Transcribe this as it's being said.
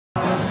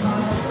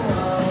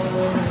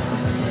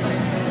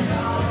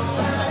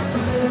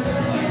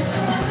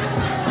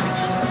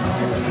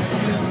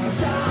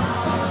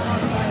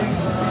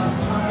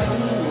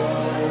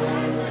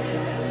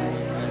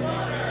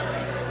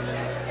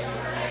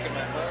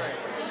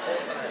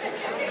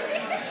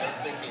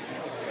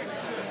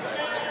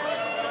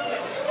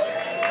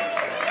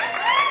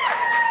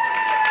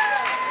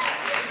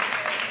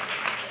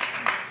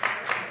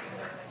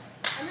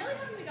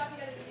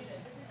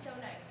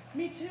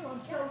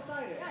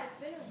Yeah, it's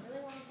been a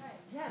really long time.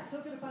 Yeah, it's so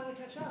good to finally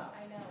catch up.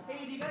 I know.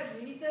 Hey, do you guys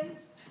need anything?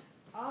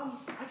 I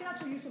can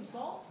actually use some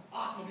salt.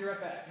 Awesome, I'll be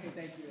right back. Hey,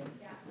 thank you.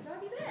 Yeah. So how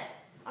have you been?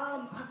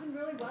 I've been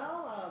really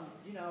well.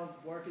 You know,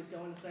 work is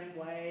going the same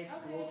way,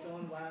 school's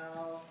going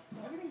well.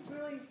 Everything's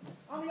really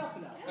on the up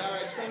and up. Yeah,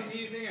 Alright, just don't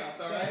need anything else,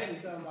 alright? Thank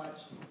you so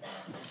much.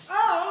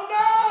 Oh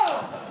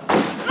no!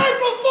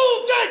 April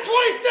Fool's Day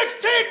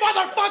 2016,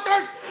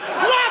 motherfuckers!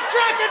 Laugh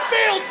Track and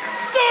Field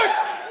starts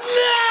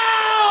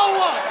now!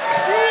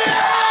 Yes!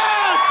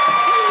 Yes!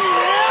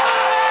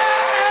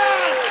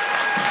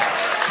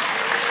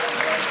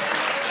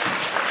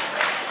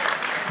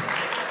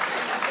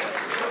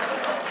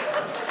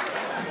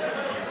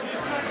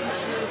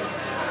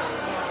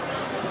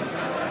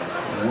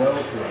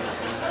 Welcome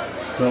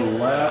to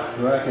Laugh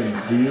Track and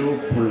Field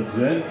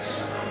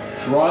presents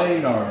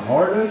Trying Our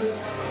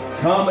Hardest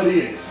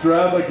Comedy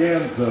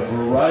Extravaganza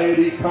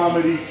Variety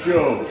Comedy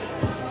Show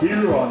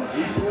here on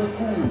April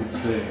Fool's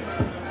Day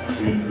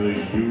in the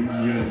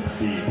Union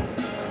Theater.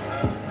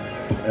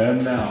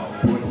 And now,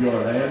 put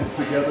your hands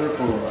together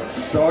for our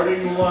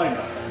starting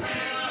lineup.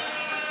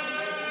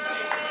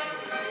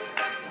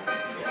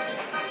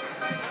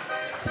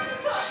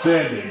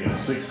 Standing at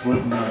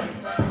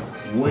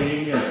 6'9",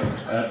 weighing in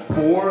at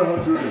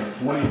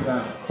 420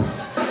 pounds.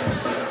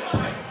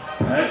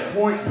 At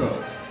point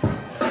guard,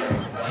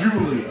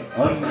 Julia,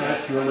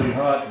 unnaturally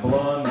hot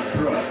blonde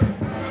Trupp.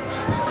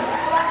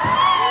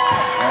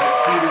 At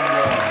shooting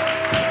guard,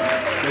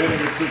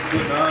 standing at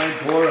 6'9",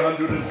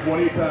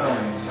 420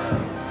 pounds.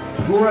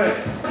 Grant,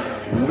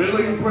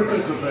 willing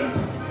participant,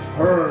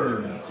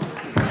 Hearn.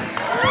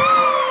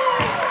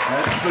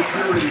 At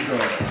security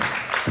guard,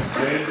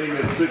 standing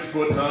at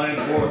 6'9",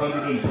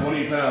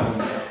 420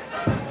 pounds.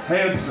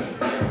 Hansen,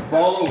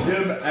 follow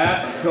him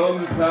at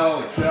Hansen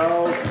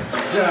Chao.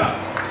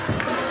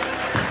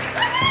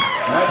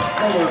 At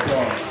color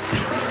guard,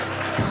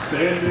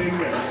 standing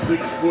at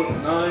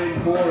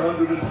 6'9",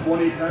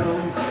 420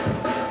 pounds.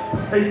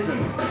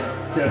 Peyton,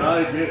 can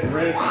I get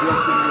ranch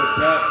dressing with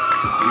that?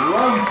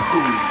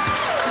 Ronske.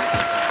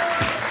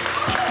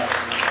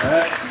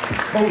 At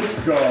post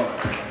guard,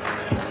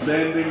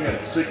 standing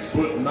at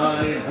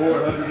 6'9",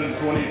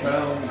 420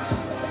 pounds.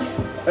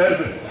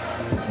 Evan,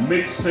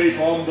 mixtape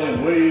on the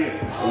way,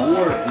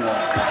 Wordlaw.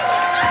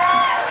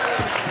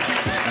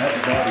 At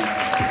body,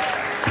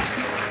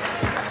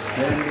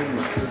 standing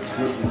at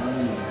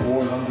 6'9",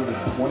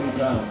 420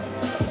 pounds.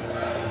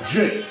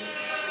 Jake,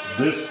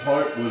 this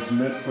part was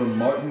meant for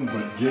Martin,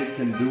 but Jake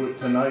can do it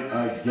tonight,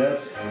 I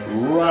guess.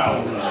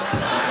 Rowlett.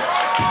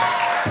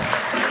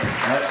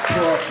 At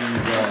crossing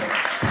guard,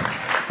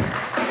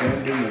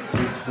 standing at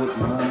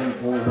 6'9",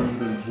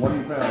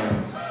 420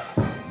 pounds.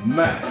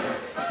 Matt,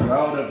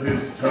 proud of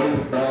his toe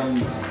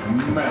thumbs,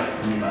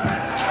 Matney.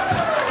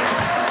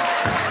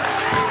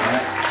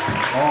 At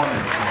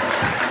honor,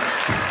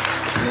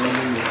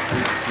 standing at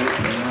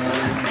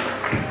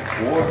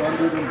 6'9",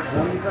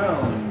 420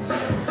 pounds.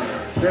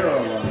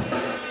 Caroline,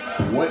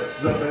 wets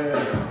the bed,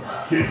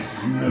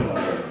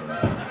 Kitzmiller.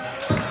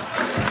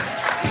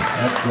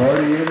 At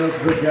guardian of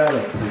the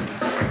galaxy,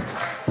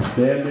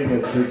 standing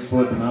at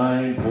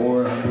 6'9",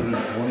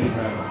 420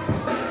 pounds.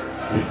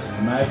 It's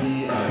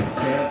Maggie, I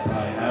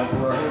have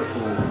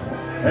rehearsal,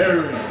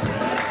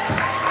 Harrington.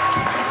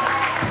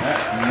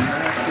 At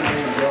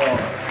National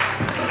Guard,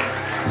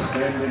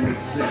 standing at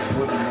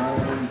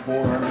 6'9",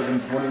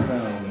 420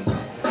 pounds.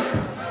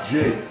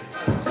 Jake,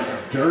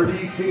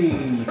 dirty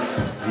teen,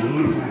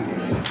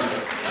 Lewis.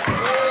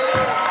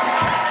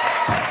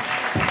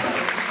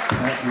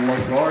 At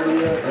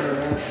LaGuardia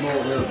International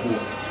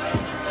Airport,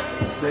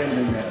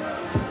 standing at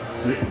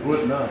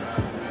 6'9",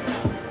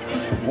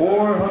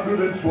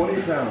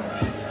 420 pounds.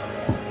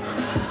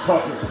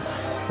 Tucker,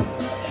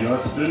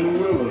 Justin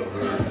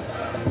Williford,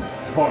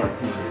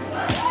 Partridge.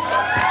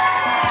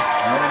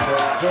 And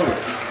at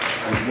coach,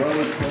 as well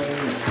as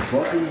playing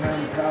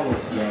Buckingham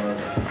Palace guard,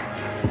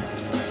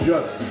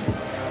 Justin,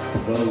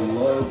 the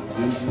love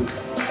business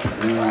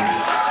leader.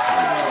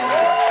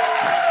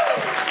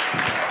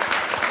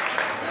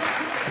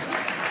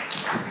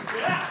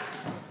 Yeah.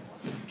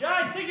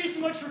 Guys, thank you so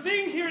much for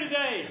being here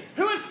today.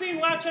 Who has seen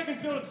Laugh Track and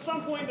Field at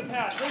some point in the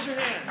past? Raise your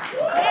hand.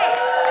 Yeah.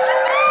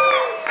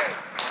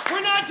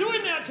 We're not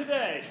doing that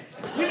today.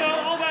 You know,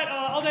 all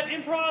that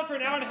improv for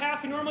an hour and a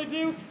half we normally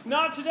do?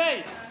 Not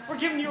today. We're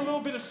giving you a little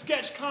bit of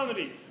sketch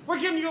comedy. We're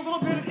giving you a little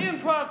bit of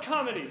improv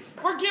comedy.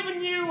 We're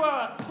giving you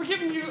a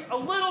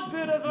little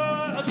bit of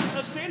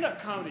a stand-up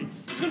comedy.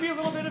 It's going to be a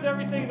little bit of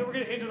everything, then we're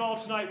going to end it all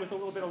tonight with a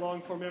little bit of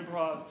long-form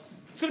improv.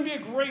 It's going to be a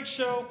great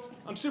show.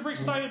 I'm super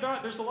excited about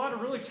it. There's a lot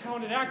of really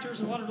talented actors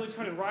and a lot of really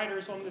talented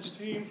writers on this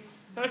team.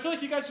 And I feel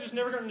like you guys are just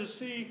never going to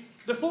see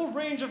the full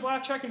range of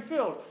Laugh Track and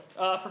Field,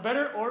 for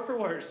better or for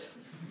worse.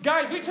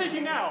 Guys, we take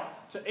you now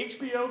to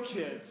HBO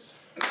Kids.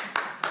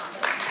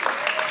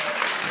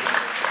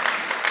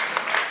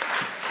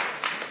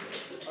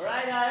 All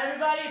right,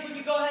 everybody, if we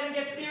could go ahead and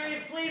get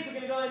serious, please. We're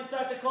going to go ahead and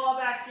start the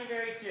callbacks here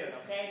very soon,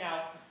 okay?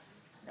 Now,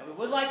 Now, we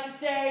would like to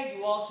say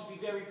you all should be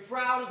very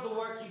proud of the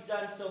work you've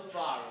done so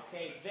far,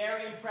 okay?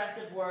 Very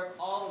impressive work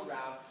all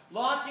around.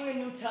 Launching a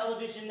new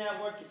television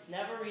network, it's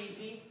never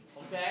easy,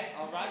 okay?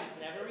 All right, it's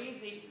never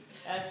easy.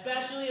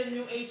 Especially a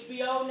new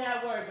HBO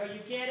network. Are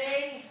you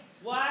kidding?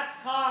 What?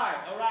 Hard.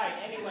 All right,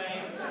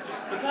 anyway.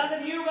 Because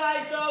of you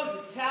guys, though,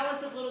 you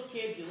talented little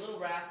kids, you little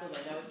rascals,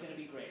 I know it's going to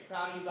be great.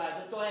 Proud of you guys.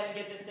 Let's go ahead and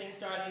get this thing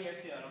started here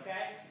soon,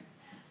 okay?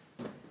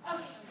 Okay, so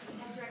the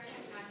head director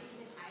has not taken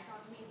his eyes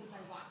off me since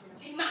I walked in.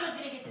 Okay, Mama's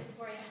gonna get this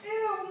for you.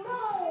 Ew,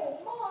 no,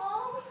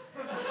 Mom!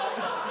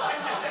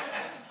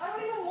 I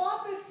don't even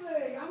want this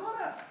thing. I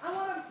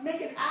wanna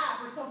make an app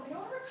or something. I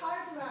wanna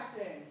retire from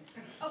acting.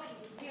 Okay,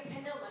 we have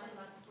 10 to 11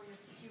 months before your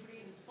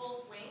puberty is in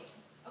full swing.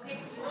 Okay,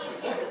 so we really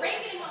need to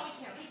break it in while we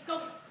can. Okay, go.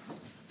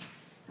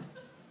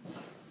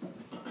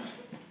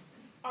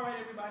 All right,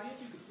 everybody, if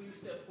you could please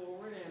step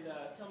forward and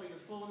tell me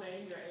your full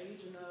name, your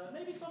age, and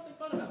maybe something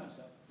fun about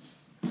yourself.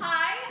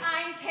 Hi,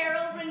 I'm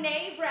Carol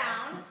Renee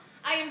Brown.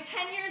 I am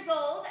 10 years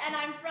old, and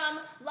I'm from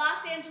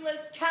Los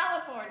Angeles,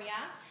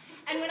 California.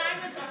 And when I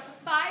was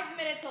 5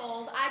 minutes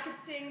old, I could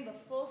sing the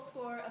full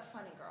score of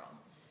Funny Girl.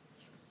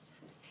 6,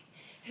 7, 8.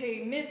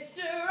 Hey,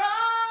 Mr.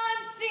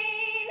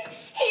 Onstein,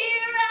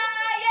 here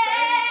I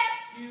am.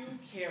 Thank you,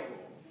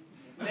 Carol.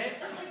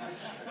 Next.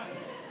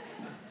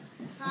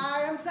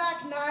 Hi, I'm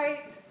Zach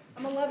Knight.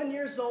 I'm 11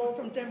 years old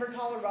from Denver,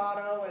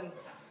 Colorado, and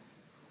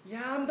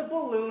yeah, I'm the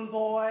balloon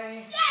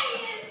boy. Yeah,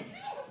 he is.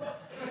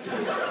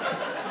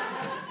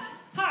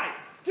 Hi,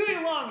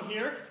 Dewey Long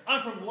here.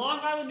 I'm from Long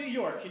Island, New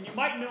York, and you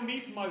might know me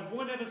from my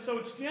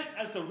one-episode stint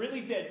as the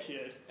really dead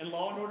kid in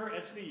Law & Order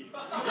SVU.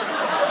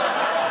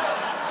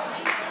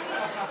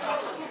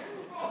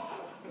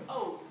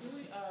 Oh,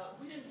 Dewey,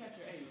 we didn't catch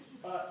your age.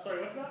 Sorry,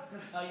 what's that?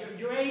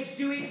 Your age,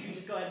 Dewey. Could you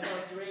just go ahead and tell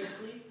us your age,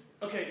 please?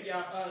 Okay,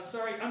 yeah,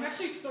 sorry, I'm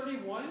actually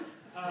 31.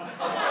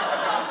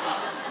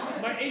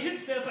 My agent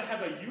says I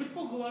have a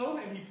youthful glow,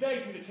 and he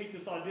begged me to take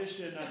this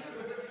audition.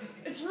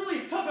 It's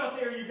really tough out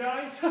there, you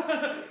guys. All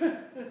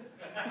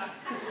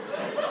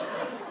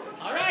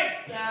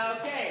right,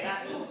 okay,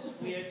 that was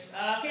weird.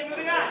 Okay,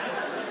 moving on.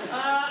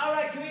 All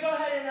right, can we go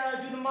ahead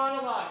and do the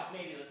monologues,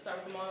 maybe? Let's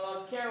start with the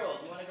monologues. Carol,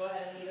 do you want to go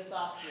ahead and lead us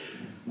off,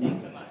 please?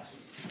 Thanks so much.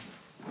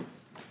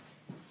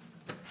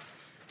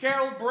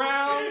 Carol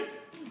Brown.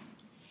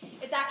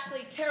 It's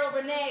actually Carol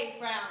Renee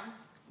Brown.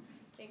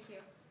 Thank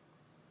you.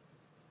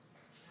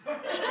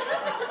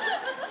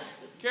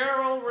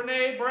 Carol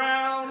Renee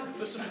Brown,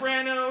 The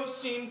Sopranos,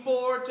 Scene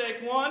 4,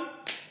 Take 1.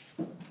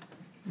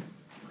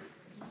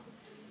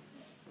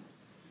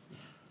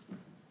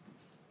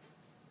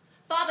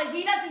 Father,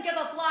 he doesn't give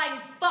a flying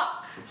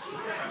fuck.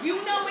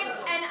 You know it,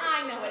 and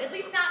I know it, at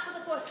least not for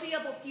the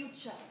foreseeable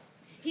future.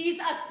 He's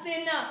a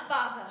sinner,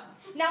 Father.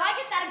 Now, I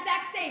get that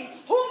exact same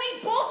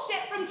homemade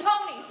bullshit from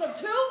Tony, so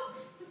 2,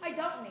 I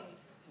don't need.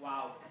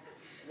 Wow.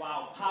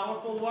 Wow.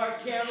 Powerful work,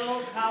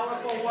 Carol.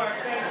 Powerful work.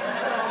 Thank you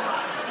so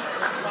much.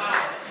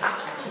 Wow.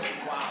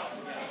 Wow.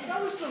 Yeah.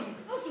 That was some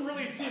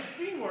really intense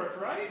scene work,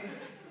 right?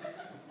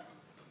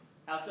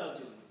 How so,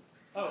 Dewey?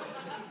 Oh.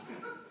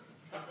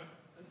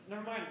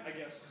 Never mind, I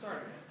guess.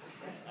 Sorry.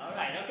 All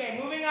right. Okay,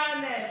 moving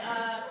on then.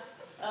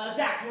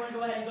 Zach, you want to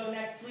go ahead and go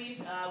next, please?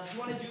 Do you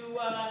want to do,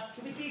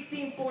 can we see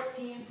scene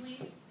 14,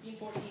 please? Scene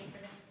 14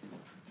 for now.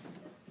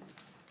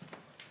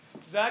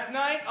 Zach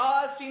Knight,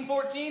 Scene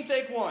 14,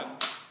 Take 1.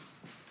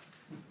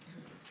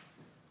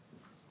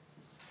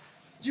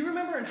 Do you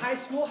remember in high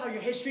school how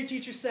your history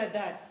teacher said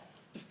that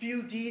the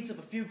few deeds of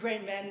a few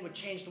great men would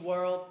change the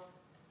world?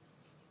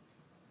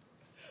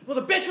 Well,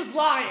 the bitch was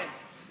lying.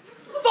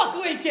 Fuck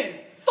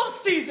Lincoln. Fuck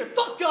Caesar.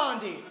 Fuck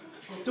Gandhi.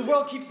 The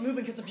world keeps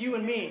moving because of you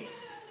and me.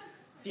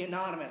 The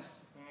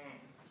Anonymous.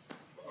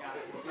 Yeah.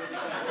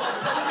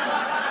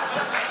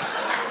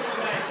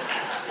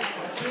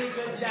 Really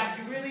good, Zach.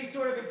 You really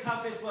sort of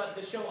encompassed what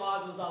the show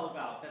Oz was all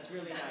about. That's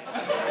really nice.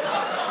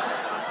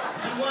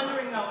 I'm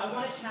wondering, though, I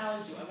want to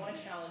challenge you. I want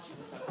to challenge you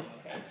with something,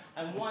 okay?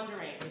 I'm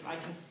wondering if I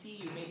can see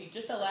you, maybe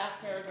just the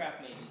last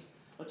paragraph, maybe.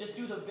 But just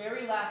do the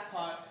very last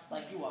part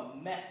like you are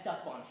messed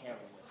up on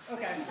heroin.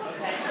 Okay.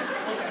 Okay?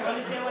 You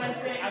understand what I'm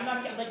saying? I'm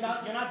not,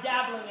 you're not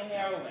dabbling in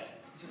heroin.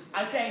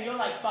 I'm saying you're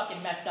like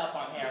fucking messed up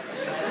on heroin.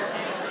 You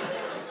understand?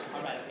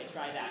 All right, okay,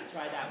 try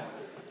that one.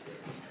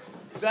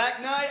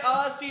 Zach Knight,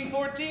 Scene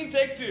 14,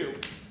 Take 2.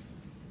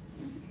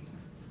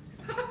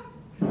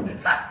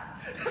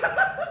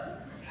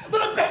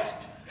 Little bitch!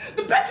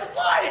 The bitch was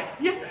lying!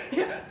 Yeah,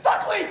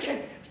 fuck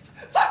Lincoln!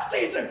 Fuck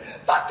Caesar!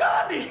 Fuck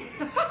Gandhi!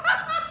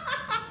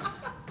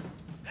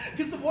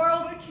 Because the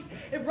world,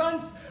 it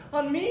runs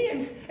on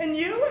me and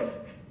you and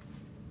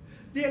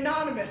the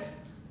Anonymous.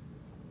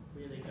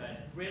 Really good.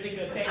 Really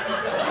good. Thank you so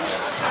much.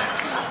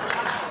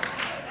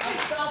 I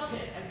felt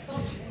it.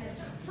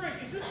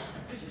 Frank, is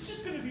this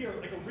just going to be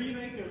like a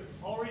remake of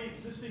already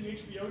existing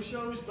HBO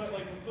shows, but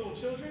like with little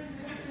children?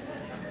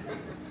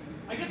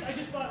 I guess I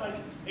just thought like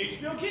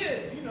HBO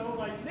Kids, you know,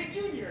 like Nick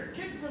Jr.,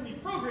 kid-friendly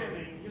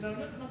programming, you know,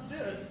 not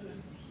this.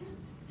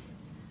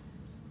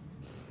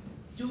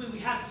 Dewey, we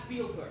have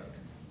Spielberg.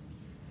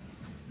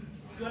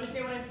 Do you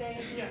understand what I'm saying?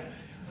 Yeah.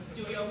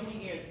 Dewey, open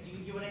your ears. Do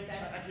you hear what I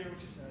said? I hear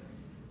what you said.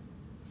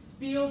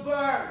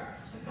 Spielberg.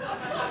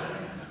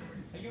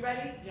 Are you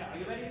ready? Yeah. Are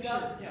you ready to go?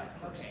 Sure. Yeah.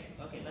 Okay.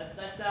 Okay.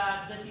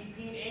 Let's see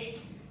scene 8.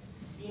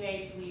 Scene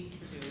 8, please,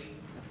 for Dewey.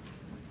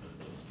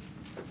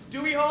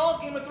 Dewey Hall,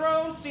 Game of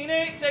Thrones, Scene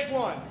 8, take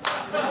 1.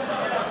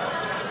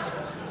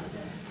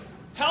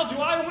 How do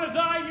I want to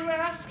die, you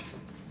ask?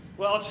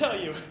 Well, I'll tell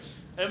you.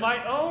 In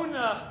my own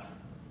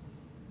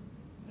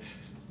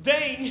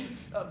dang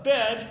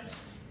bed,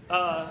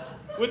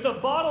 with a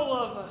bottle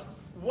of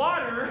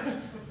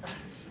water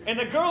and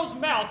a girl's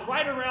mouth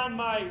right around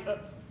my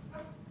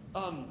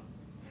oh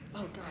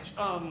gosh,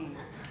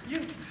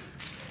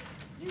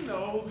 you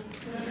know.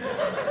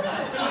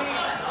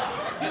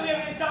 Dewey, I'm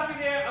going to stop you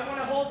there. I want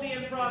to hold the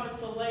improv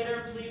until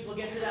later, please. We'll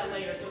get to that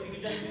later. So if you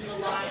could just do the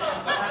line, the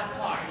last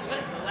part.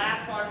 The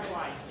last part of the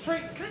line.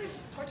 Frank, can I just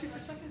talk to you for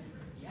a second?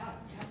 Yeah,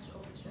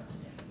 sure.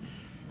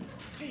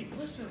 Hey,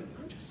 listen,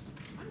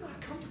 I'm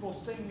not comfortable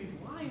saying these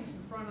lines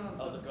in front of...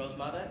 Oh, the girl's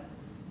mother?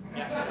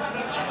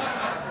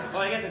 Yeah.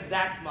 Well, I guess it's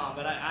Zach's mom,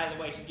 but either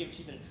way, she's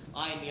been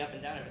eyeing me up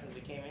and down ever since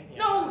we came in here.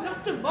 No,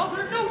 not the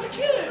mother, no, the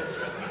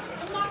kids!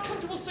 I'm not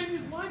comfortable saying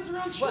these lines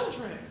around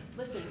children.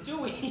 Listen,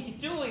 Dewey,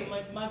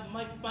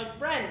 my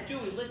friend,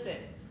 Dewey, listen.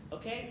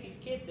 Okay? These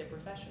kids, they're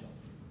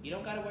professionals. You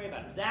don't gotta worry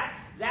about them.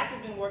 Zach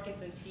has been working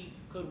since he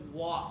could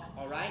walk,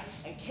 alright?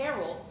 And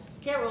Carol,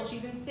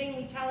 she's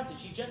insanely talented.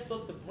 She just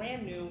booked the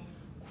brand new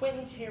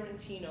Quentin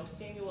Tarantino,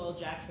 Samuel L.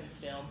 Jackson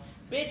film.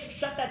 Bitch,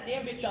 shut that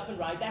damn bitch up and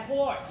ride that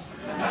horse.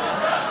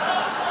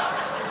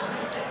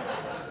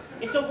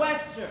 It's a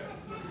Western.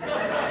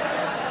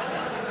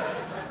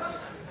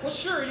 Well,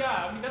 sure,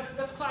 yeah. I mean,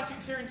 that's classic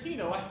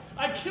Tarantino.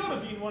 I'd kill to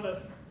be in one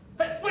of...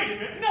 Hey, wait a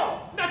minute,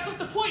 no! That's not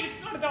the point. It's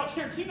not about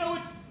Tarantino,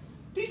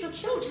 these are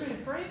children,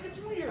 Frank. It's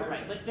weird. All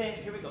right, listen,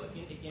 here we go.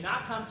 If you're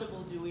not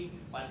comfortable, Dewey,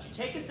 why don't you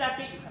take a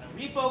second, you kind of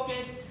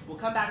refocus. We'll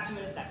come back to you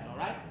in a second, all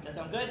right? That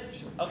sound good?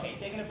 Sure. Okay,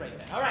 taking a break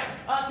then. All right,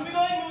 can we go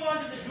ahead and move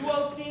on to the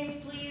duo scenes,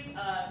 please?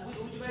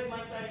 Would you guys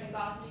mind starting us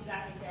off, please,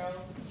 Zach and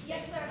Carol?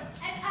 Yes, sir.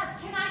 And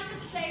can I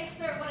just say,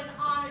 sir, what an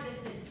honor this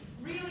is.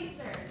 Really,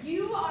 sir,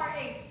 you are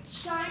a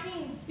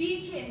shining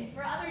beacon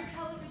for other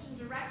television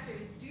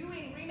directors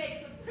doing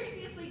remakes of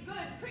previously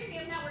good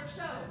premium network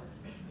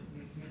shows.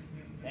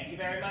 Thank you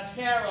very much,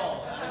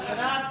 Carol.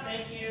 Enough.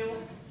 Thank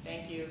you.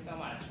 Thank you so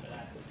much for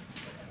that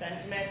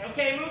sentiment.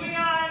 Okay, moving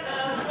on.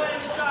 Let's go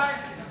ahead and start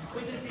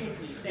with the scene,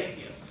 please. Thank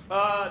you.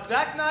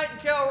 Zach Knight and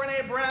Carol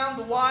Renee Brown,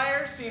 The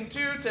Wire, Scene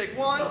 2, take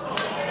 1.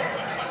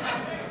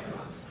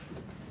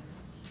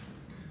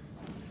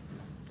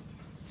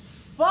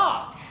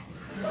 Fuck!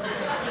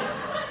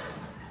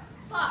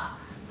 Fuck.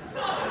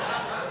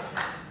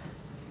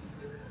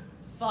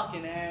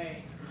 Fucking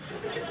A.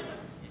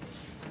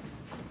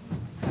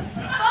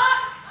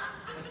 Fuck!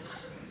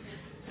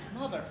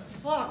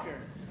 Motherfucker.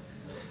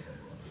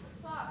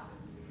 Fuck.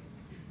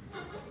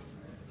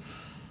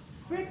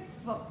 Frick,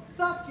 fuck,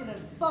 fucking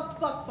and fuck.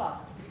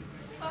 Fuck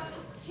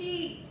the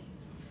tea.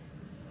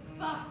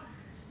 Fuck.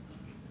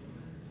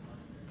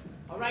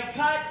 All right,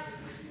 cut.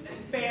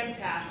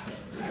 Fantastic.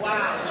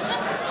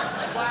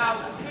 Wow.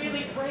 Wow,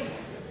 really great.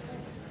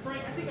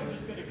 Frank, I think I'm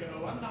just gonna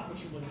go. I'm not what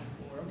you're looking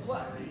for. I'm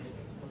sorry.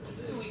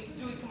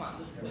 Dewey, come on,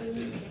 listen.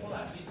 Hold on.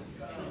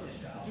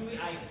 Listen, Dewey,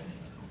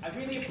 I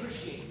really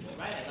appreciate you, all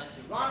right? I like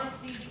your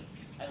honesty,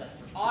 I like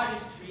your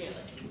artistry, I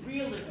like your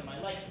realism, I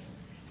like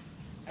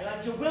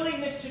your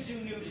willingness to do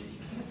nudity.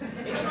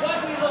 It's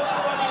what we look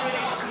for here at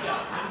HBO.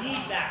 We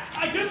need that.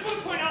 I just want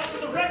to point out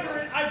for the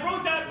record, I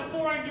wrote that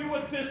before I knew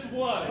what this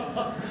was.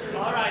 All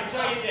right,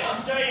 sure you did.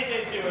 I'm sure you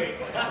did, Dewey.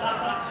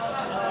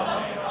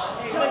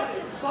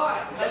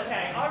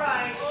 Okay, all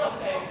right.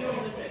 Okay, Dewey,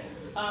 listen.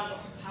 How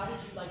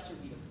would you like to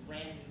read a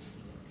brand new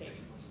scene? Okay, it's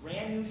a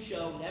brand new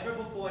show, never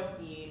before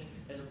seen.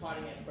 There's a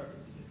party man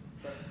perfect for you.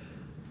 Perfect for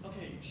you.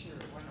 Okay, sure,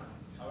 why not?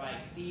 All right,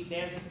 see,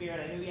 there's the spirit.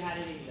 I knew you had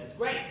it in you. That's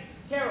great.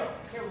 Carol,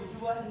 would you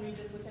go ahead and read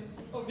this with him,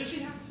 please? Oh, does she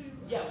have to?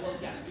 Yeah, well,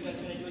 yeah, you guys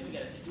are going to do it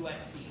together. It's a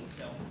duet scene,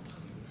 so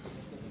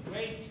it's going to be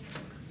great.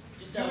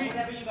 Just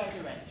whenever you guys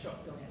are ready. Sure,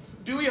 go ahead.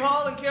 Dewey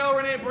Hall and Carol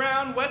Renee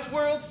Brown,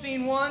 Westworld,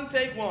 Scene 1,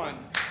 take 1.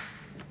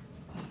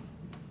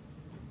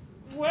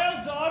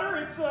 Well, daughter,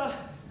 it's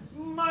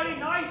mighty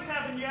nice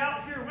having you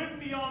out here with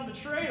me on the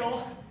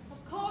trail.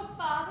 Of course,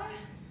 Father.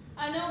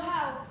 I know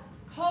how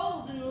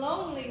cold and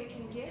lonely it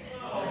can get.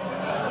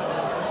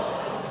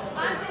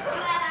 I'm just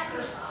glad I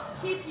can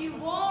keep you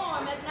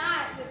warm at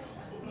night with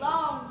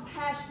long,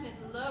 passionate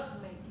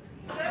lovemaking.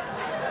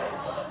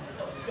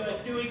 It's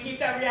good. Dewey, keep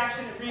that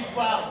reaction. It reads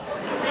well.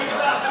 Keep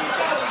going.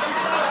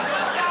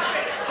 Don't stop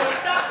it. Don't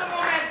stop the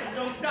momentum.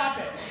 Don't stop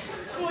it.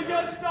 Well,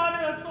 yes,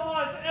 daughter, that's all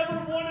I've ever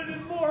wanted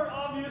and more,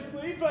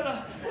 obviously, but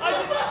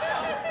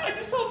I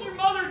just hope your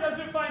mother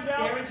doesn't find out.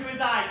 Stare into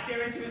his eyes.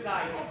 Stare into his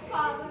eyes. Oh,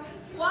 Father,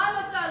 why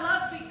must our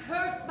love be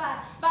cursed by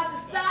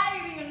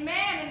society and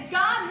man and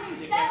God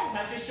himself?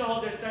 Touch his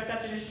shoulders. Start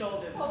touching his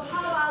shoulders. Oh,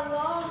 how I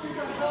long to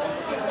hold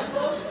you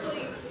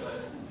closely.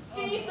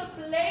 Feed the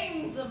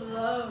flames of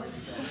love.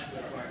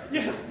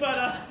 Yes,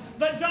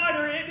 but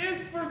daughter, it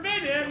is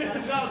forbidden.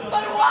 Go.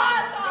 But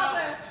why,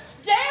 Father?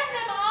 Damn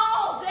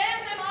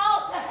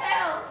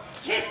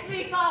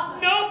leave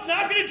office. Nope,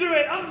 not gonna do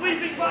it. I'm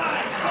leaving.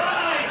 Bye.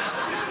 Bye.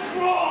 This is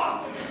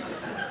wrong.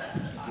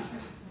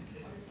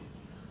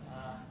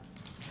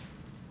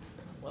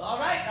 Well, all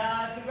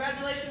right.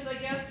 Congratulations, I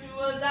guess,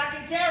 to Zach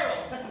and Carol.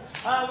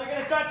 We're going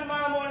to start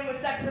tomorrow morning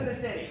with Sex in the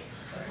City.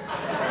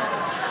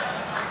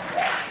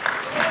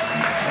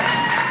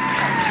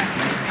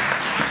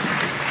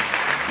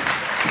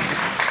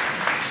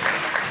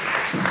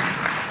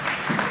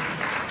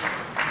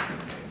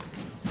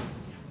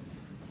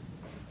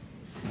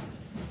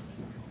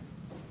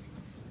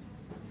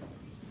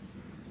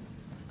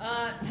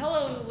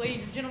 Hello,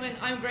 ladies and gentlemen.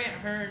 I'm Grant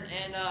Hearn,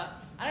 and I'd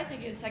like to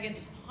take a second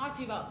just to talk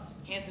to you about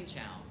Hansen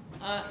Chao.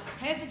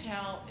 Hansen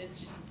Chao is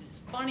just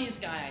the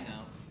funniest guy I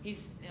know.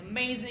 He's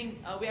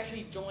amazing. We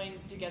actually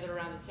joined together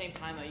around the same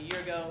time a year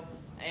ago,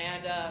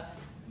 and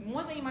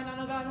one thing you might not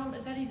know about him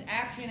is that he's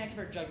actually an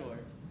expert juggler.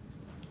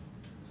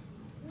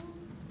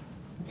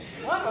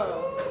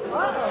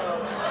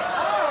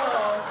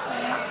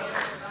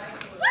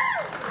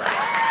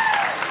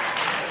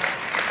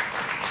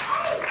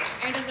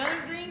 And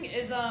another thing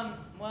is,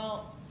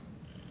 well,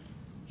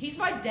 he's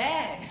my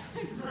dad.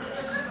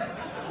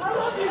 I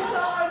love you,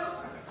 son.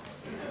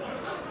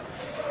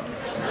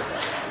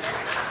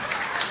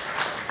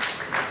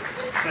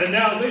 And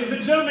now, ladies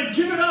and gentlemen,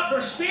 give it up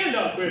for Stand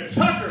Up with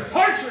Tucker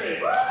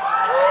Partridge.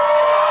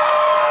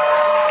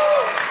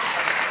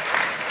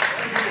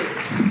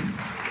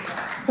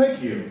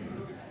 Thank you.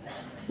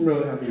 I'm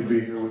really happy to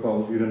be here with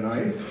all of you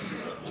tonight.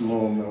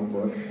 Little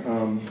notebook.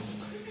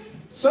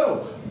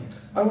 So,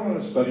 I went on a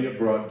study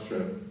abroad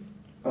trip.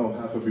 Oh,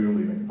 half of you are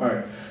leaving. All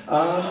right.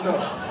 No.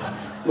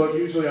 Look,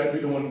 usually I'd be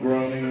the one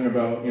groaning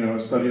about, a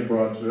study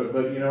abroad trip,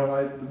 but,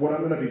 what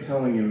I'm going to be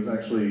telling you is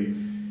actually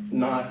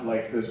not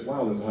like this.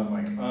 Wow, this is a hot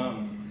mic.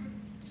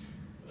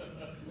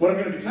 What I'm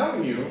going to be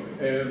telling you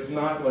is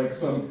not like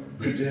some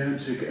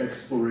pedantic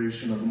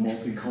exploration of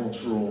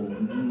multicultural.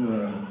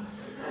 I'm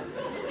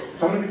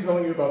going to be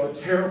telling you about the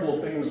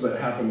terrible things that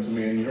happened to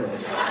me in Europe.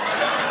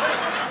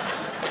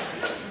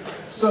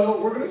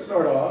 So we're going to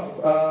start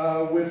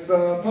off with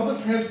public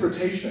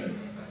transportation.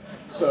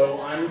 So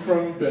I'm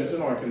from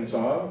Benton,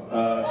 Arkansas.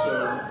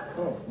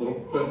 Little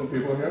Benton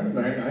people here,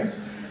 very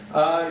nice.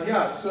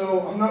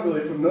 So I'm not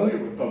really familiar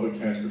with public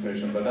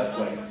transportation, but that's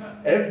like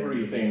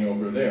everything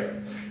over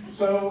there.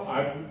 So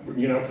I'm,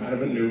 kind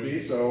of a newbie,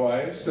 so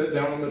I sit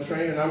down on the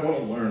train and I want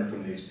to learn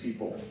from these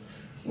people.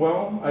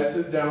 Well, I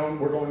sit down,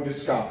 we're going to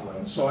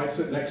Scotland, so I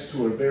sit next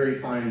to a very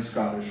fine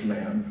Scottish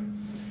man.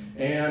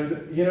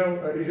 And,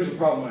 here's a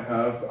problem I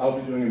have. I'll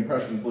be doing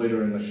impressions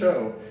later in the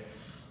show.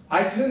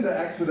 I tend to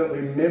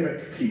accidentally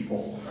mimic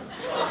people.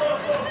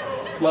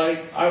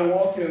 Like, I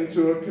walk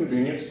into a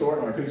convenience store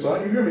in Arkansas,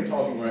 and you hear me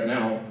talking right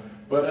now,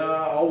 but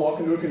I'll walk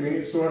into a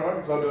convenience store in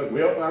Arkansas and be like,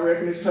 well, I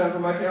reckon it's time for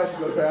my cows to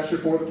go to pasture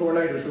before the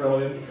tornadoes roll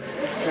in.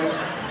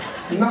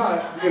 And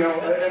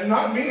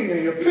not meaning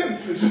any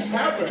offense, it just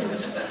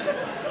happens.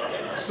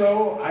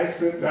 So I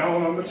sit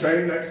down on the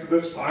train next to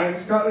this fine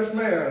Scottish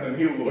man, and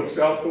he looks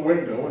out the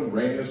window, and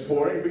rain is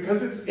pouring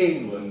because it's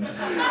England.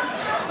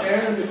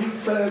 And he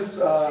says,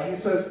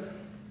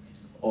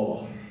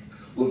 oh,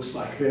 looks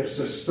like there's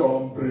a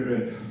storm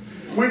brewing.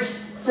 Which,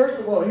 first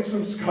of all, he's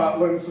from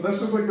Scotland, so that's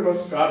just like the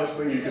most Scottish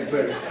thing you can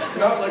say.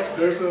 Not like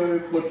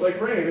it looks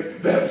like rain, it's,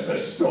 there's a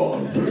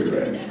storm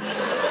brewing.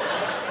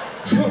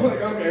 So I'm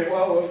like, okay,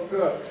 well,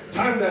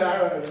 time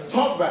to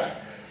talk back.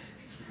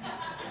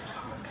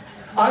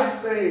 I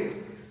say,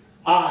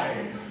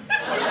 I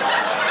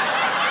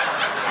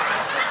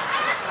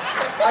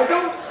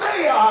don't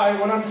say I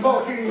when I'm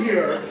talking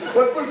here,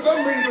 but for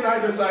some reason I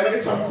decided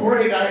it's a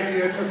great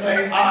idea to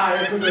say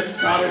I to this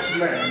Scottish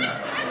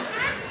man.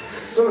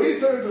 So he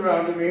turns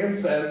around to me and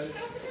says,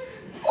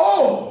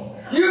 oh,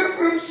 you're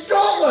from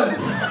Scotland.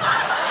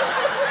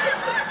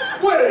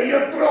 Where are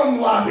you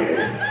from, laddie?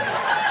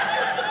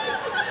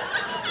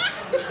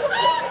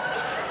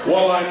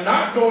 Well, I'm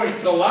not going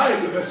to lie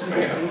to this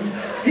man.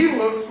 He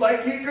looks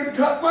like he could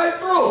cut my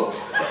throat.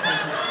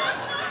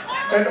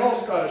 And all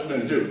Scottish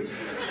men do.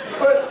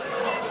 But,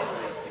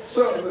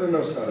 so, there are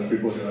no Scottish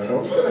people here, I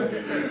hope.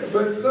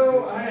 But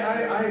so, I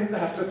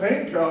have to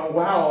think,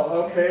 wow,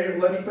 okay,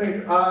 let's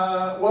think.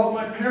 Well,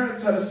 my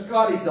parents had a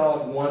Scotty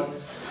dog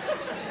once.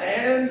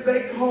 And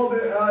they called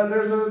it,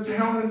 there's a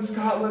town in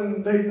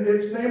Scotland,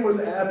 its name was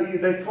Abbey.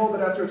 They called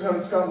it after a town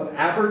in Scotland,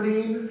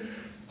 Aberdeen.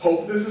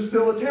 Hope this is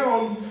still a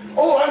town.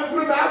 Oh, I'm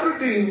from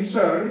Aberdeen,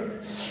 sir.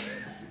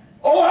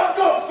 Oh, I've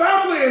got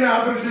family in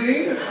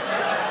Aberdeen.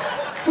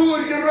 Who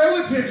are your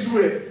relatives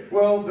with?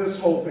 Well, this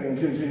whole thing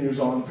continues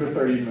on for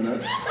 30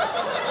 minutes.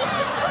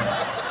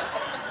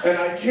 And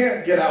I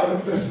can't get out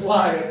of this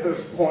lie at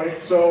this point,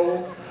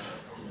 so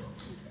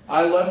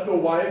I left the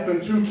wife and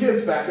 2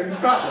 kids back in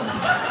Scotland.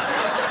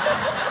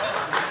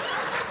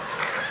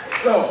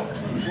 So,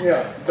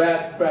 yeah,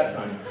 bad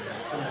time.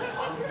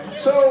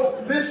 So,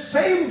 this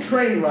same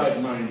train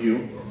ride, mind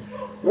you,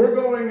 we're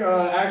going,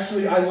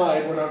 actually, I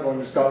lied, we're not going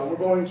to Scotland, we're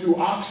going to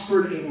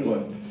Oxford,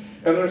 England.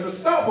 And there's a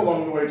stop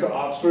along the way to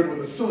Oxford with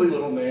a silly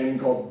little name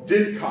called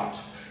Didcot.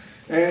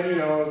 And, you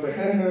know, I was like,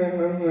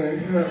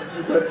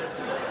 but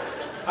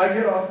I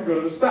get off to go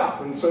to the stop.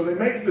 And so they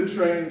make the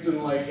trains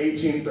in like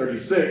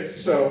 1836.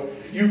 So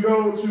you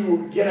go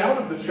to get out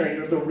of the train,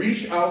 you have to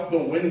reach out the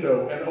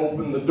window and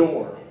open the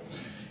door.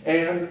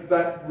 And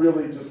that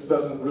really just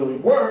doesn't really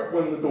work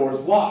when the door's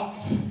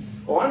locked.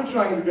 Well, I'm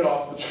trying to get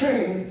off the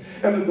train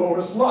and the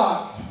door's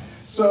locked.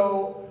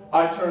 So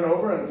I turn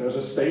over and there's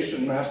a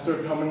station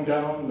master coming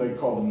down. They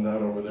call him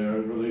that over there.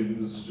 It really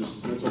is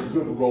just, it's a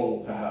good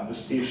role to have, the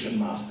station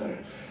master.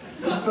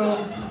 And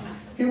so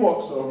he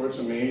walks over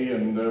to me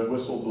and the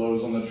whistle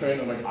blows on the train.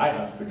 I'm like, I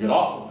have to get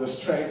off of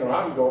this train or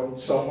I'm going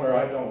somewhere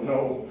I don't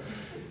know.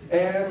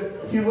 And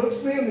he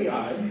looks me in the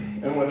eye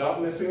and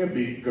without missing a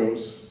beat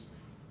goes,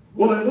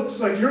 well, it looks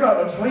like you're out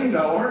of time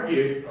now, aren't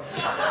you?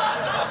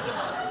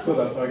 So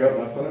that's how I got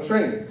left on a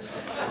train.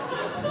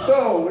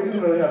 So we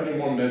didn't really have any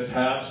more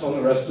mishaps on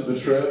the rest of the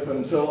trip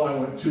until I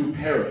went to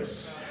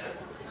Paris.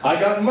 I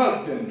got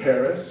mugged in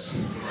Paris.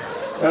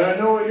 And I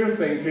know what you're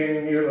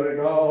thinking. You're like,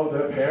 oh,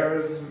 the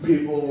Paris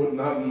people would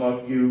not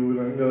mug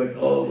you. And you're like,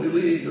 oh,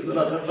 oui, you do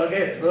not have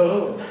baguette.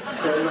 Oh.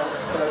 And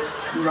no,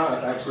 that's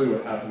not actually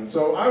what happened.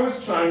 So I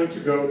was trying to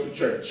go to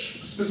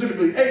church,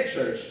 specifically a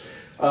church,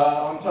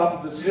 on top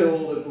of this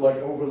hill that like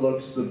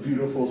overlooks the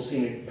beautiful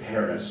scenic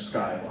Paris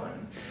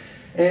skyline.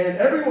 And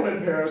everyone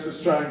in Paris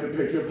is trying to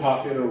pick your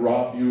pocket or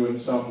rob you in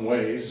some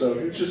way, so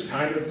you just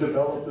kind of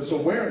develop this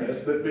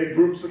awareness that big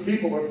groups of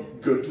people are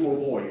good to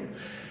avoid.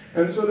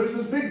 And so there's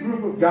this big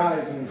group of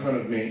guys in front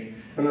of me,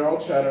 and they're all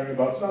chattering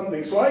about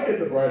something, so I get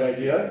the bright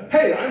idea,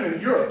 hey, I'm in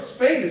Europe,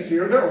 Spain is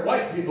here, there are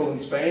white people in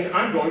Spain,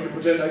 I'm going to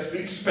pretend I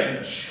speak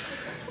Spanish.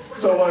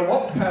 So I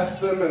walk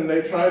past them, and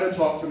they try to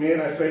talk to me,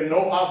 and I say,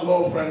 no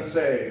hablo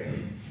francés.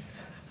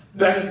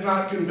 That is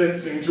not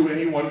convincing to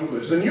anyone who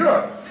lives in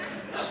Europe.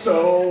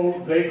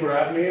 So they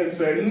grab me and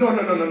say, no,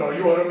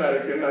 you are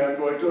American, I am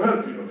going to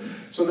help you.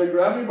 So they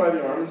grab me by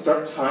the arm and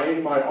start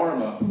tying my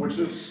arm up, which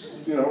is,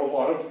 you know, a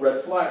lot of red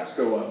flags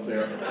go up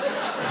there.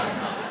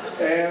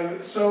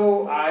 And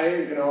so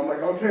I'm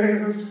like, okay,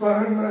 this is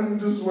fine, I'm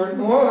just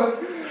working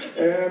on.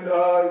 And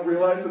I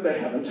realize that they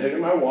haven't taken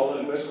my wallet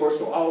in this course,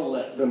 so I'll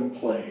let them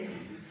play.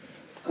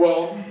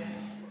 Well,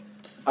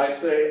 I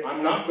say,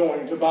 I'm not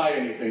going to buy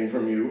anything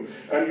from you,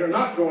 and you're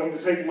not going to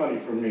take money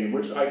from me,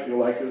 which I feel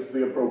like is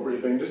the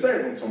appropriate thing to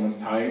say when someone's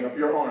tying up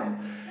your arm.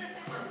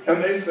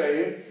 And they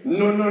say,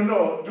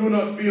 no, do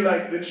not be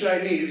like the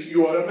Chinese,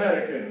 you are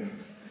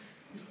American.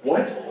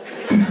 What?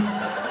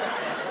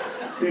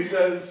 He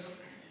says,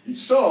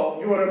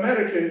 so, you are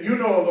American, you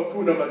know of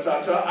Hakuna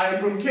Matata, I am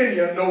from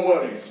Kenya, no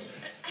worries.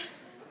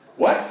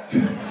 What?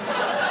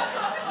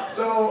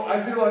 So I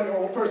feel like,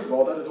 well, first of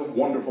all, that is a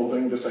wonderful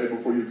thing to say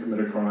before you commit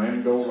a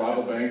crime. Go rob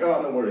a bank.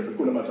 Oh, no worries,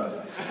 Hakuna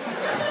Matata.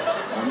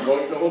 I'm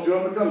going to hold you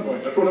up at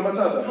gunpoint. Hakuna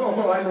Matata. Oh,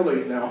 well, I'm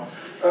relieved now.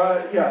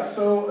 Yeah,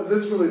 so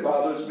this really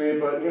bothers me,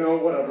 but, you know,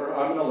 whatever.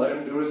 I'm going to let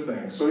him do his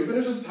thing. So he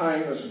finishes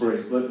tying this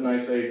bracelet, and I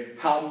say,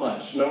 how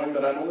much? Knowing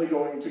that I'm only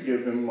going to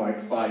give him, like,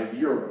 5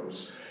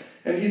 euros.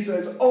 And he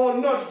says, oh,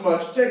 not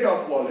much. Take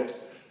out wallet.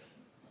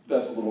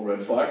 That's a little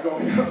red flag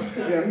going up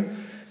again.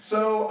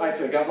 So I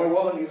take out my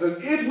wallet and he says,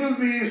 it will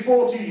be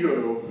 40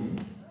 euro.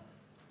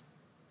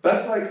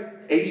 That's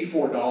like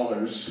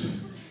 $84.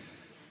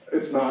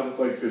 It's not, it's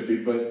like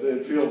 50, but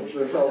it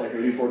felt like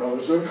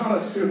 $84 to a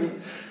college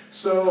student.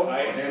 So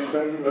I hand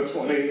him a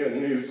 20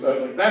 and I was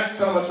like, that's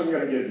how much I'm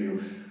going to give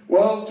you.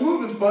 Well, 2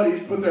 of his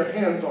buddies put their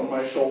hands on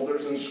my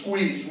shoulders and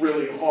squeeze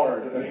really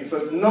hard. And he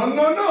says, no,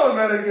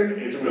 American,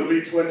 it will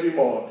be 20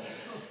 more.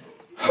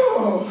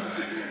 Oh.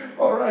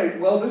 All right,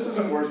 well, this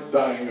isn't worth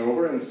dying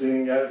over, and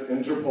seeing as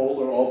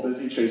Interpol are all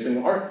busy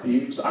chasing art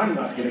thieves, I'm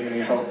not getting any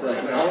help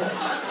right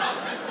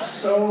now.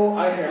 So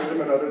I hand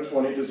him another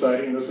 20,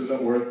 deciding this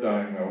isn't worth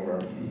dying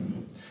over.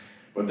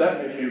 But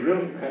that made me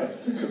really mad,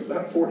 because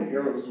that 40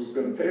 euros was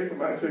going to pay for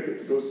my ticket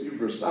to go see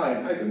Versailles,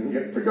 and I didn't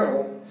get to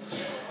go.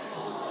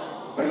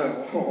 I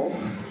know.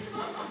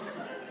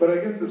 But I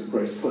get this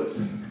bracelet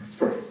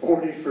for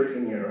 40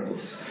 freaking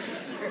euros.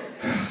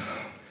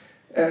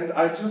 And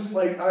I just,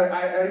 like,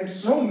 I'm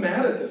so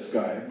mad at this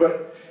guy,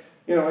 but,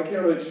 you know, I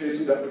can't really chase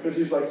him down because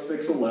he's like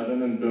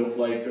 6'11" and built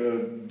like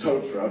a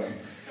tow truck.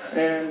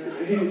 And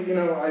he, you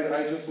know,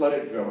 I just let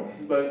it go.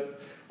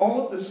 But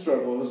all of this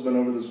struggle has been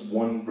over this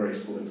one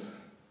bracelet.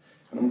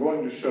 And I'm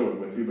going to show it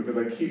with you because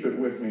I keep it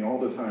with me all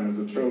the time as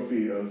a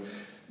trophy of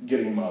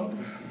getting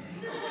mugged.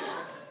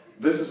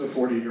 This is a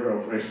 40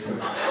 euro bracelet.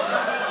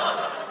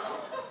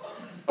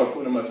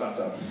 Hakuna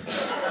Matata.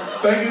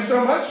 Thank you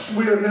so much.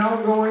 We are now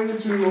going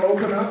to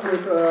open up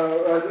with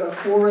a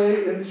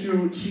foray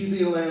into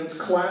TV Land's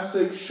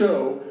classic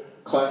show,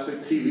 Classic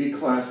TV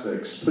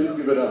Classics. Please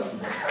give it up.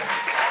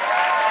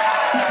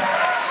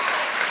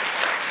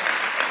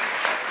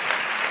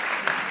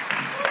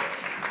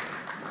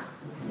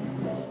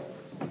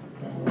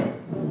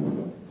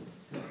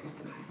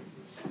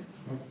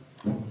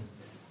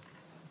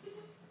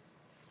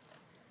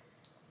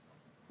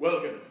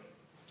 Welcome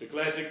to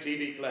Classic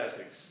TV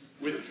Classics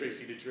with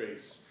Tracy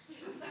DeTrace.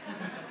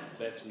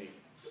 That's me.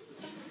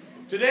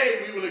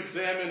 Today we will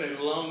examine a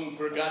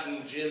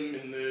long-forgotten gem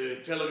in the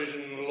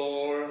television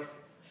lore.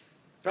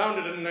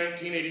 Founded in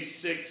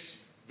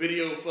 1986,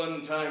 Video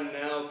Fun Time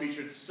Now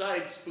featured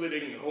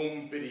side-splitting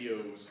home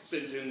videos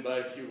sent in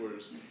by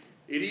viewers.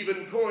 It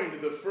even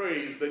coined the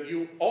phrase that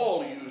you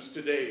all use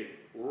today,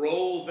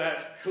 roll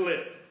that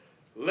clip.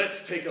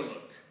 Let's take a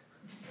look.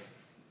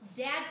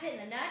 Dad's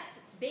hitting the nuts,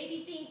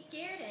 baby's being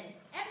scared, and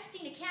ever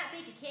seen a cat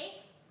bake a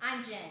cake?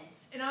 I'm Jen.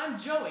 And I'm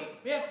Joey.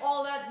 We have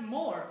all that and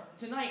more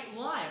tonight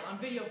live on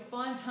Video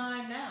Fun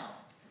Time Now.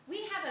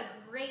 We have a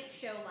great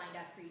show lined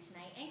up for you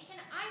tonight, and can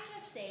I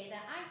just say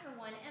that I, for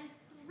one, am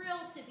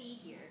thrilled to be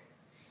here.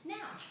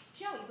 Now,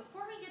 Joey,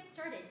 before we get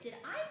started, did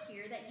I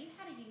hear that you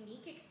had a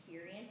unique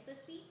experience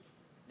this week?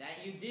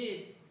 That you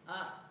did.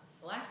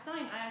 Last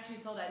night I actually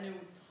saw that new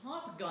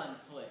Top Gun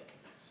flick,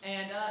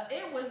 and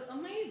it was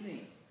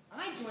amazing.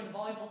 I joined the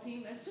volleyball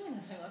team as soon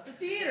as I left the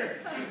theater.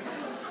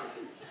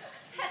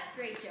 That's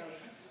great, Joey.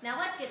 Now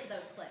let's get to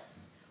those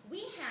clips.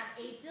 We have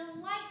a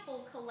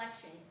delightful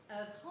collection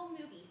of home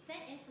movies sent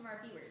in from our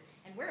viewers,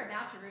 and we're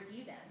about to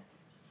review them.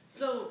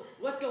 So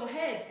let's go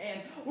ahead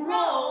and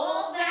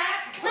roll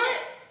that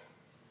clip!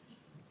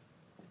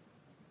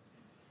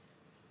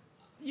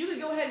 You can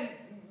go ahead and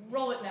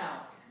roll it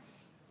now.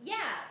 Yeah,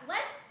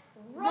 let's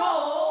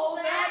roll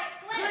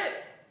that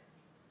clip!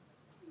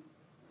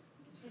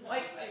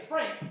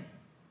 Frank,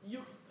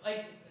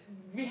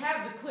 we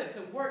have the clips.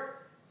 So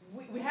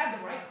we have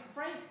them, right,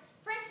 Frank?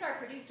 Frank's our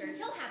producer.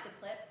 He'll have the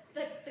clip.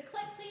 The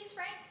clip, please,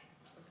 Frank.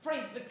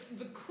 Frank,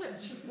 the clip.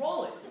 Just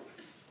roll it.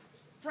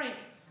 Frank.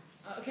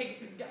 Okay.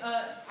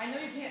 I know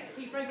you can't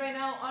see Frank right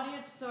now,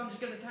 audience. So I'm just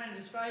gonna kind of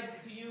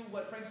describe to you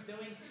what Frank's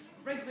doing.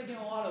 Frank's making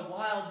a lot of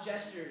wild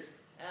gestures.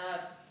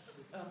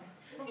 Come on,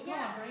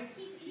 Frank.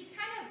 He's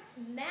kind of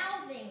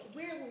mouthing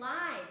 "We're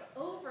live"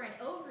 over and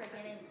over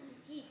again, and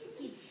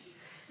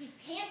he's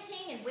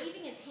panting and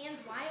waving his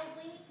hands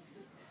wildly.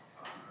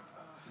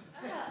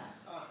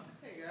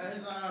 Hey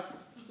guys,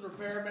 just the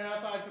repairman. I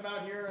thought I'd come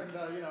out here and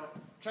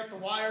check the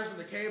wires and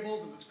the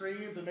cables and the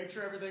screens and make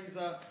sure everything's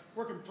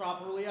working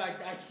properly. I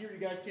hear you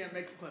guys can't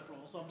make the clip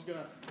roll, so I'm just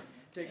gonna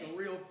take a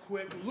real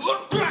quick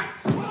look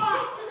back.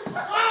 My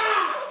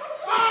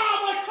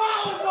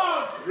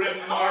collarbone!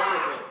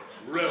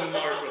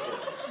 Remarkable.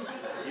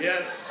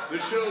 Yes, the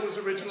show was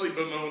originally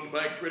bemoaned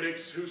by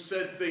critics who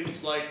said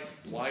things like,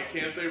 why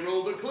can't they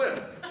roll the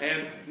clip?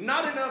 And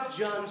not enough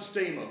John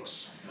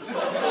Stamos. Of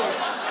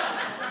course,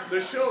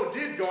 the show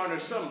did garner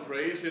some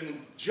praise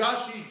in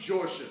Joshi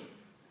Jorshin,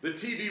 the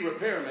TV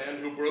repairman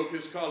who broke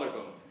his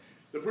collarbone.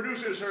 The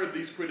producers heard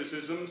these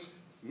criticisms,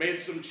 made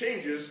some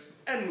changes,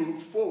 and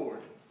moved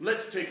forward.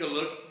 Let's take a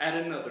look at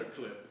another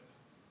clip.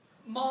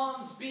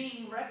 Moms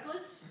being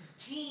reckless,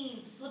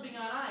 teens slipping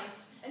on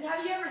ice, and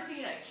have you ever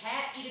seen a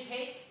cat eat a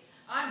cake?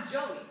 I'm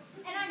Joey.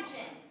 And I'm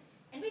Jen.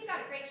 And we've got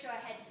a great show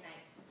ahead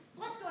tonight.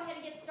 So let's go ahead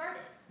and get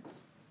started.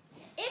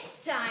 It's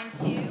time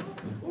to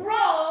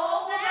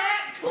roll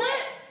that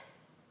clip!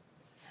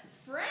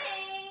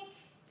 Frank!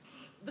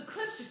 The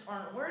clips just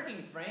aren't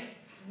working, Frank.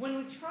 When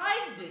we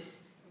tried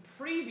this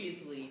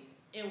previously,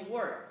 it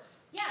worked.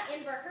 Yeah,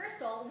 in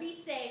rehearsal, we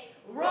say,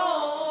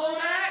 roll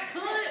that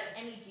clip!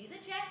 And we do the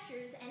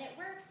gestures, and it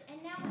works,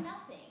 and now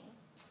nothing.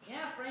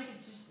 Yeah, Frank,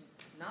 it's just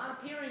not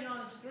appearing on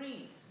the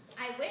screen.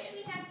 I wish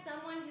we had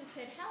someone who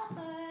could help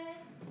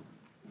us.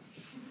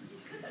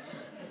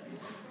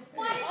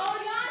 Why,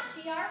 it's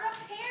Joshi, our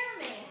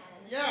repairman.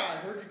 Yeah, I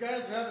heard you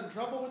guys are having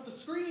trouble with the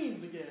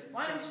screens again.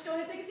 Why don't you just go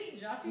ahead and take a seat,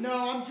 Joshi?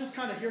 No, I'm just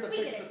kind of here to We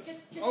fix get the... it.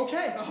 Just...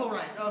 Okay, all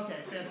right,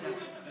 okay,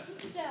 fantastic.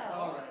 So,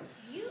 All right.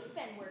 you've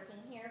been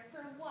working here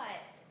for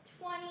what,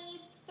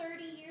 20,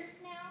 30 years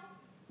now?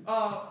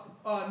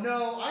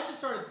 No, I just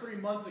started 3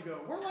 months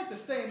ago. We're like the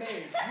same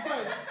age. You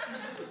guys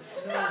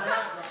know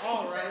that?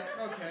 All right,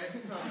 okay.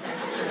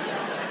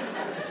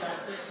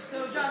 Fantastic.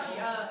 So, Joshi,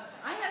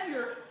 I have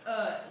your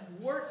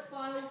work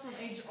file from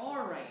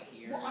HR right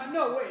here. Well,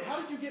 no, wait. How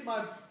did you get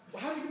my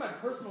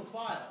personal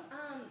file?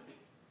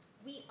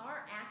 We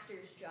are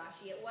actors,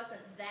 Joshi. It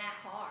wasn't that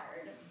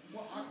hard.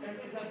 Well,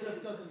 that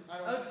just doesn't. I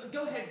don't.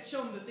 Go ahead,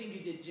 show them the thing you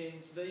did,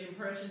 James. The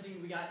impression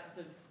thing we got.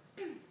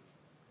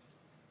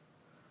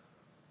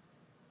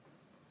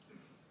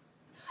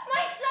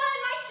 My son,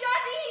 my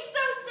Joshi, he's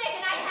so sick,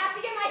 and I have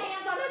to get my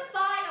hands on this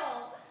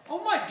file.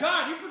 Oh my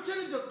God! You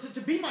pretended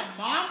to be my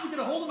mom to get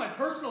a hold of my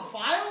personal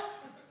file?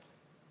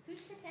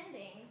 Who's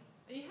pretending?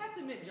 You have to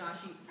admit,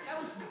 Joshi, that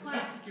was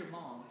classic your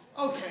mom.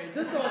 Okay,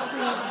 this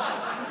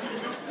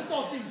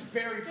all seems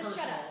very Just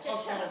personal. shut up.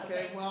 Just shut up.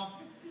 Okay,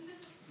 well.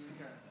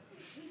 Okay.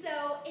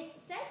 So it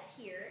says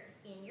here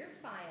in your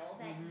file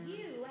that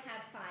you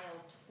have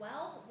filed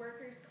 12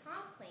 workers'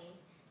 comp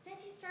claims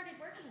since you started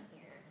working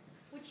here.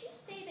 Would you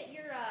say that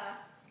you're a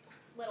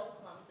little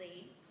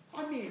clumsy?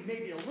 I mean,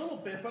 maybe a little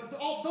bit, but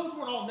those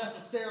weren't all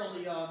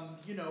necessarily,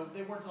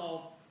 they weren't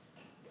all.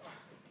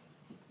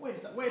 Wait a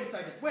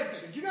second.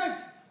 Did you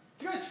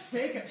guys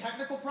fake a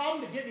technical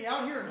problem to get me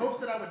out here in hopes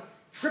that I would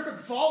trip and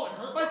fall and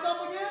hurt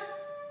myself again?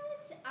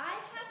 What? I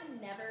have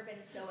never been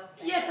so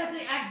offended. Yes, that's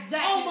it, exactly.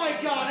 Oh my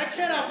God, I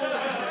cannot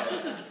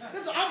believe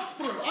this. I'm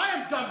through. I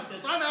am done with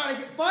this. I'm out of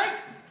here.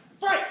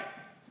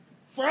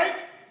 Frank,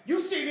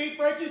 you see me?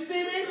 Frank, you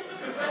see me?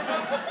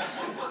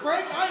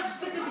 Frank, I am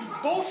sick of these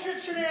bullshit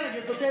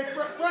shenanigans, okay?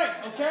 Frank,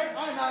 okay?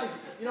 I'm out of here.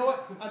 You know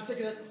what? I'm sick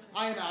of this.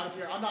 I am out of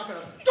here. I'm not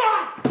gonna.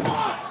 Fuck!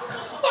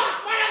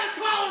 My other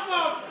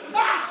collarbone!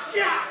 Ah,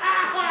 shit!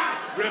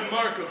 Ah!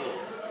 Remarkable.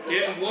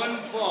 In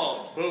one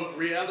fall, both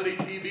reality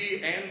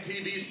TV and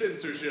TV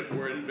censorship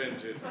were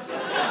invented.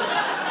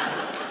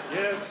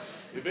 Yes,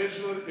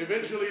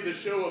 eventually the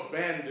show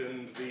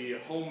abandoned the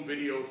home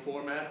video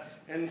format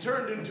and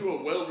turned into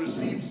a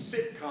well-received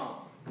sitcom,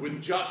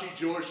 with Joshie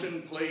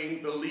Jorshin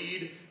playing the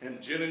lead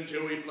and Jen and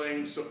Joey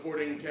playing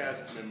supporting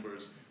cast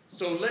members.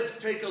 So let's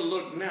take a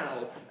look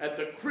now at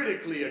the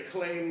critically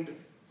acclaimed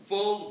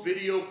Full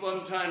Video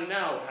Fun Time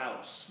Now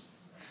house.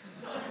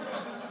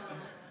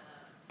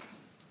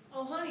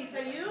 Oh, honey, is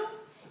that you?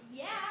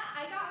 Yeah,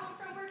 I got home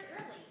from work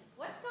early.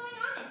 What's going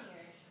on in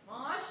here?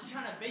 Well, I was just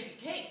trying to bake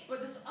a cake, but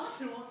this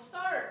oven won't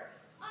start.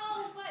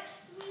 Oh, but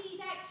sweetie,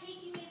 that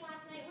cake you made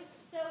last night was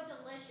so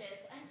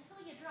delicious until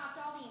you dropped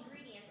all the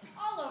ingredients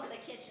all over the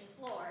kitchen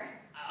floor.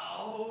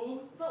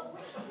 Oh. But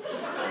wait.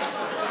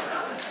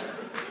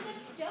 With the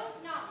stove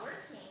not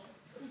working,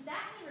 does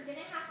that mean we're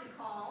gonna have to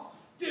call?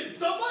 Did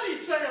somebody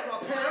say a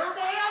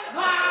repairman?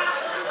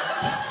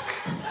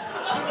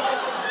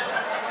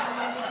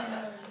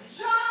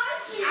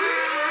 Joshie!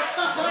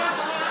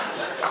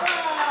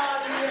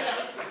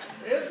 Yes,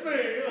 it's me.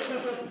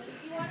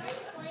 You want to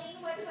explain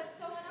what's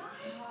going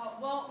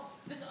on? Well,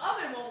 this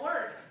oven won't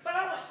work, but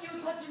I want you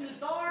touching the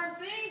darn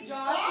thing, Joshie.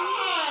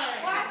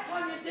 Why? Last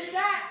time you did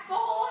that, the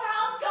whole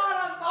house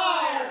got on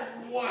fire.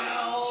 Oh,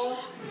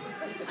 well.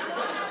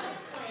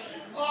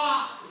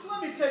 Let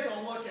me take a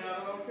look at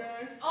it,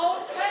 okay?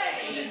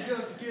 Okay. Let me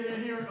just get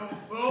in here and oh.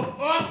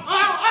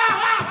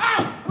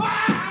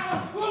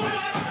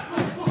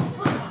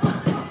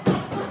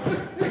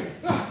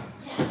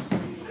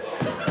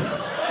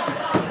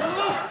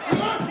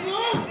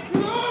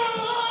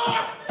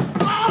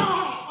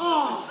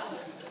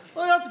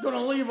 Well, that's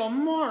gonna leave a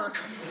mark.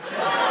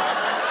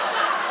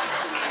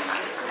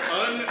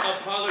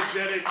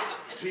 Unapologetic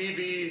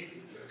TV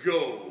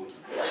gold.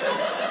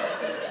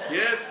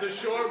 Yes, the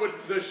show would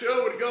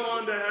go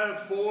on to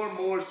have 4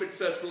 more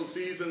successful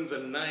seasons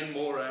and 9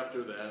 more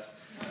after that.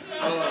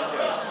 Oh,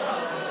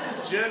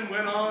 yes. Jen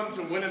went on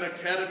to win an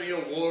Academy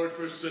Award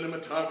for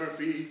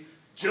cinematography.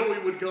 Joey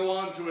would go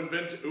on to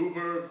invent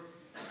Uber.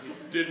 He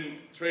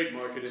didn't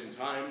trademark it in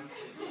time,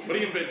 but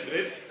he invented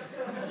it.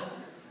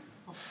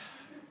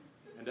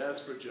 And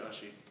as for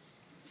Joshie,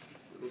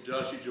 little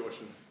Joshie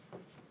Jorshin,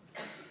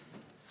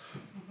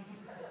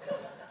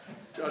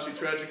 Joshie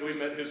tragically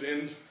met his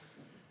end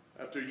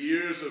after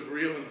years of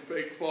real and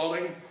fake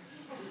falling.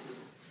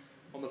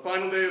 On the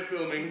final day of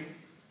filming,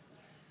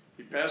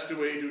 he passed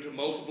away due to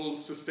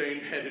multiple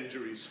sustained head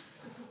injuries.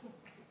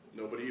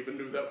 Nobody even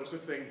knew that was a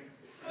thing.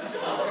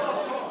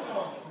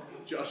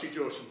 Joshie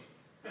Jorshin,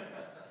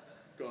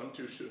 gone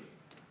too soon.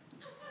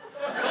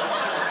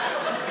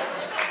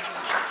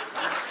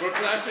 For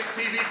Classic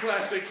TV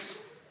Classics,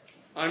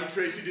 I'm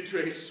Tracy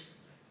DeTrace.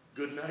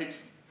 Good night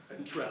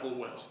and travel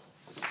well.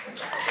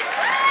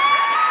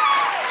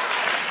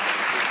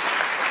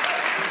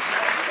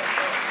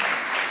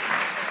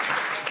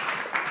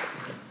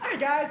 Hey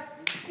guys,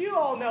 you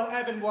all know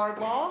Evan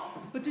Wordlaw,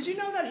 but did you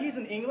know that he's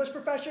an English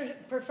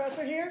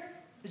professor here?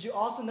 Did you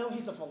also know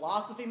he's a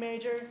philosophy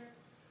major?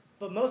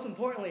 But most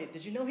importantly,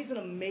 did you know he's an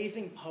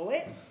amazing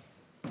poet?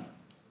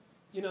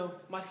 You know,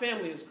 my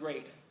family is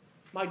great.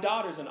 My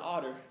daughter's an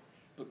otter,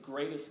 but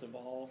greatest of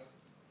all,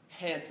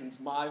 Hansen's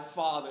my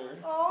father.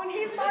 Oh, and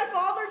he's my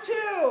father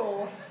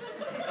too!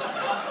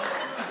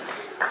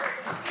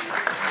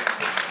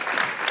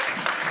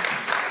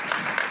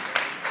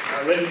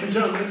 Ladies and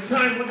gentlemen, it's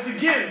time once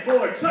again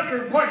for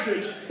Tucker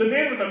Partridge, the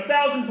man with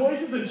 1,000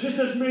 voices and just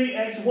as many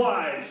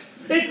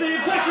ex-wives. It's the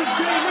Impressions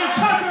Game with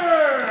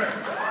Tucker!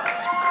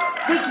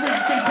 This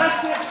week's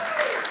contestant,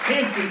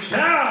 Hansen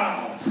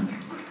Chao.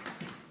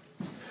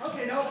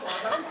 Okay, no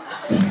problem.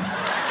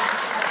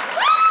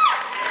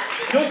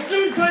 You'll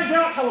soon find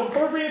out how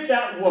appropriate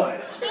that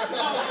was.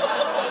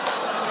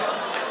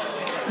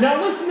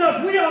 Now listen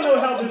up, we all know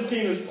how this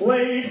game is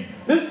played.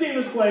 This game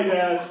is played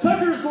as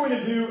Tucker's going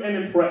to do an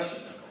impression.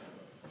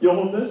 You'll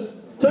hold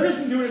this? Tucker's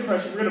going to do an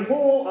impression. We're going to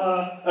pull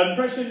an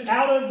impression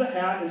out of the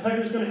hat, and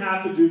Tucker's going to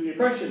have to do the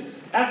impression.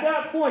 At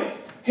that point,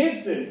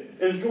 Hansen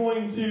is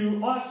going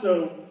to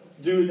also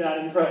do that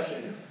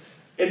impression.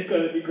 It's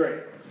going to be great.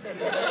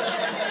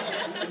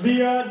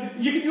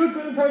 You can do a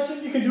good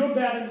impression, you can do a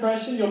bad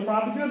impression, you'll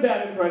probably do a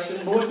bad impression,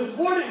 but what's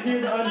important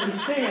here to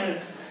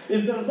understand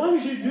is that as long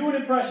as you do an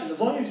impression, as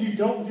long as you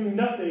don't do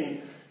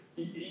nothing,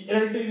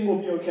 everything will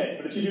be okay.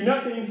 But if you do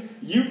nothing,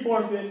 you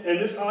forfeit, and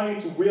this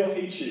audience will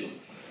hate you.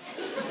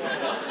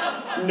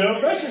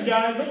 No pressure,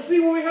 guys. Let's see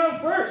what we have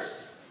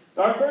first.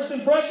 Our first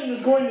impression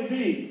is going to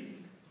be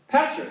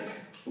Patrick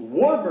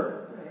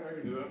Warburton. I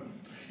can do that.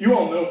 You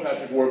all know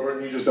Patrick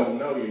Warburton, you just don't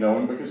know you know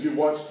him because you've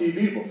watched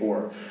TV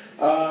before.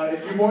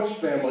 If you've watched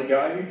Family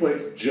Guy, he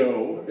plays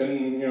Joe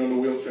in, the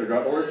wheelchair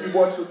guy. Or if you've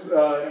watched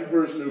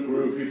Emperor's New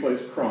Groove, he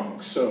plays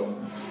Kronk. So,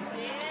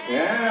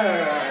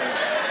 yeah.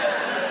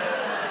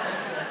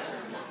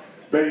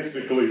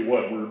 Basically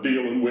what we're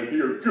dealing with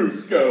here,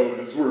 Cusco,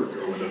 is we're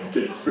going to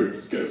get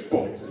Cusco's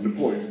poison, the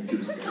poison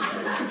Cusco,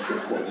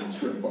 Cusco's poison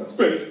shrimp by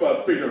spinach by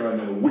finger, I'm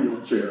in a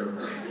wheelchair.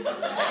 All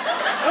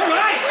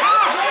right!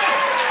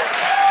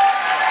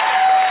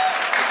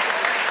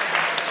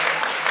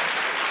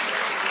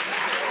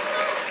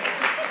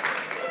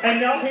 And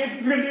now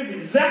Hansen's going to do the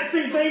exact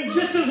same thing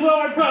just as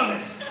well, I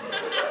promise.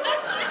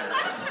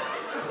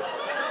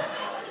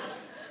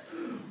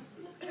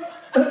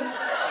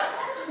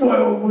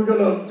 Well, we're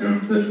gonna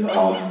do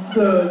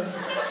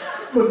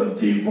with the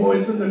deep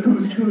voice and the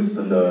couscous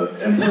and the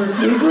Emperor's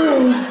New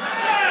Groove.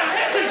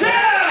 Hansen Chao!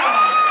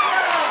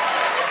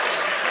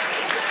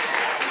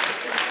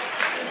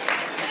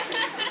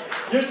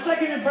 Your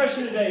second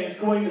impression today is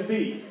going to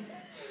be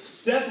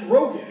Seth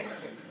Rogen.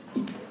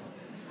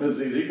 That's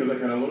easy because I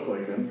kind of look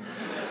like him.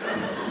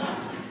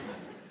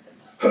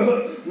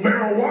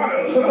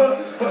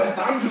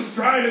 Marijuana! I'm just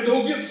trying to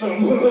go get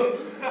some. Are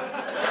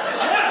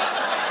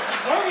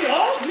we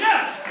all?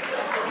 Yeah.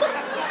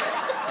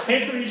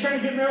 Hansen, are you trying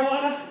to get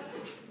marijuana?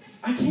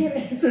 I can't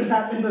answer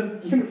that in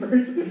the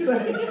university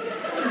setting.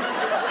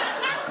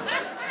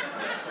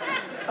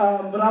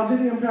 But I'll do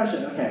the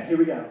impression. Okay, here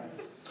we go.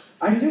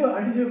 I can do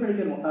a pretty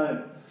good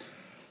one.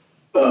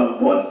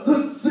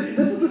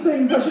 This is the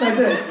same impression I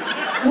did.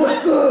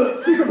 What's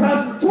the secret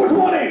password?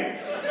 420!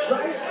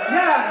 Right?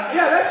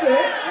 Yeah, that's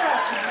it.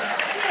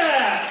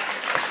 Yeah.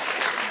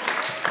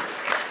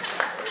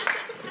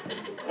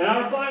 And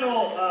our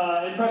final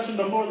impression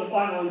before the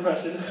final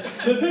impression,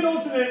 the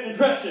penultimate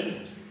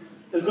impression,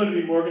 is going to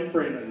be Morgan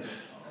Freeman.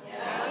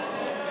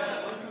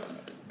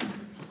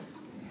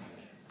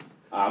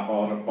 I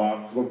bought a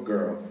box of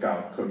Girl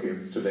Scout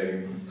cookies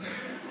today.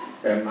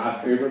 And my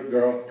favorite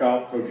Girl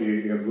Scout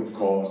cookie is, of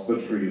course, the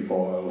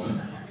trefoil.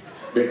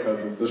 Because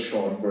it's a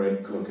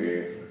shortbread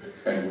cookie.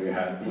 And we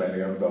had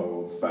plenty of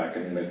those back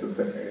in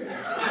Mississippi.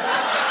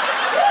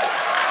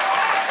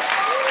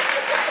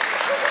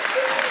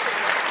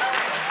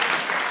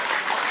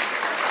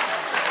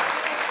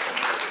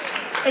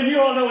 And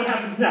you all know what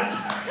happens now.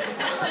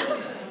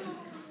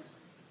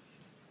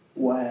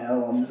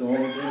 Well, I'm going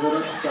to give it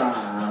a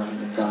try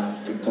if I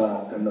can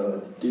talk in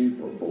a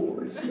deeper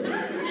voice, maybe.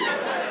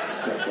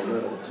 Just a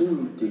little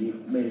too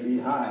deep, maybe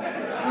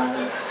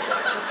higher.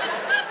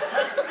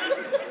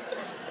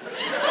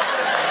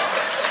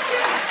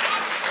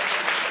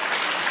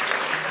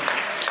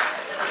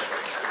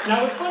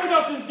 Now, what's fun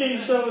about this game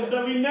show is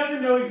that we never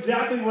know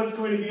exactly what's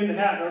going to be in the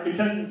hat. Our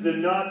contestants did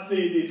not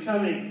see these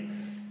coming.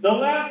 The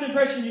last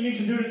impression you need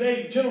to do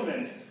today,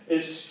 gentlemen,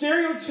 is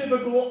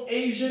stereotypical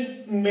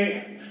Asian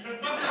man.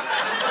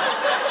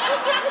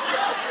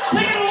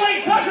 Take it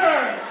away,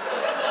 Tucker!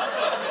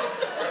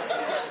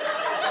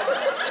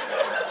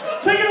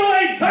 Take it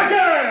away,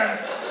 Tucker!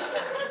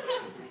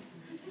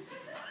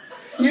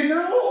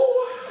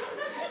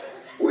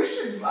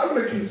 I'm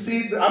going to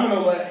concede that I'm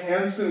going to let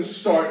Hansen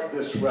start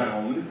this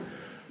round.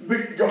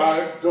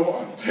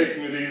 I'm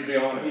taking it easy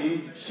on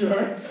him.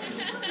 Sure.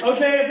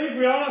 Okay, I think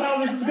we all know how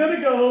this is going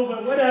to go,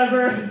 but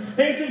whatever.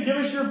 Hansen, give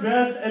us your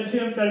best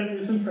attempt at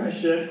this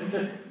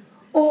impression.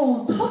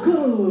 Oh,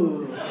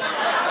 Tucker!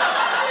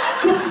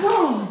 What's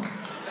wrong?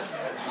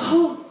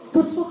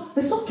 What's wrong?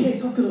 It's okay,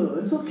 Tucker.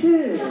 It's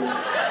okay.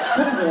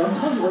 Tucker, I'll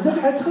tell you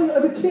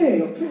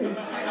everything, okay?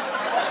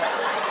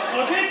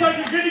 Okay,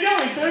 Tucker, good to go.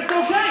 He said it's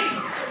okay.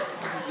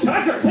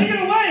 Tucker, take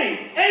it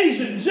away,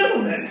 Asian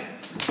gentleman.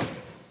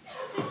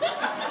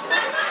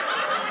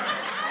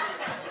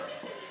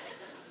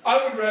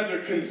 I would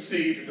rather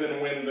concede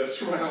than win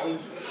this round.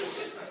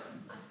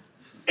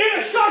 In a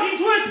shocking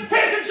twist,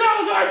 Hansen Chao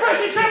is our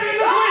impression champion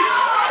this week!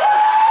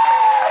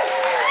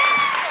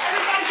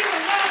 Everybody give a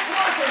loud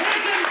applause for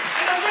Hansen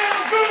and a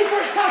round boo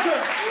for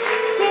Tucker!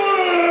 Boo!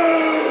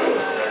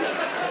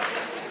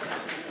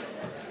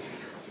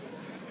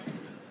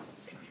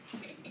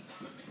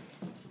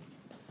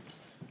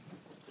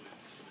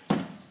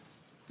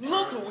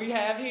 Look who we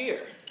have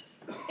here.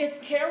 It's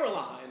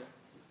Caroline.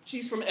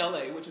 She's from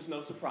LA, which is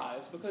no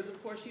surprise because,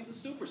 of course, she's a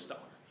superstar.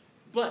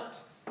 But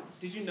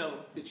did you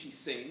know that she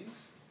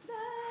sings?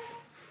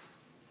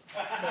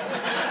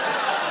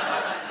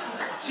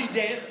 She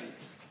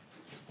dances.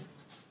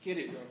 Get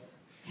it, girl.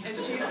 And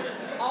she's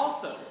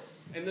also,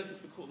 and this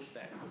is the coolest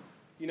fact,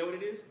 you know what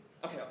it is?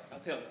 Okay, I'll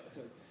tell you.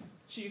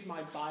 She's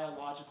my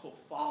biological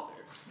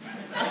father.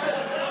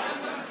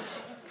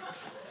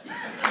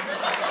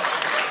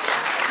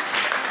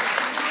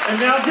 And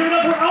now give it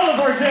up for all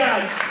of our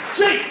dads.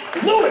 Jake,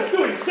 Lewis,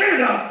 do it,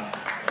 stand up.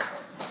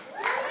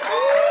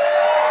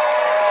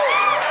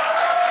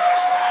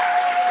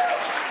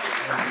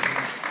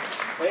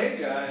 Hey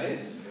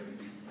guys.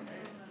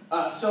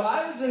 So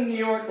I was in New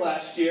York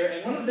last year,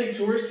 and one of the big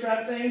tourist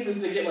trap things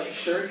is to get like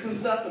shirts and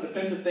stuff with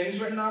offensive things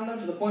written on them,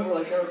 to the point where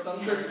like there were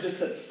some shirts that just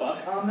said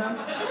 "fuck" on them.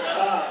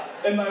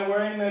 And by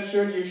wearing that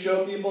shirt, you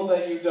show people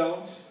that you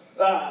don't.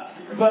 I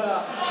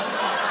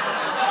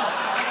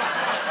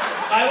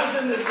was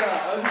in this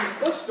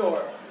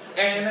bookstore,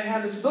 and they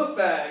had this book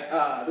bag,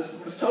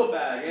 this tote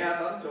bag. Yeah, I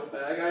bought a tote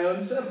bag. I own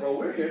several.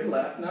 We're here to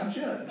laugh, not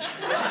judge.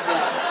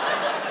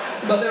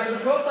 But there was a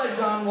quote by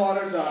John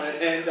Waters on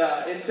it, and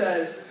it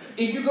says,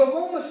 "If you go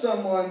home with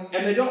someone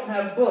and they don't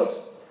have books,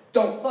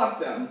 don't fuck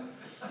them."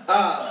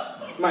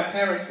 My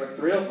parents were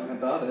thrilled when I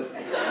bought it.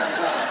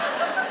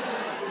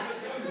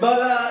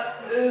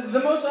 The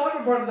most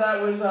awkward part of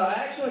that was I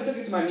actually took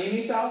it to my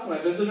Mimi's house when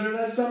I visited her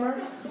that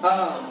summer.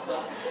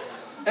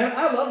 And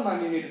I love my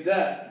Mimi to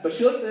death, but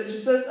she looked at it, she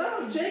says,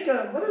 "Oh,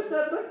 Jacob, what does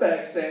that book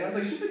bag say?" And I was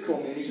like, "She's a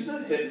cool Mimi, she's a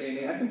hip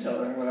Mimi, I can tell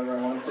her whatever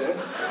I want to."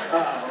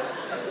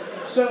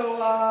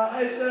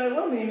 I said,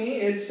 "Well, Mimi,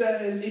 it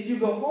says, if you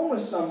go home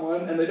with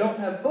someone and they don't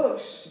have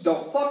books,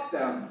 don't fuck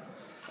them."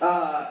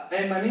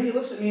 And my Mimi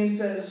looks at me and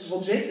says,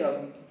 "Well,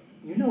 Jacob,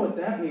 you know what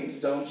that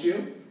means, don't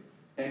you?"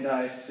 And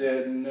I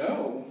said,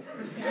 "No."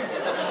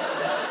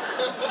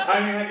 I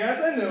mean, I guess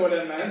I knew what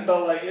it meant,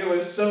 but like it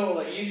was so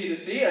like easy to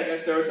see. I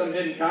guess there was some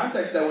hidden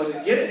context I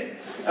wasn't getting.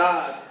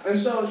 And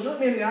so she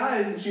looked me in the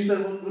eyes and she said,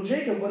 well,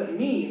 Jacob, what it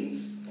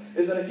means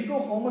is that if you go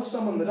home with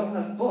someone that don't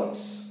have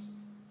books,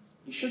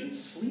 you shouldn't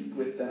sleep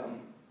with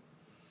them."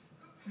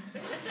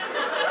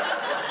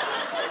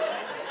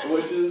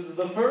 Which is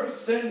the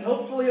first and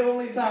hopefully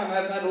only time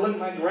I've had to look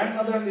my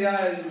grandmother in the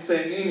eyes and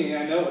say, "Mimi,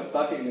 I know what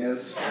fucking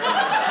is."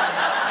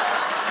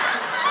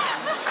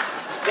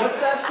 What's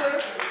that,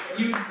 sir?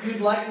 You'd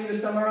like me to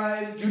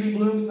summarize Judy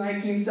Blume's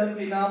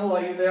 1970 novel,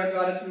 Are You There,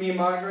 God, It's Me,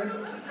 Margaret?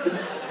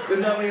 Is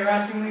that what you're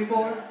asking me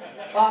for?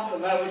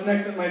 Awesome, that was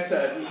next in my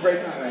set.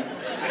 Great timing.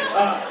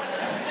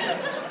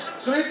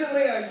 So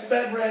recently I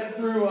sped read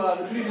through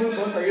the Judy Blume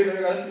book, Are You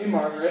There, God, It's Me,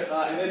 Margaret,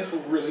 and it's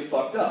really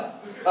fucked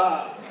up.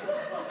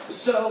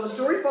 So the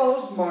story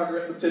follows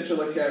Margaret, the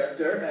titular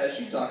character, as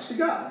she talks to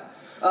God.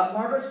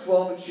 Margaret's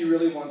 12 and she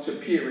really wants her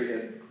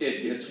period.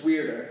 It gets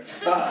weirder.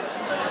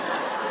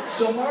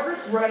 So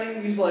Margaret's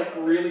writing these like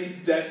really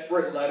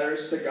desperate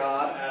letters to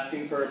God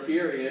asking for a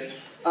period.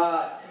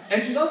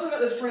 And she's also got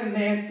this friend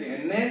Nancy,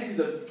 and Nancy's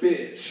a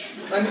bitch.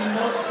 I mean,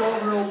 most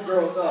 12-year-old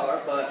girls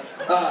are, but...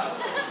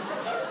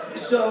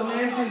 So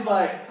Nancy's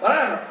like,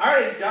 "Whatever, I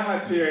already got my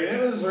period.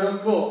 It was real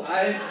cool.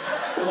 I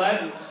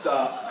bled and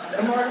stuff."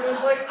 And Margaret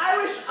was like, "I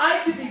wish I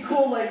could be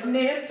cool like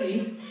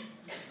Nancy."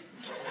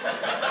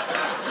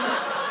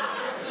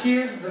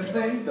 Here's the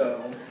thing,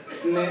 though.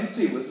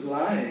 Nancy was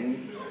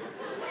lying.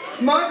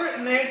 Margaret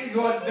and Nancy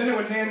go out to dinner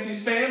with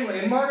Nancy's family,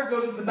 and Margaret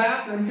goes to the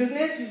bathroom because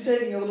Nancy's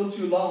taking a little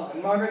too long.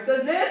 And Margaret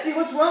says, "Nancy,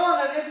 what's wrong?"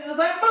 And Nancy says,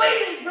 "I'm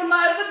bleeding from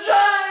my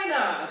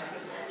vagina."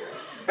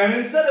 And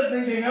instead of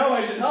thinking, "Oh,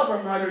 I should help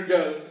her," Margaret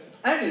goes,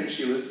 "I knew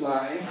she was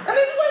lying." And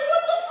it's like,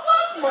 what the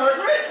fuck,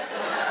 Margaret?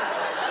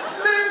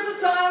 There's a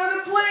time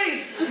and a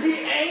place to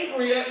be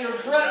angry at your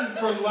friend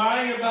for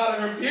lying about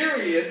her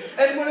period,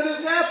 and when it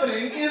is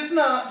happening is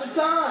not the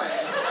time.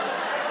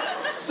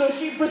 So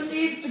she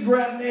proceeds to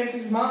grab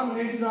Nancy's mom, and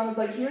Nancy's mom is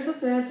like, "Here's a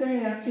sanitary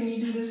napkin, you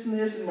do this and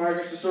this," and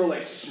Margaret's just sort of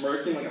like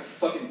smirking like a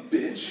fucking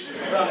bitch.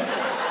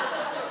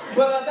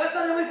 But that's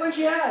not the only friend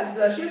she has.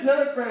 She has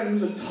another friend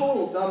who's a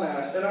total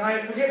dumbass, and I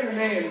forget her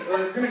name.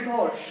 We're going to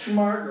call her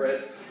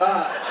Schmargaret.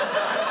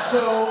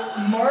 So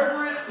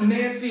Margaret,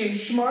 Nancy, and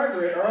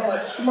Schmargaret are all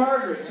at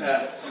Schmargaret's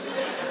house.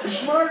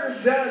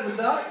 Schmargaret's dad is a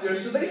doctor,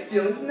 so they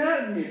steal his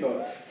anatomy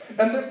book.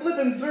 And they're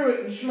flipping through it,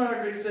 and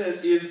Schmargaret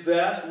says, "Is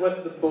that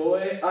what the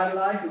boy I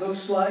like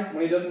looks like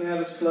when he doesn't have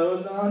his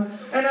clothes on?"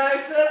 And I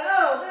said,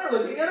 "Oh, they're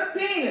looking at a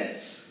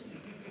penis."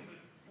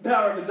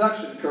 Power of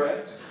deduction,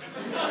 correct?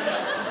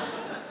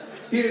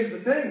 Here's the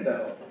thing,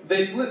 though.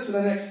 They flipped to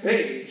the next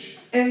page,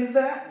 and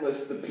that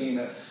was the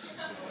penis.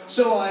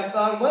 So I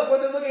thought, what were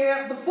they looking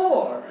at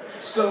before?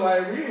 So I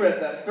reread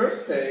that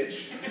first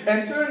page,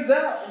 and turns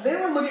out they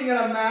were looking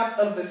at a map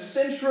of the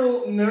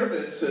central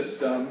nervous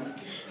system.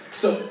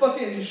 So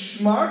fucking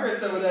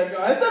Schmargaret's over there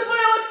going, "That's what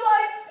it looks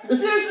like? Is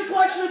this a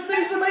collection of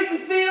things that make me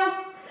feel?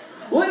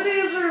 Would it be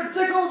easier to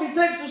tickle if he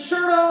takes his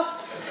shirt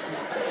off?"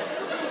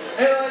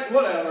 And like,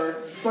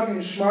 whatever. Fucking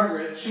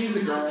Schmargaret, she's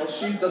a girl.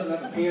 She doesn't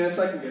have a penis.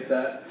 I can get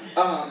that.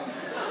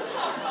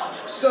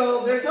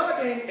 So they're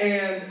talking,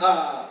 and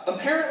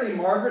apparently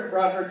Margaret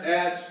brought her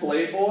dad's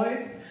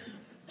Playboy.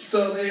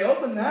 So they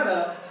open that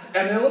up,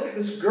 and they look at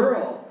this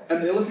girl,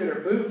 and they look at her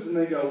boobs, and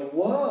they go,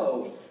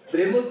 "Whoa,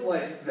 they look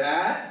like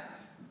that?"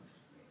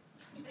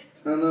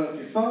 I don't know if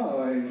you're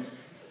following,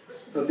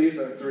 but these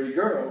are three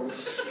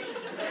girls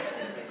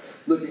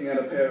looking at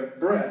a pair of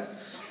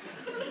breasts,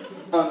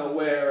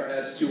 unaware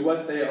as to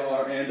what they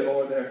are and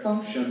or their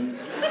function.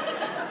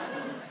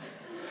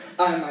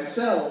 I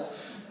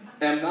myself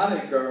am not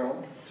a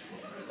girl,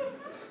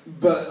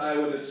 but I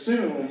would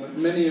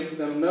assume many of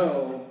them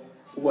know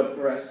what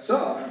breasts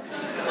are.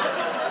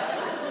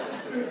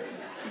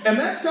 And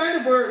that's kind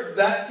of where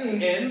that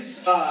scene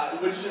ends,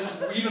 which is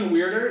even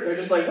weirder. They're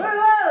just like,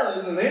 whoa,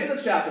 and then they end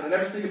the chapter. They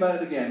never speak about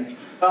it again.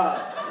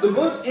 The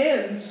book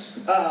ends.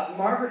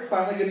 Margaret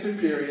finally gets her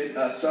period.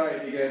 Sorry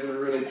if you guys were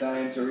really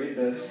dying to read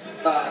this.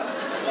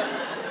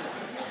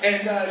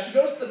 And she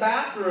goes to the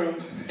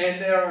bathroom, and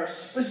there are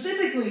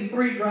specifically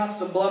 3 drops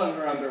of blood on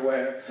her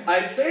underwear.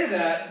 I say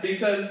that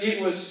because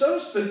it was so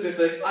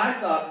specific, I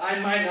thought I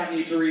might not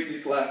need to read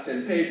these last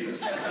 10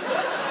 pages.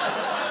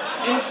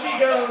 And she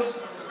goes,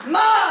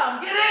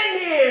 Mom, get in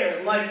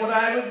here! Like what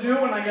I would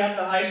do when I got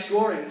the high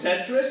score in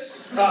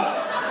Tetris.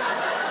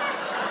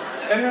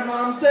 And her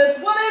mom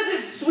says, what is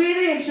it,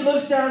 sweetie? And she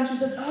looks down and she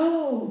says,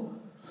 oh,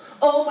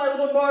 my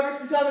little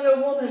Margaret's becoming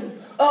a woman.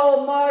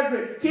 Oh,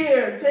 Margaret,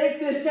 here, take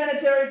this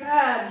sanitary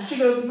pad. And she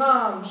goes,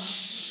 Mom,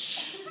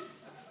 shh.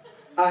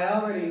 I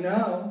already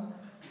know.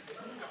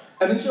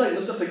 And then she like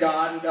looks up to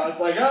God, and God's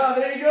like, oh,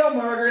 there you go,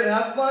 Margaret,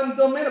 have fun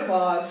until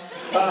menopause.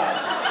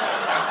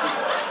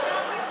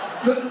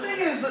 The thing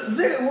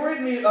that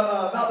worried me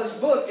about this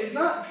book, it's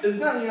not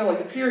like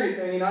the period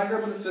thing. I grew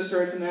up with a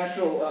sister; it's a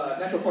natural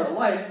part of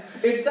life.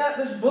 It's that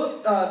this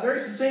book very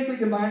succinctly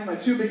combines my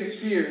 2 biggest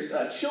fears: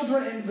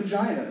 children and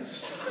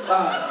vaginas.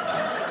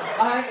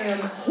 I am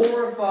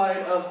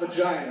horrified of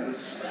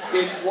vaginas.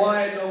 It's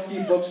why I don't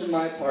keep books in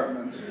my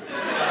apartment.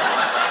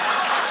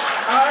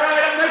 All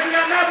right, I'm next. We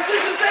got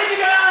mathematicians. Thank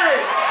you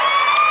guys.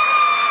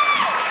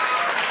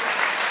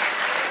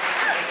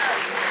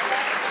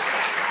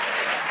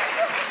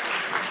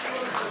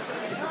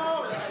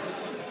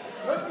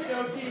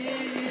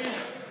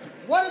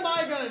 What am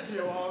I gonna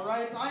do, all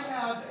right? I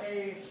have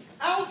a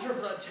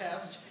algebra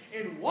test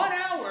in 1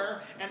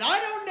 hour, and I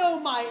don't know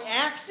my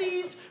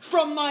axes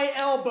from my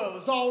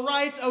elbows, all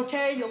right?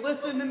 Okay, you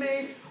listening to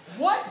me?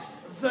 What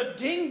the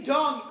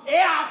ding-dong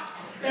F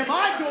am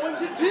I going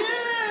to do?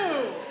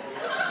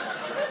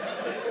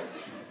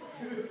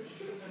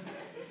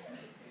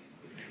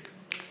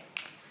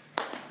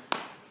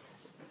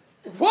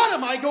 What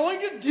am I going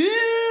to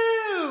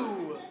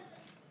do?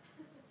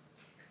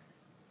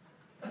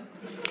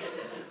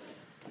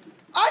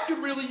 I could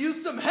really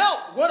use some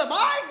help. What am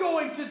I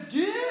going to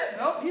do?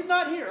 Nope, he's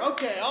not here.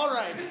 Okay, all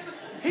right.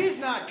 He's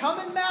not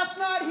coming. Matt's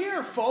not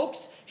here,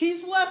 folks.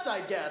 He's left, I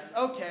guess.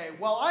 Okay,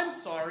 well, I'm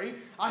sorry.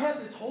 I had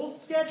this whole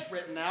sketch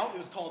written out. It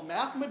was called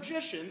Math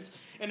Magicians,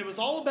 and it was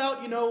all about,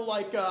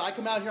 I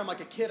come out here, I'm like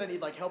a kid, I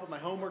need help with my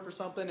homework or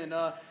something, and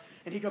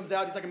he comes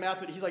out, he's like a math,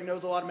 but he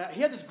knows a lot of math.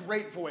 He had this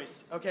great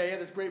voice, okay? He had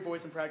this great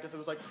voice in practice. It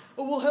was like,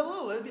 oh, well,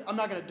 hello. I'm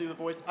not going to do the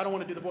voice. I don't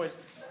want to do the voice.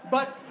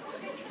 But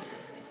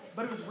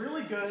it was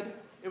really good.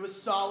 It was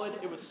solid.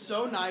 It was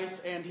so nice,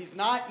 and he's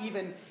not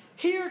even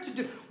here to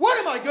do. What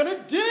am I going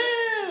to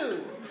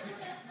do?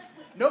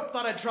 Nope,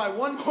 thought I'd try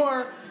one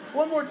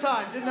more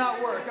time. Did not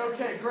work.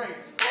 Okay, great.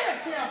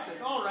 Fantastic.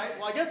 All right,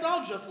 well, I guess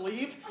I'll just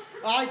leave.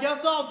 I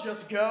guess I'll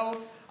just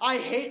go. I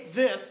hate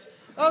this.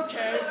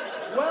 Okay,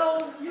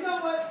 well, you know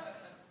what?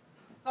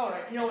 All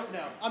right, you know what?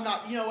 No, I'm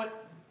not. You know what?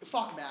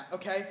 Fuck Matt,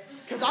 okay?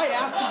 Because I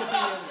asked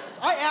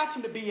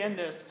him to be in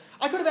this.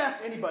 I could have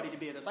asked anybody to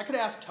be in this. I could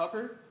have asked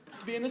Tucker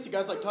to be in this. You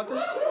guys like Tucker?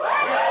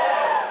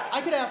 Yeah. I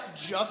could ask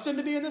Justin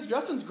to be in this.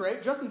 Justin's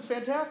great. Justin's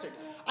fantastic.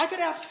 I could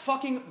ask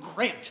fucking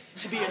Grant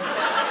to be in this.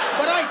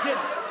 But I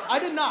didn't. I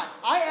did not.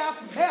 I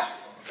asked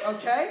Matt,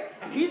 okay?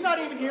 And he's not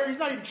even here. He's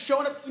not even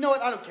showing up. You know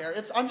what? I don't care.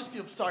 I'm just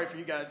feel sorry for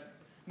you guys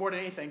more than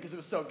anything because it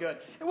was so good.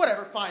 And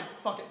whatever, fine.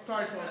 Fuck it.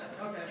 Sorry, folks.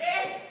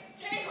 Okay.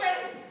 Jake, wait!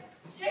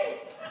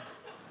 Jake,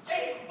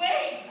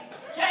 wait!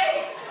 Jake!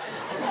 Wait!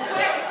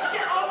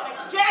 Oh my...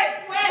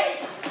 Jake,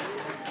 wait!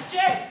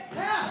 Jake!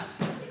 Matt!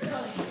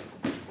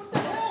 What the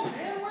hell,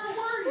 man? Where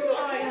were you? I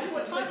told you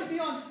what time to be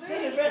on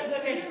stage.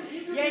 Okay.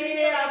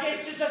 Yeah. Okay,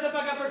 just shut the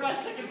fuck up for 5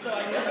 seconds so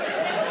I can...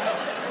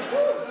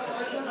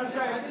 I'm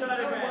sorry, I'm still out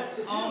of breath.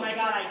 Oh my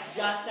god, I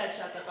just said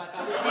shut the fuck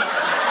up.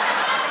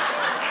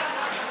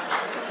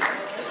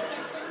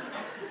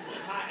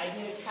 I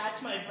need to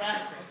catch my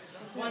breath.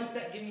 One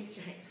sec, give me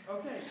strength.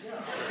 Okay,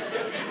 yeah.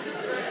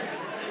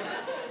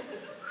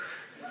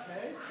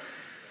 Okay.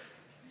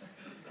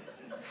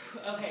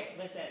 Okay,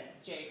 listen,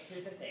 Jake,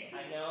 here's the thing.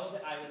 I know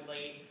that I was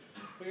late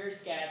for your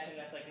sketch and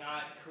that's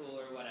not cool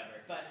or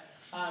whatever, but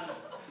I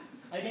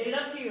made it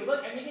up to you.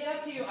 Look, I made it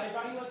up to you. I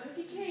brought you a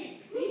cookie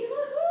cake. See?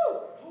 Look, woo!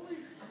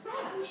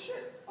 Holy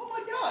shit. Oh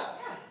my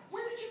god. Yeah.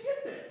 Where did you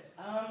get this?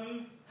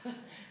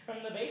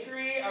 From the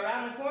bakery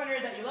around the corner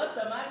that you love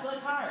so much.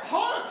 Look, Hearn.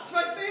 Hearn's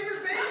my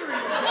favorite bakery.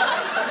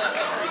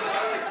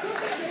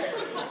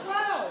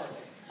 Wow.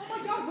 Oh my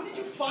god, when did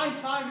you find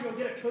time to go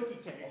get a cookie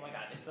cake? Oh my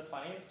god, it's the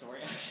funniest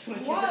story actually.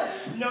 What?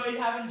 No, it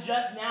happened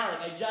just now.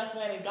 I just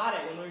went and got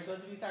it when we were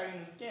supposed to be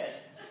starting the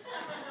sketch.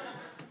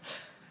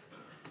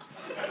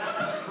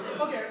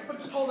 Okay, but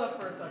just hold up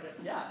for a second.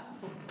 Yeah.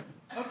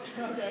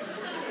 Okay.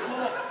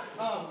 Hold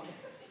up.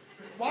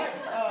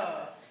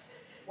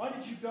 Why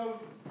did you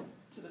go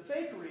to the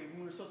bakery when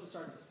we were supposed to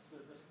start the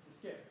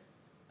skit?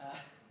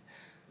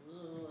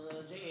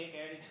 Jake, I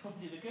already told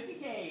you the cookie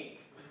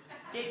cake.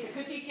 Jake,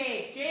 the cookie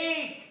cake.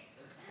 Jake!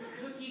 The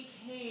cookie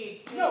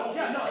cake. No.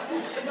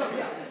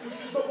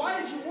 But why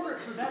did you order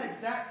it for that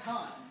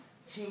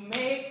to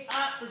make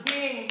up for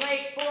being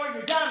late for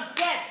your dumb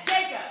sketch,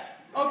 Jacob.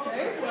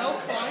 Okay, well,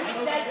 fine. I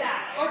said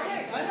that.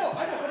 Okay, I know,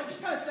 but it just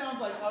kind of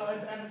sounds like,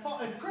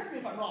 and correct me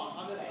if I'm wrong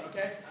on this one,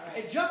 okay? All right.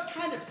 It just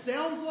kind of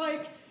sounds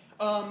like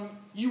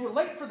you were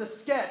late for the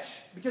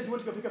sketch because you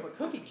went to go pick up a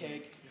cookie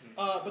cake,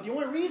 but the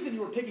only reason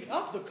you were picking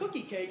up the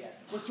cookie cake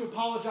was to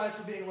apologize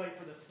for being late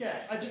for the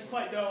sketch. I just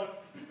quite don't,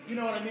 you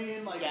know what I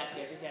mean? Like Yes.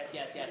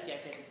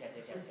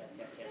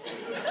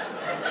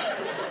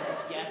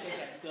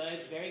 Good,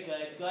 very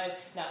good, good.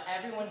 Now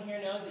everyone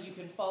here knows that you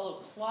can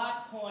follow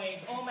plot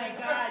points. Oh my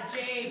God,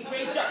 Jay,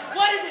 great job.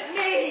 What does it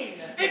mean?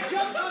 It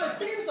just kind of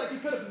seems like you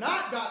could have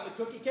not gotten the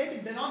cookie cake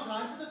and been on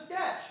time for the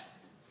sketch.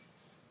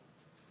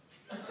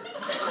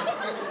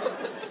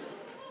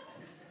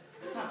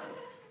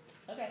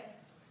 Okay.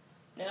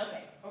 No,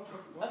 okay.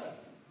 Okay.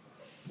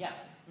 Yeah.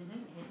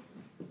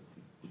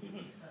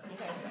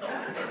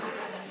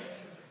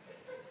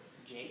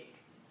 Jake,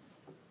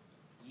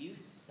 you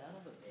son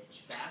of a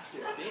bitch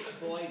bastard, bitch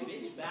boy,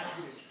 bitch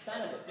bastard,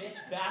 son of a bitch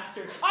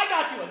bastard. I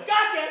got you a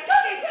goddamn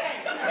cookie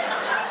cake!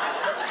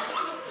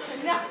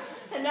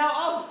 and now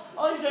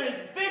all you've done is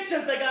bitch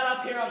since I got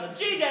up here on the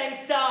G-Dang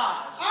stage.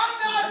 I'm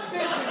not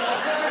bitching,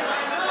 okay?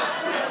 I'm not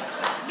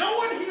bitching. No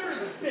one here is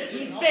bitching.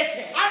 He's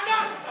bitching.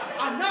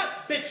 I'm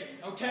not bitching,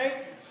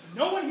 okay?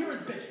 No one here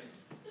is bitching,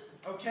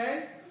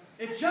 okay?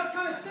 It just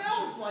kind of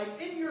sounds like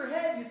in your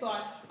head you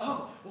thought,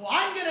 oh, well,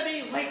 I'm going to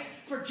be late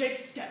for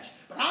Jake's sketch,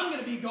 but I'm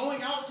going to be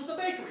going out to the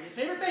bakery, his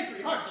favorite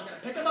bakery, Hearn. I'm going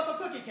to pick him up a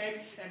cookie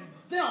cake, and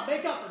then I'll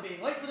make up for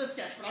being late for the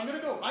sketch, but I'm going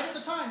to go right at the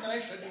time that I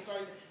should be.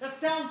 Sorry, that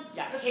sounds...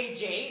 Yeah, hey,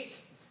 Jake,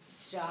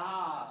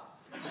 stop.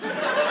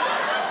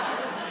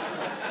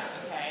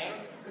 Okay?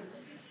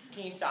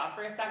 Can you stop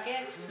for a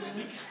second?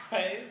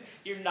 Because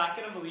you're not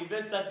going to believe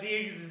it. That's the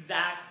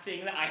exact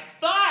thing that I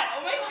thought.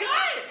 Oh my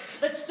God!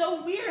 That's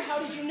so weird. How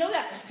did you know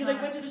that? Because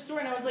I went to the store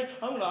and I was like,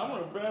 I'm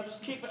gonna grab this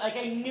cake, but like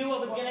I knew what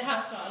was going to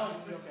happen.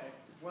 Okay,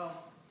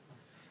 well...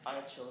 I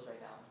have chills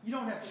right now. You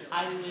don't have chills.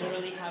 I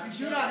literally have chills.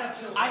 You do not have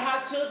chills. I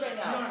have chills right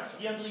now. You don't have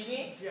chills. You don't believe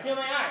me? Yeah. Feel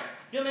my arm.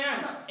 Feel my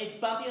arm. It's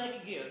bumpy like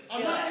a goose.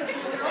 I'm Feel not it. going to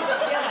feel your arm.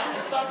 Feel it.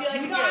 It's bumpy like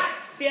a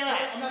goose. Feel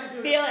it. I'm not going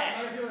to Feel it. I'm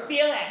not gonna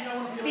Feel it. You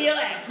don't want to Feel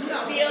it. Do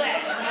not Feel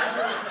it.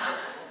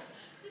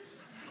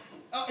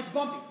 Oh, it's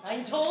bumpy.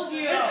 I told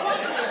you. It's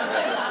bumpy.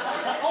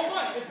 All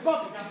right, it's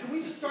bumpy. Now, can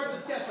we just start the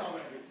sketch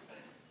already?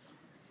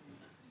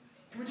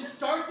 Can we just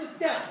start the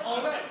sketch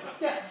already? The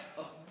sketch.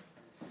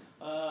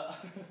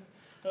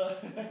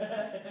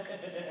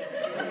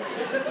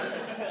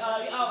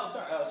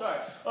 Sorry.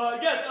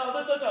 Yes,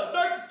 let's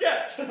start the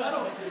sketch. I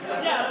don't do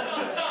that. Yeah,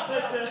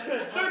 let's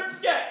start the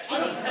sketch. I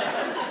don't do that.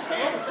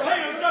 Hey,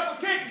 you got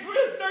the cake. We're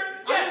gonna start the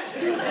I sketch.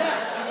 don't do that.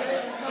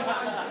 Okay?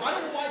 I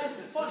don't know why this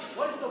is funny.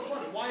 What is so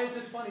funny? Why is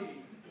this funny to you?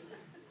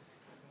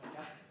 Oh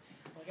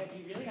my God, do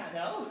you really not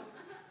know?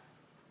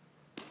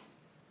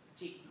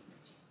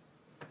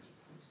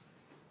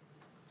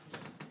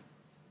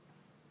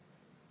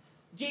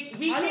 Jake,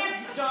 we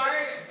can't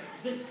start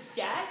the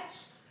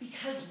sketch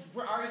because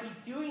we're already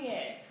doing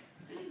it.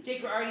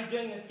 Jake, we're already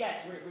doing the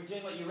sketch. We're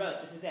doing what you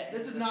wrote. This is it.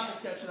 This is not the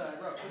sketch that I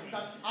wrote. This is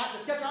not, the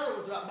sketch I wrote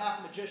was about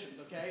mathematicians,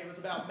 okay? It was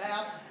about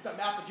math, about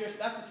mathematicians.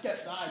 That's the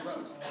sketch that I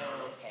wrote.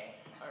 Oh, okay.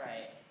 All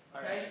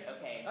right.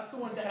 Okay. That's the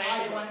one that Can I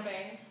say one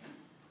thing?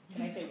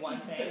 Can I say one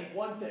thing? Say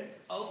one thing.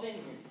 Open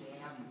your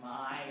damn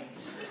mind.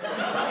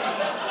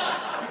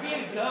 You're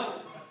being a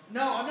goat.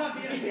 No, I'm not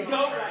being a You're goat.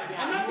 a goat right now.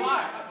 I'm not You being,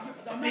 are.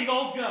 A big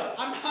old goat.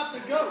 I'm not the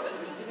goat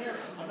in the scenario.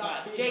 I'm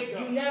not being Jake, a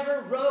goat. you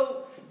never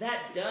wrote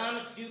that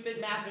dumb,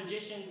 stupid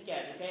mathemagician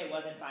sketch, okay? It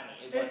wasn't funny.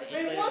 It was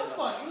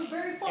funny. It was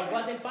very funny. It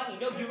wasn't funny.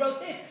 No, you wrote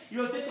this.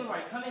 You wrote this one where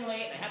I come in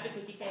late and I have the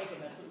cookie cake,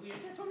 and that's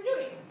what we're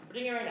doing. We're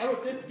doing it right now. I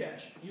wrote this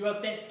sketch. You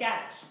wrote this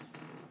sketch.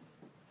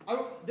 I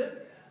wrote this.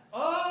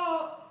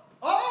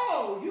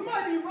 Oh, you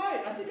might be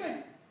right. I think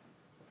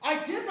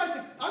I did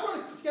write I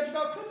wrote a sketch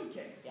about cookie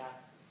cakes. Yeah.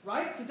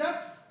 Right?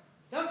 Because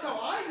that's how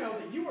I know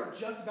that you are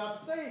just about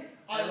to say,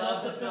 I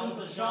love the films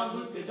of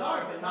Jean-Luc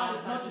Godard, but not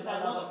as much as I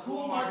love a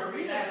cool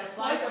margarita and a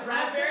slice of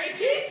raspberry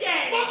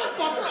cheesecake.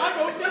 Motherfucker, I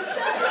wrote this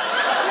sketch.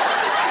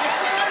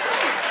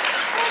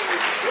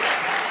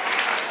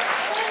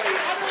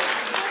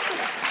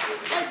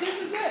 This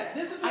is it.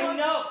 This is the one. I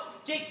know.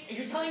 Jake,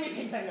 you're telling me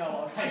things I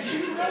know already.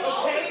 You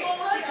know okay?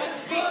 already.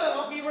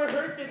 We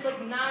rehearsed this like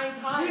 9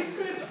 times. We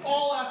spent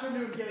all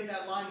afternoon getting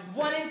that line in.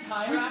 One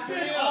entire afternoon.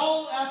 We spent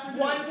all afternoon.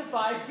 1 to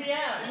 5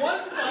 p.m.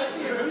 1 to 5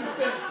 p.m. We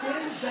spent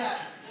getting that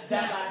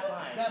last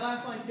line. That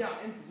last line down.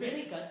 Insane.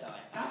 Really good though.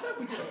 I thought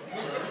we did a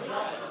good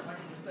job. I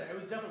can just say it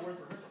was definitely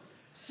worth rehearsal.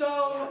 So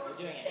we're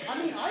doing it. I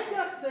mean, I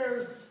guess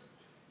there's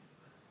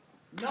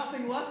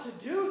nothing left to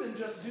do than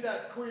just do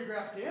that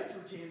choreographed dance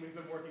routine we've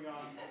been working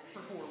on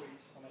for 4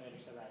 weeks. Oh my God,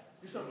 you're so right.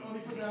 You're so. Let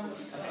me put it down.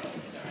 Okay, all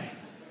right.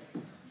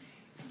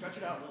 Stretch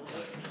it out a little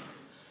bit.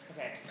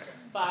 Okay.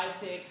 5,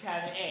 6,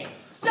 7, 8.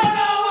 So no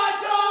one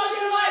told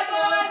you life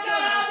was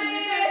gonna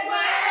be this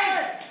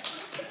way.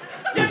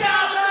 You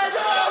got the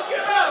joke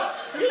you wrote.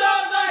 You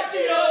love life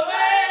the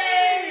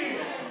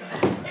away.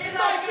 It's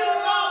like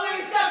you're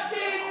always stuck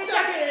in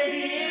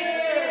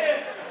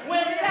here.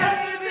 When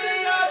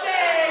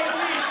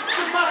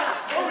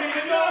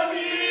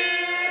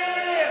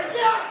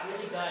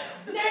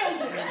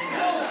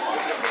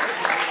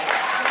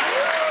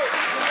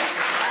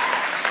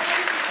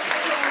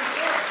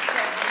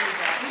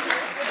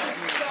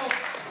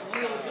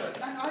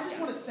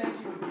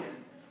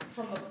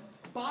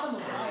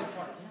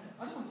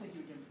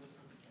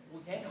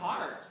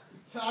harps.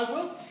 I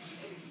will.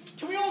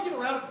 Can we all get a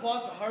round of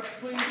applause for harps,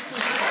 please? We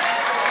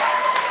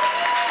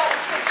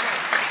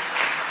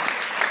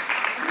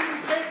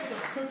paid for the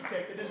cookie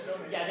cake. They didn't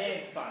donate. Yeah, they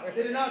didn't sponsor.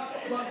 They did not.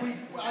 But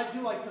I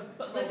do like to.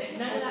 But listen,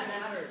 none of that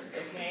matters,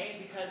 okay?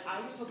 Because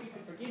I just hope you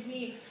can forgive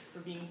me for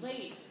being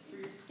late for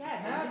your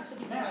sketch. Matt, This will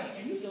be Matt, great.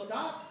 can you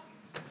stop?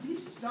 Can you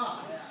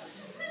stop?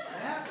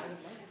 Matt,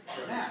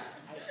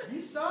 can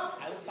you stop?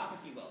 I will stop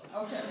if you will.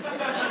 Okay.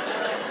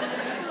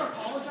 Never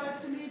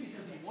apologize to me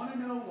because you want to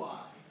know why.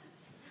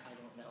 I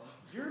don't know.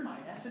 You're my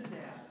effing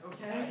dad,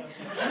 okay?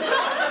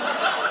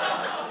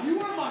 You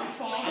are my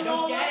father. I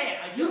don't get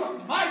it. You are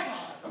my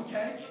father,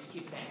 okay? You just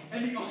keep saying it.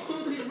 And the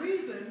only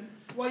reason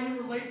why you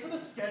were late for the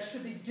sketch to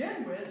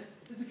begin with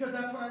is because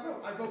that's what I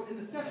wrote. I wrote in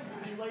the sketch for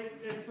you to be late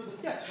for the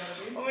sketch,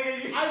 you know what I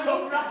mean?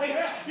 Oh my God, you're so right.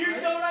 Yeah. You're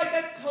so right.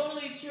 That's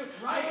totally true.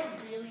 Right. I'm a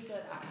really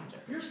good actor.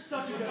 You're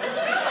such a good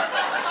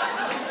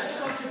actor. You're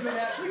such a good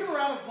actor. Can we give a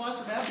round of applause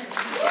for Matney?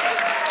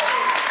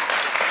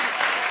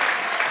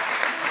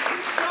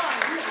 He's shy.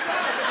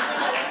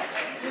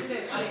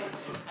 Listen,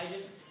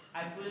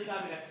 I'm really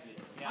glad we got to do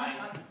this. Yeah, I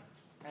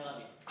love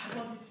you. I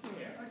love you too.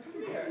 Here.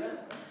 Come here.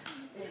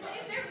 Is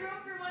there room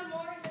for one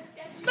more in the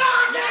sketch?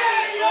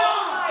 Maggie!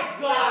 Oh my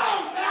God!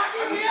 No,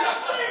 Maggie, we had a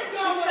thing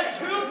going! This is a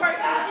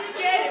two-person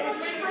skit. It was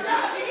written for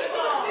two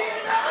people.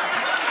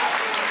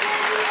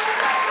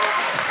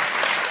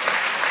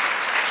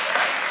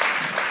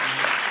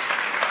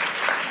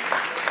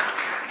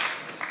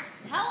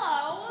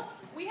 Hello!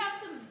 We have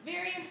some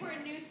very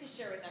important news to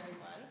share with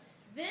everyone.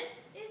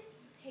 This is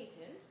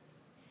Peyton.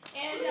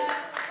 And,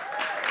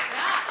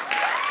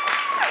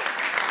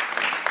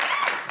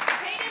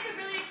 Peyton is a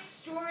really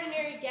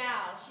extraordinary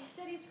gal. She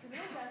studies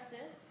criminal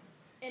justice,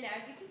 and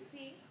as you can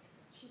see,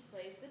 she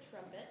plays the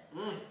trumpet.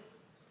 What?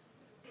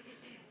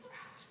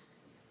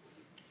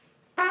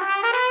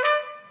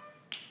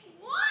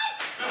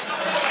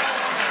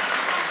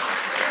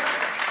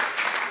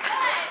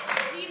 But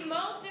the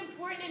most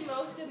important and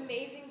most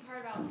amazing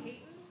part about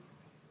Peyton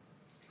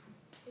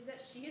is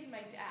that she is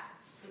my dad.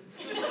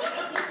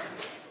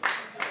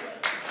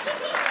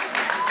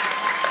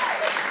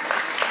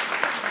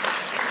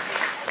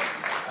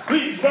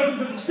 Please welcome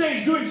to the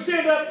stage doing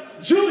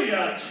stand-up,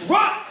 Julia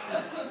Trupp!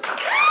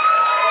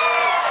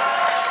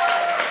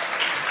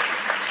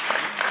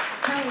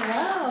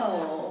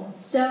 Hello.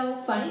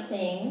 So, funny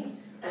thing,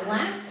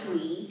 last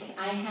week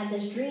I had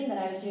this dream that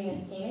I was doing the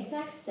same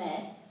exact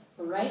set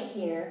right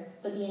here,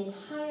 but the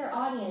entire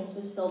audience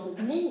was filled with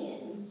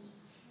minions,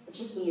 which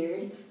is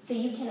weird. So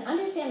you can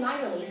understand my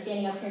relief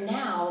standing up here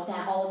now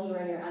that all of you are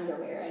in your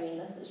underwear. I mean,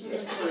 this is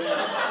just weird.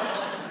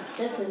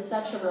 This is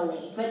such a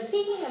relief. But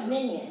speaking of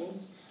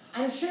minions,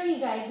 I'm sure you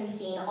guys have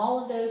seen all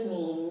of those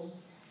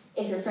memes,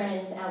 if you're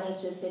friends, at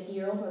least with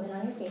 50-year-old women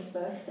on your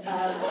Facebooks,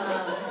 of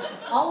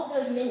all of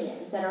those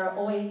minions that are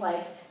always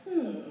like,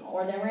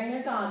 or they're wearing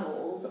their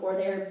goggles, or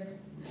they're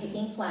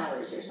picking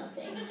flowers or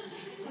something.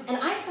 And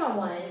I saw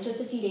one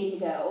just a few days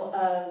ago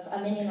of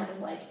a minion that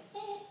was like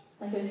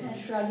it was kind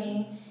of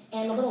shrugging,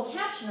 and the little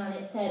caption on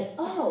it said,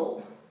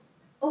 oh,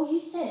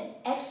 you said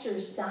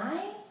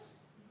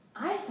exercise?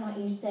 I thought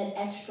you said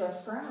extra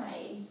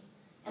fries.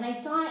 And I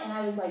saw it and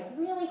I was like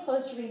really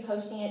close to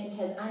reposting it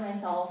because I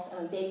myself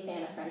am a big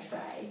fan of French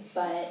fries.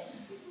 But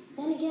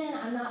then again,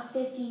 I'm not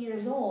 50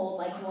 years old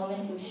like the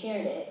woman who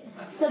shared it.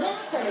 So then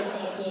I started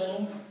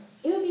thinking,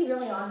 it would be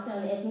really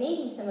awesome if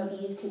maybe some of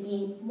these could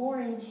be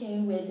more in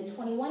tune with the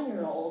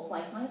 21-year-olds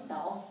like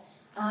myself.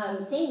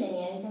 Same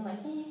minions, and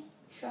like,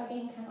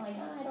 shrugging, kind of like,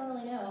 I don't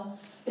really know.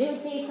 But it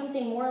would say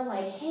something more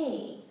like,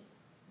 hey,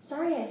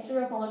 sorry I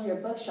threw up all over your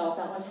bookshelf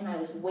that one time I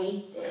was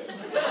wasted.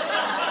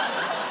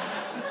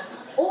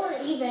 Or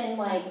even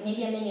like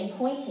maybe a minion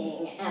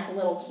pointing at the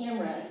little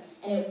camera,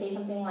 and it would say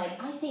something like,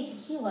 I say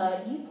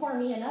tequila, you pour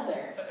me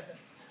another.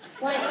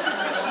 Like,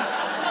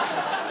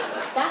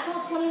 that's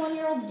all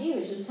 21-year-olds do,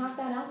 is just talk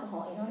about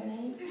alcohol, you know what I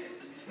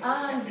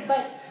mean?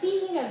 But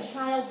speaking of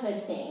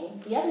childhood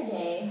things, the other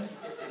day,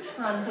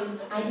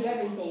 because I do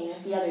everything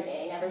the other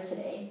day, never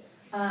today,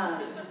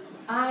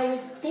 I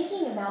was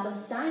thinking about the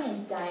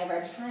science guy of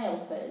our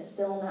childhoods,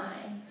 Bill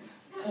Nye.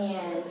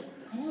 And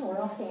I know, we're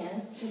all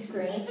fans. He's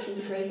great. He's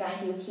a great guy.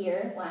 He was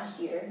here last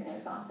year, and it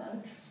was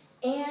awesome.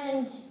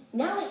 And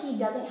now that he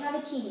doesn't have a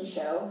TV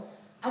show,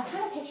 I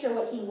kind of picture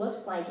what he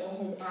looks like in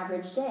his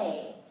average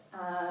day.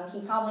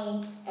 He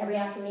probably, every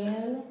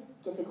afternoon,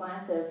 gets a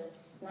glass of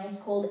nice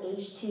cold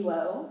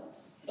H2O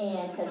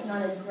and sets it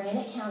on his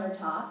granite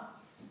countertop,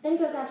 then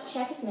goes out to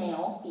check his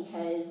mail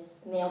because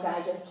the mail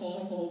guy just came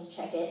and he needs to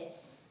check it.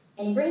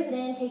 And he brings it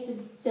in, takes a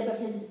sip of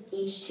his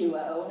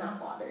H2O, not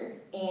water,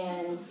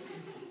 and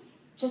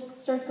just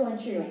starts going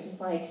through, and he's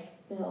like,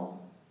 Bill,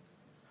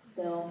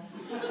 Nye,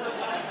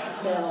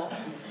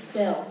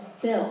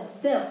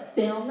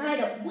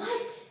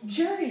 what?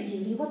 Jury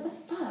duty, what the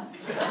fuck?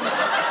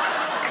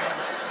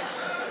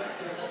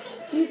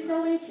 He's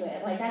so into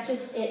it. Like, that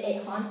just,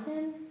 it haunts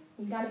him.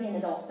 He's got to be an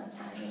adult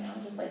sometime, you know,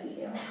 just like we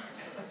do.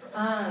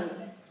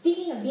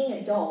 Speaking of being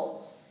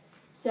adults,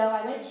 so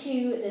I went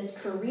to this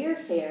career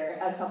fair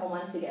a couple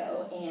months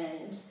ago,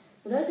 and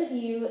For those of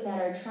you that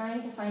are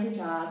trying to find a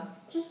job,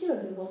 just do a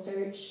Google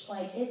search.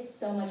 Like, it's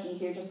so much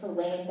easier just to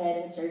lay in bed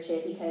and search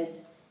it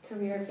because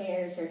career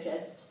fairs are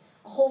just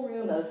a whole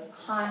room of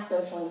hot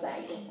social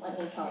anxiety, let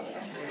me tell you.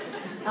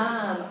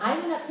 I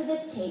went up to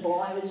this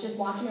table. I was just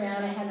walking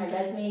around. I had my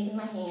resumes in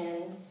my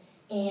hand,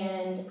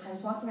 and I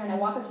was walking around. I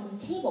walk up to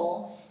this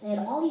table, and they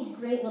had all these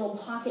great little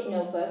pocket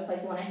notebooks,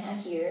 like the one I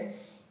have here,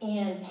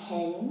 and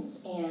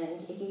pens.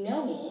 And if you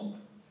know me,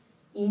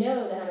 you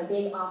know that I'm a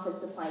big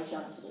office supply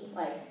junkie.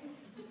 Like,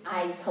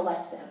 I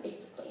collect them,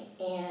 basically.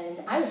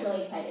 And I was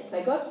really excited. So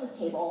I go up to this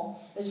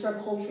table. It was for a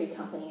poultry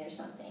company or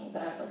something.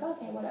 But I was like,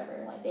 okay,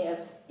 whatever. Like, they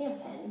have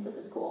pens. This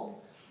is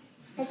cool.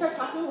 I start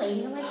talking to a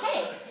lady, and I'm like,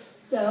 hey,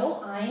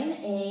 so I'm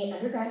an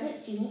undergraduate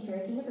student here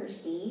at the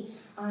university.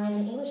 I'm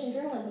an English and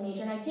journalism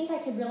major, and I think I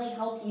could really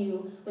help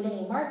you with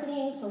any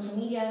marketing, social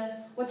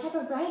media. What type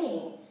of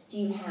writing do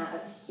you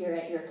have here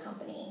at your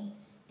company?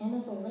 And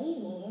this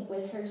lady,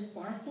 with her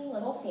sassy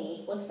little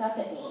face, looks up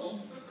at me,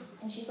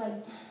 and she's like,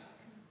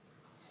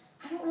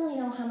 I don't really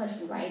know how much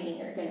writing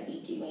you're going to be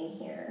doing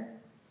here.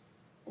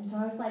 And so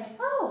I was like,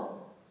 oh,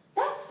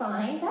 that's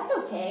fine, that's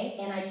okay.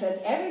 And I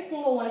took every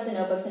single one of the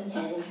notebooks and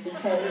pens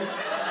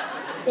because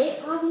they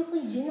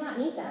obviously do not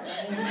need them.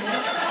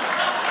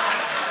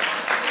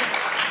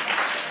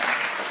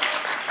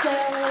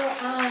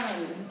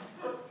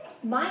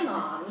 My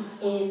mom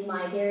is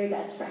my very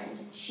best friend.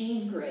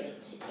 She's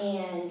great.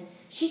 And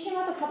she came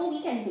up a couple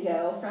weekends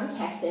ago from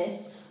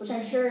Texas, which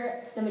I'm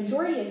sure the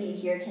majority of you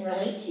here can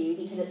relate to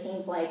because it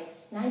seems like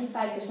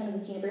 95% of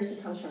this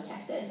university comes from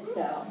Texas.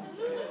 So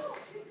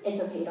it's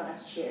okay, you don't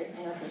have to cheer.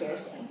 I know it's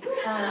embarrassing.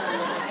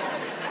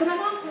 So my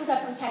mom comes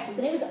up from Texas,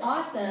 and it was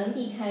awesome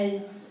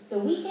because the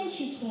weekend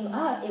she came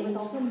up, it was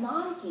also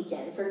Mom's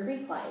Weekend for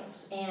Greek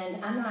life.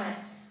 And I'm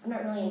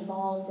not really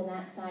involved in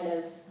that side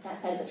of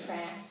the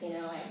tracks, you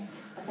know.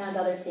 I found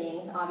other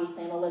things.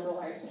 Obviously, I'm a liberal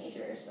arts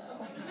major, so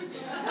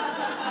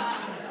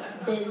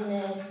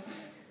business,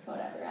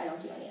 whatever. I don't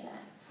do any of that.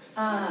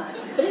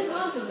 But it was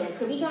Mom's Weekend,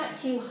 so we got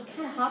to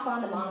kind of hop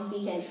on the Mom's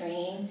Weekend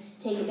train,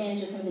 take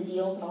advantage of some of the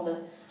deals and all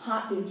the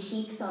hot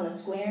boutiques on the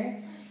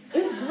square.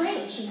 It was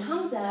great. She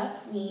comes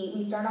up.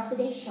 We start off the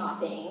day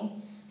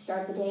shopping. We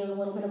start the day with a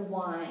little bit of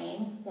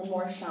wine, then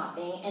more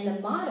shopping. And the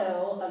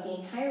motto of the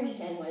entire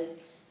weekend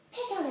was,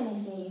 pick out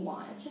anything you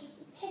want. Just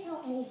pick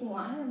out anything you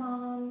want. I'm your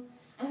mom.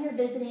 I'm here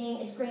visiting.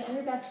 It's great. I'm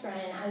your best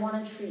friend. I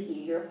want to treat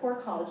you. You're a poor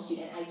college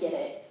student. I get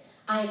it.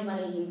 I have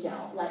money. You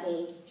don't. Let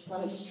me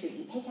just treat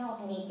you. Pick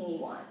out anything you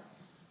want.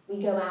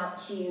 We go out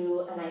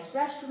to a nice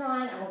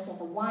restaurant. I'm looking at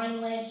the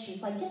wine list.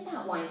 She's like, get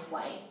that wine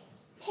flight.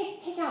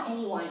 Pick out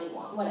any wine you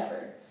want.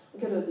 Whatever. We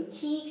go to a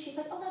boutique. She's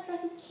like, oh, that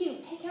dress is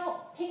cute. Pick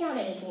out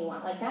anything you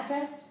want. Like that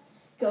dress,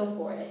 go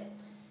for it.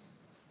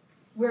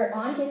 We're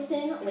on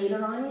Dixon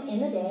later on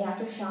in the day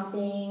after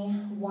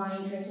shopping,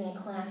 wine drinking at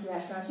classy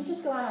restaurants. We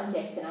just go out on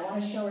Dixon. I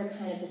want to show her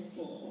kind of the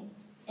scene.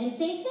 And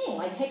same thing,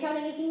 like pick out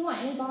anything you want,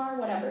 any bar,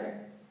 whatever.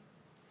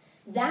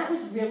 That was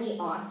really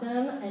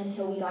awesome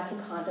until we got to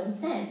Condom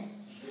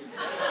Sense.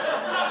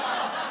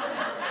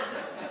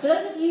 For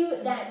those of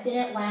you that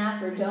didn't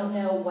laugh or don't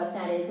know what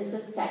that is, it's a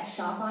sex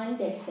shop on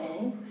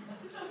Dixon.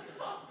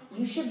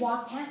 You should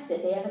walk past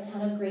it. They have a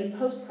ton of great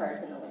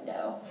postcards in the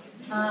window.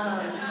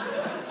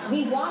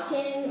 We walk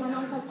in, my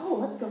mom's like, oh,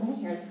 let's go in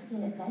here. This could be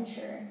an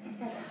adventure. I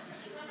was like,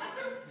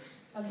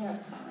 okay,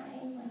 that's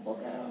fine. Like, we'll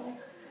go.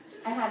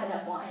 I have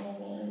enough wine in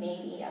me,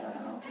 maybe, I don't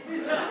know.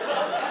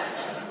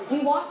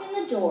 We walk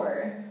in the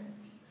door,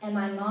 and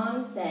my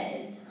mom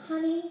says,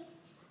 honey,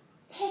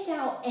 pick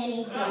out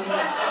anything you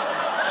want.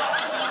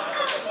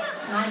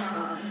 My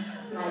mom,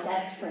 my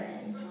best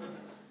friend.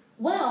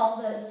 Well,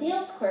 the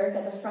sales clerk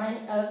at the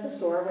front of the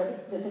store where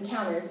the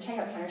counter is, the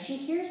checkout counter, she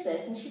hears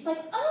this and she's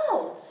like,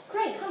 oh,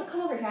 great,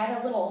 come over here. I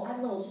have a little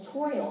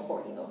tutorial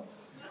for you.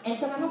 And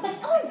so my mom's like,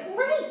 oh,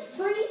 great,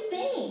 free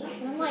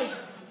things. And I'm like,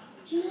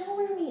 do you know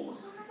where we are?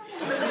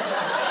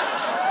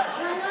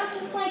 And I'm not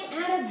just like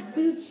at a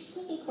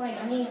boutique. Like,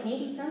 I mean,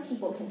 maybe some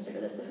people consider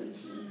this a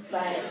boutique,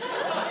 but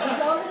we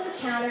go over to the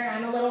counter.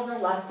 I'm a little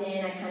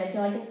reluctant. I kind of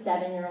feel like a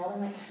 7-year-old.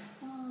 I'm like,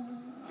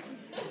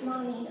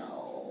 Mommy, no.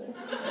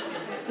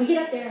 We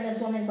get up there and this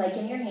woman's like,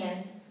 give me your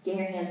hands.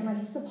 I'm like,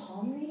 is this a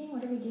palm reading?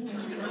 What are we doing?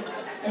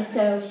 And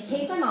so she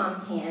takes my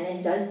mom's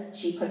hand and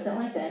she puts it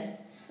like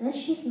this. And then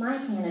she takes my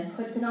hand and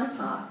puts it on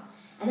top.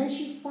 And then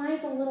she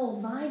slides a little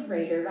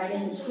vibrator right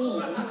in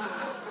between.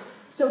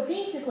 So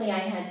basically I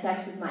had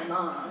sex with my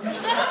mom.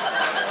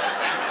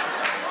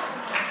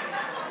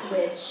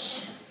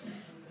 Which,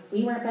 if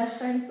we weren't best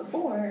friends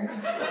before,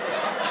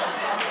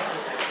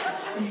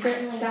 we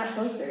certainly got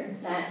closer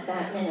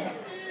that minute.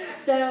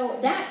 So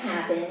that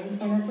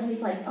happens, and this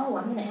lady's like, oh,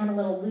 I'm going to add a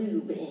little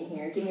lube in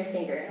here. Give me your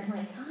finger. And I'm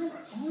like, God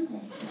damn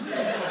it.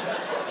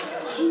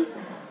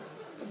 Jesus.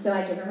 And so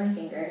I give her my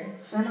finger.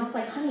 My mom's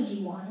like, honey, do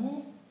you want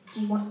it?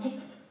 Do you want, pick,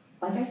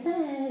 like I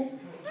said,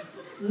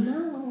 you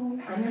know,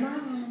 I'm your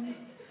mom.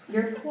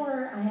 You're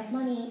poor. I have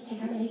money.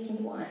 Pick out anything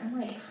you want.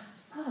 I'm like,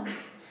 fuck.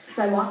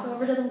 So I walk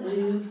over to the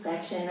lube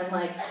section. I'm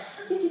like,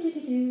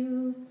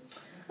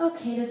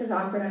 okay, this is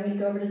awkward. I'm going to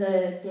go over to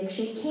the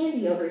dick-shaped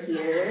candy over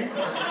here.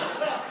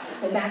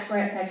 The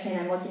bachelorette section,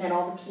 I'm looking at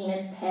all the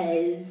penis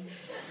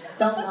pez,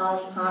 the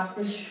lollipops,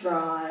 the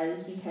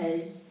straws,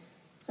 because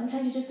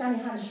sometimes you just got to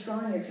have a straw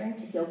in your drink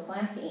to feel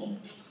classy.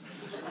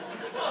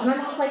 And my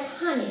mom's like,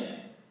 honey,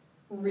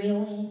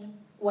 really?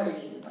 What are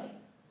you, like,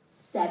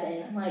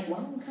 7? I'm like, well,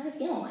 I'm kind of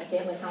feeling like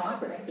it with how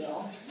awkward I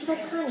feel. She's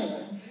like,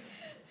 honey,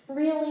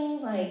 really?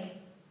 Like,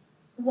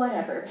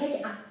 whatever.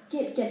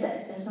 Get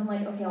this. And so I'm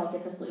like, okay, I'll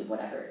get this lube,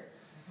 whatever.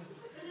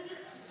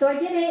 So I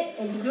get it.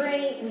 It's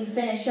great. We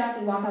finish up.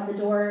 We walk out the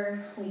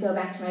door. We go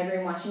back to my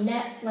room watching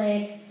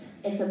Netflix.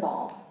 It's a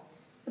ball.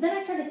 But then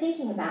I started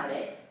thinking about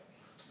it.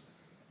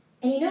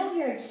 And you know when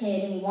you're a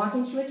kid and you walk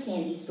into a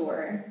candy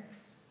store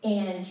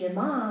and your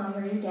mom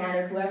or your dad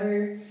or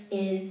whoever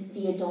is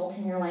the adult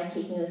in your life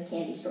taking you to this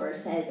candy store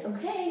says,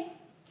 okay,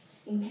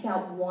 you can pick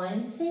out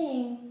one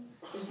thing,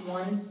 just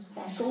one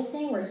special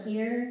thing. We're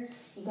here.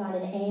 You got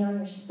an A on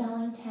your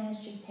spelling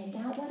test. Just pick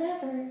out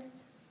whatever.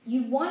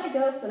 You want to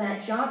go for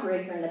that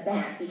jawbreaker in the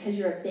back because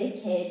you're a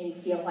big kid and you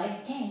feel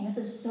like, dang, this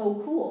is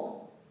so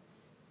cool.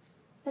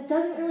 That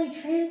doesn't really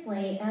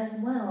translate as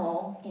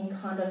well in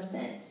condom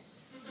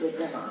sense with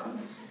your mom.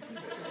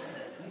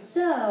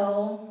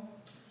 So,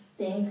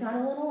 things got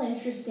a little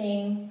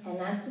interesting, and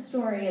that's the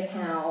story of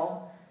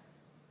how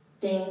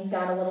things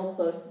got a little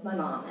close with my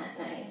mom that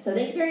night. So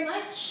thank you very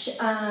much.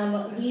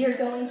 We are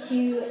going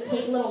to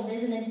take a little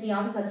visit into the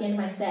office at the end of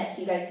my set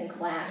so you guys can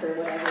clap or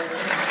whatever.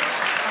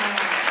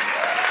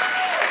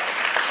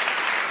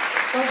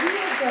 But we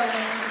are going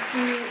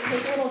to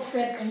take a little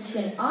trip into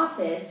an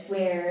office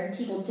where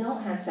people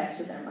don't have sex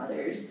with their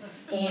mothers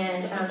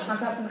and talk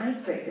about some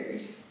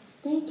icebreakers.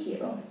 Thank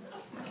you.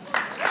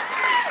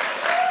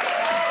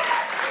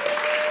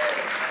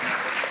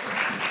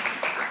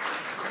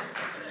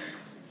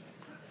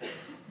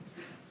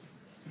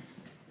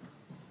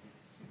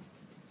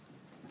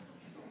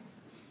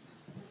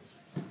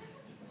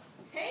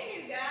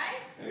 Hey, new guy.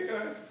 Hey,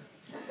 guys.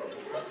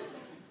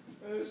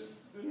 I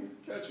just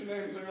didn't catch your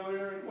names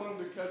earlier and wanted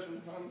to catch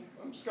them.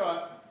 I'm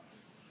Scott.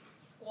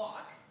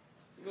 Squawk.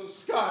 No,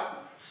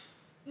 Scott.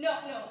 No,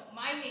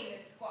 my name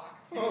is Squawk.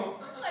 Oh.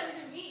 Pleasure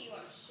to meet you,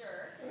 I'm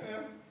sure.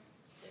 Yeah.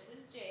 This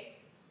is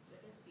Jake,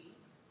 with a C.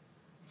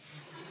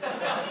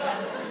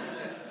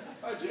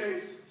 Hi,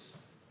 Jace.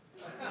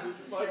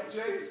 Like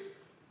Jace?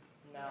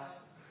 No.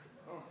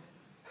 Oh.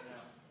 No.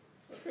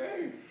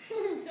 Okay.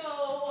 So,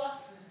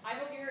 I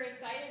hope you're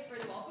excited for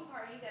the welcome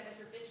party that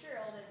Mr.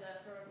 Fitzgerald is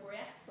throwing for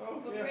you.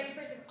 Oh, We'll yeah. be ready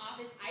for some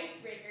office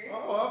icebreakers.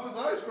 Oh, office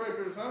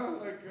icebreakers, huh?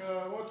 Like,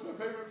 what's my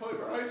favorite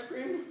flavor? Ice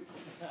cream?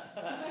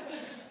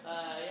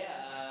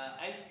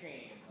 Ice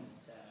cream.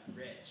 It's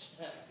rich.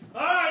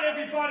 All right,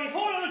 everybody,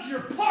 hold on to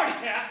your party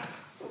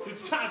hats.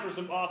 It's time for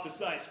some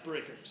office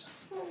icebreakers.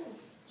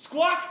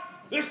 Squawk,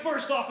 this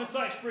first office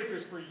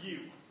icebreaker's for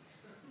you.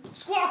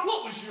 Squawk,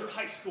 what was your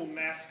high school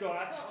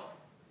mascot?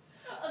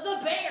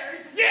 The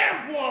Bears.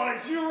 Yeah, it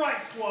was. You're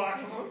right,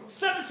 Squawk.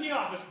 17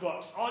 office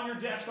bucks on your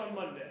desk on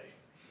Monday.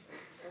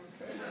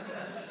 Okay.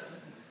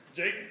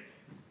 Jake,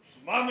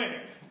 my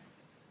man,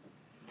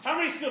 how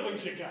many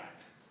siblings you got?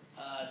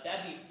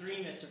 That'd be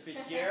 3, Mr.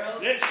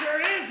 Fitzgerald. It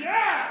sure is,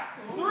 yeah.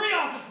 3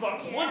 office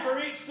bucks, one for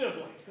each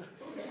sibling.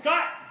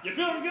 Scott, you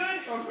feeling good?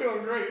 I'm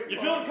feeling great. You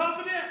feeling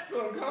confident?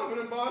 Feeling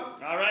confident, boss.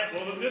 All right,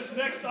 well, then this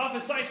next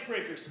office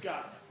icebreaker,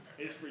 Scott,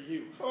 is for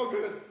you. Oh,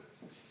 good.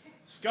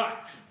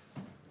 Scott,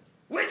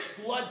 which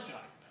blood type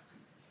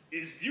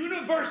is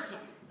universally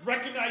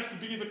recognized to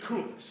be the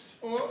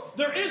coolest? What?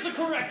 There is a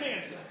correct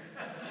answer.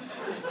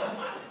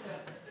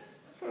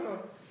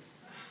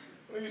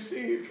 Well, you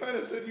see, you kind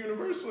of said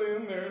universally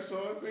in there,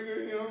 so I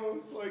figured,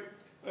 it's like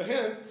a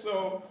hint.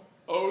 So,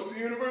 O's the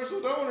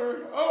universal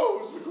donor. O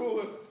is the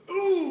coolest.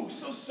 Ooh,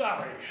 so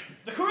sorry.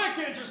 The correct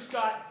answer,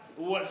 Scott,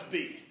 was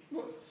B.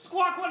 What?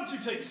 Squawk, why don't you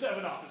take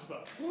 7 office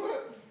bucks?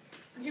 What?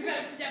 You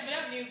gotta step it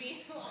up,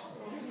 newbie.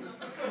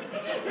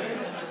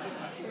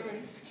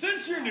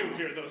 Since you're new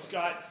here, though,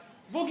 Scott,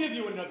 we'll give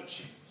you another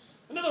chance.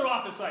 Another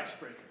office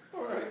icebreaker.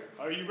 All right.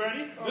 Are you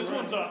ready? This right.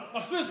 one's a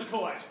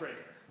physical icebreaker.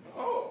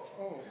 Oh.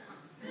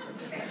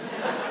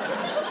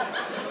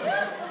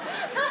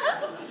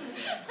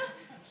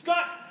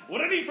 Scott, what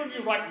I need from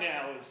you right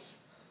now is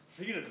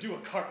for you to do a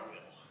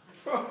cartwheel.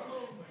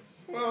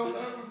 Well,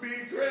 that would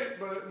be great,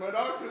 but my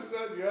doctor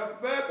says you have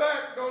a bad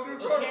back. Don't do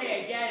cartwheels.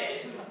 Okay, I get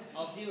it.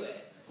 I'll do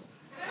it.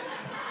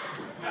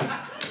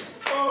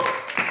 Oh.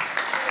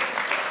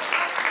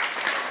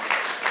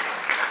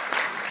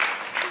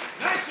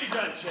 Nicely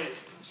done, Jake.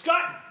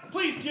 Scott,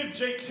 please give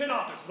Jake 10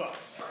 office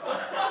bucks.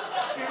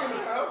 Even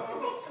half.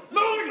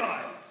 Moving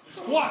on.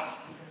 Squawk,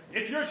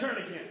 it's your turn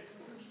again.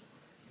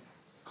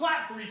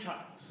 Clap 3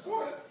 times.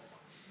 What?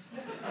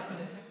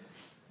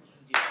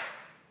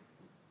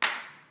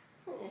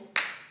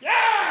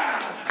 Yeah!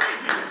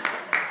 Thank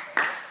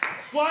you.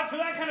 Squawk, for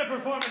that kind of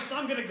performance,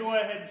 I'm going to go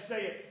ahead and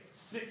say it.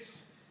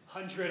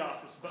 600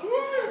 office bucks.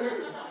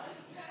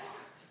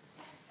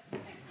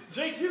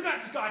 Jake, you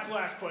got Scott's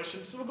last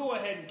question, so we'll go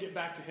ahead and get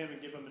back to him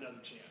and give him another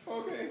chance.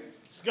 Okay.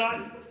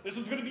 Scott, this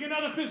one's going to be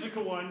another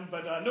physical one,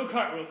 but no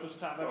cartwheels this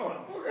time, I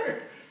promise. Okay.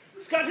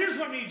 Scott, here's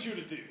what I need you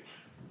to do.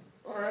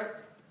 All right.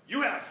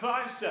 You have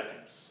 5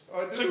 seconds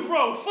I do. to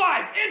grow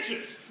 5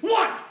 inches.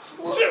 1,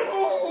 2, 3, 4,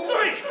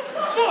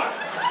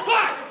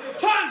 5.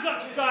 Time's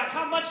up, Scott.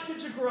 How much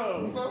did you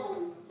grow?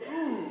 No.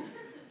 Ooh,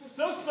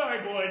 so sorry,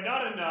 boy.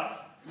 Not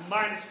enough.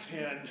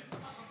 -10.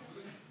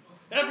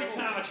 Every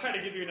time I try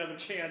to give you another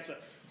chance,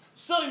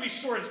 selling me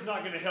short is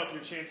not going to help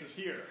your chances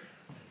here.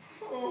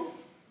 Oh,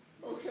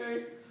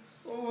 okay.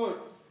 Well,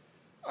 look.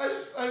 I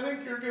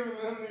think you're giving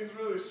them these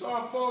really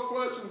softball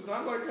questions, and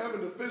I'm like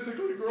having to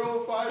physically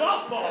grow 5.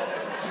 Softball?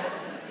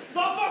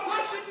 Softball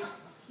questions?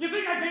 You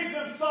think I gave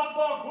them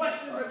softball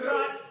questions,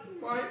 Scott?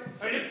 Right.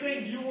 Are you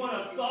saying you want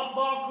a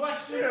softball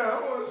question? Yeah, I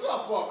want a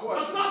softball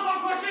question. A softball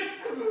question?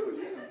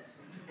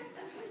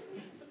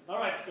 All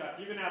right, Scott,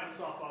 you can have a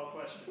softball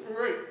question.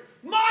 Great.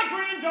 My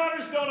granddaughter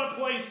Zelda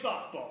plays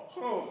softball.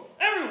 Oh.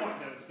 Everyone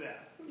knows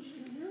that.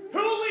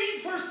 Who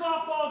leads her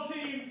softball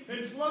team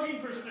in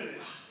slugging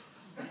percentage?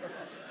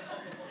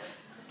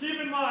 Keep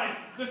in mind,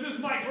 this is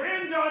my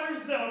granddaughter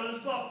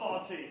Zelda's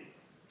softball team.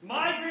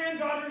 My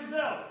granddaughter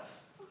Zelda.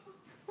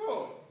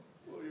 Oh,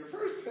 well, your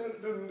first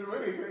hint didn't do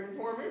anything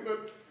for me,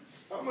 but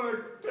I'm going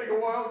to take a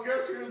wild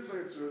guess here and say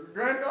it's your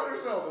granddaughter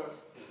Zelda.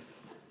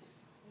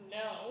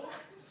 No.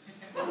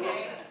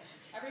 Okay.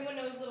 Everyone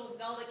knows little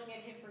Zelda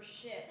can't hit for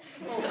shit.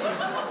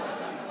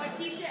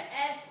 Martisha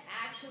S.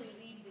 actually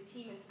leads the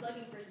team in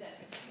slugging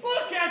percentage.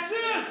 Look at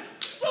this!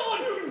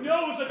 Someone who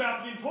knows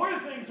about the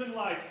important things in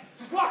life.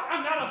 Squawk,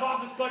 I'm out of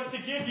office bucks to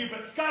give you,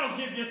 but Scott will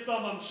give you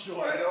some, I'm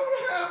sure. I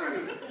don't have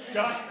any.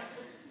 Scott,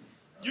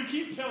 you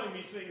keep telling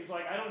me things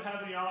like I don't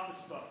have any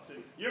office bucks,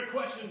 and your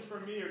questions for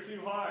me are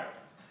too hard.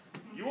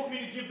 You want me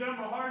to give them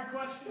a hard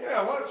question?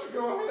 Yeah, why don't you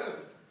go ahead?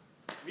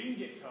 We can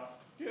get tough.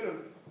 Get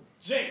him.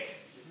 Jake,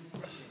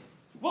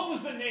 what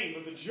was the name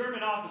of the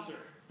German officer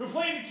who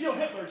planned to kill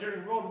Hitler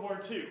during World War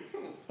II?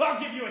 I'll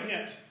give you a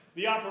hint.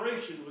 The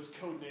operation was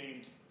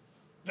codenamed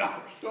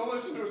Valkyrie. Don't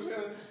listen to his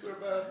hints. They're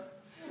bad.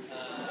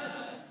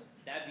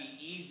 That'd be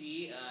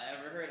easy.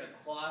 Ever heard of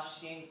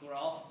Clauschen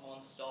Graf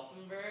von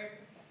Stauffenberg?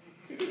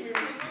 He didn't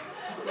even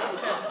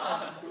pronounce it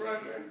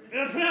right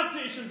there. The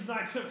pronunciation's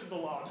 9/10 of the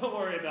law. Don't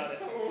worry about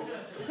it.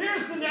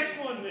 Here's the next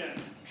one then.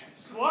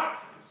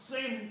 Squawk,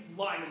 same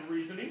line of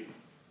reasoning.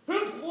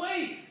 Who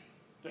played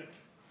the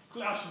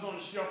Klaus von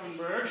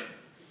Stauffenberg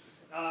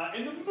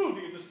in the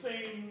movie of the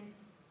same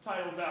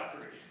title,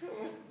 Valkyrie?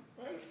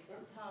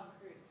 Tom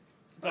Cruise.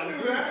 I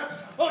knew that.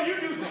 Oh, you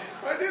knew that.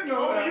 I did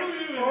know that. You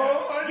knew that.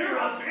 Oh, I knew You're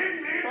that. a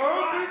big man, Oh,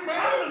 Scott. big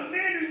man. I'm the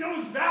man who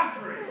knows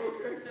Valkyrie.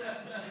 Okay.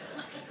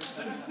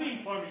 And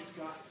sing for me,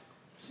 Scott.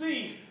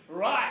 Sing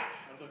Ride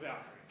of the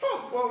Valkyrie.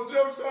 Oh, well, the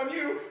joke's on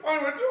you. I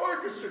went to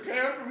orchestra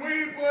camp and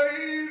we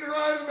played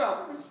Ride of the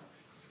Valkyries.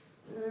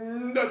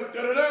 Dun, dun,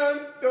 dun,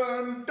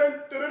 dun, dun, dun,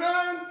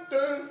 dun,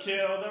 dun.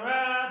 Kill the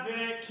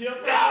rabbit, kill...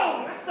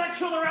 No! That's that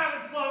Kill the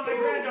Rabbit song my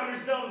granddaughter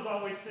Zelda's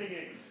always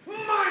singing.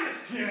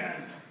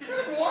 -10.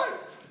 And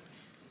what?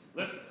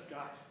 Listen,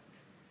 Scott.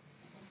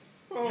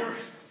 Oh.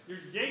 You're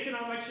yanking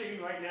on my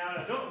chain right now, and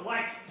I don't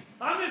like it.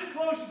 I'm this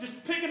close to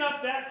just picking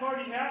up that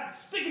party hat and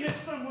sticking it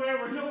somewhere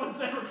where no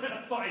one's ever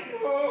gonna find it.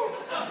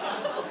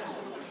 Oh.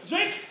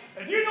 Jake,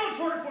 if you don't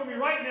twerk for me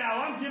right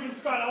now, I'm giving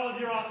Scott all of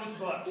your office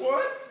bucks.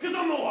 What? Because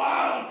I'm a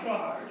wild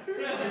card.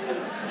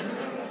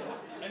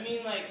 I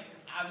mean, like,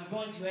 I was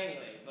going to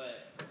anyway, but...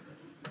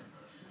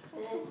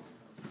 Oh.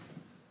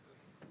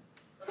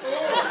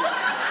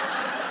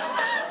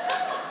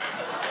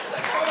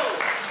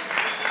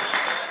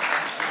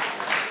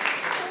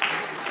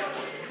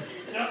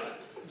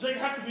 Jake, I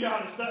have to be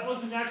honest, that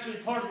wasn't actually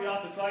part of the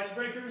office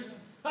icebreakers.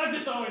 I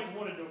just always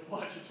wanted to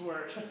watch it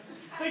twerk.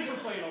 Thanks for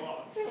playing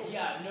along.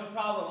 Yeah, no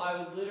problem. I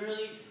would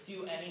literally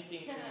do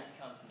anything for this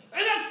company.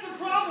 And that's the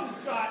problem,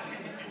 Scott.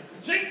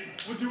 Jake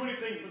would do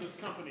anything for this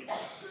company.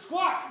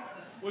 Squawk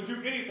would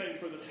do anything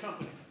for this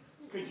company.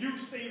 Could you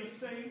say the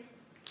same?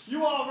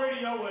 You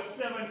already owe us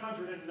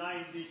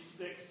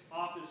 796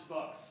 office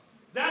bucks.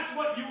 That's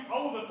what you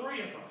owe the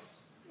 3 of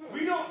us.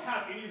 We don't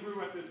have any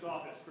room at this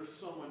office for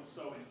someone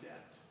so in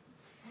debt.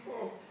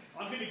 Oh.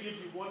 I'm going to give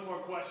you one more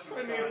question, I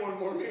Scott. need one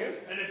more, man.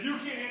 And if you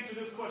can't answer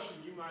this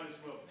question, you might as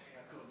well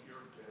pack up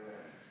your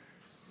bags.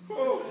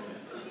 Oh.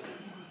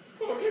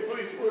 Okay,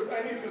 please, look,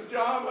 I need this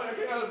job. I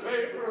gotta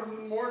pay for a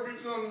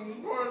mortgage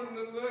on more than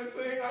the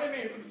thing. I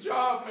need the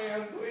job,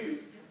 man,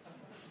 please.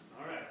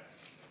 All right.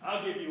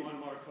 I'll give you one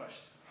more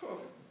question.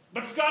 Oh.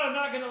 But Scott, I'm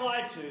not going to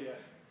lie to you.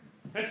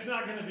 It's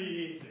not going to be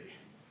easy.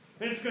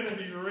 It's going to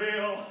be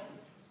real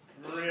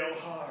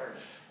hard.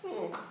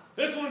 Oh.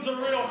 This one's a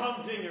real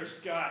humdinger,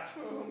 Scott.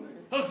 Oh,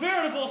 man. A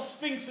veritable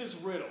Sphinx's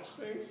riddle.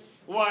 Sphinx?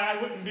 Why, I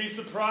wouldn't be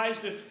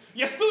surprised if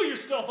you threw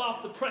yourself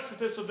off the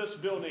precipice of this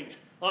building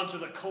onto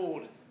the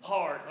cold,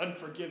 hard,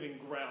 unforgiving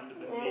ground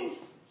beneath. Oh,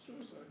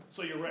 suicide.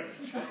 So you're ready.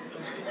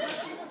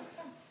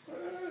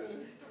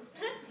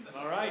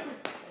 All right.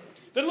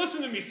 Then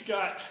listen to me,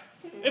 Scott.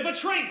 If a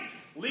train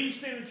leaves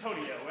San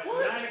Antonio at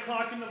 9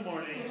 o'clock in the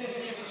morning,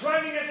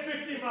 driving at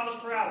 50 miles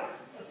per hour.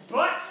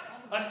 But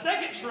a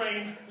second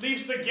train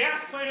leaves the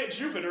gas planet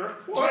Jupiter,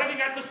 driving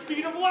at the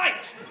speed of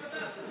light.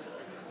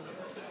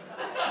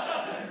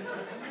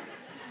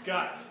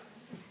 Scott,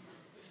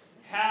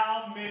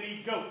 how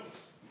many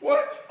goats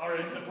are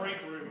in the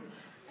break room?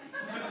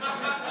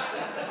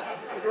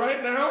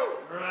 Right now?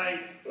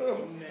 Right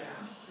Oh. now.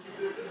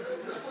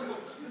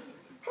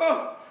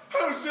 Huh.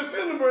 I was just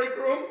in the break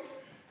room,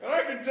 and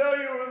I can tell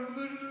you with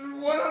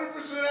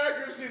 100%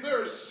 accuracy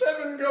there are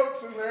 7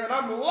 goats in there, and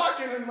I'm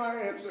locking in my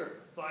answer.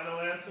 Final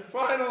answer?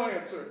 Final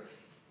answer.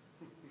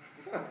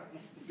 You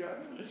got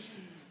it?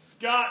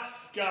 Scott.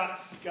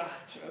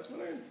 That's my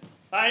name.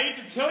 I hate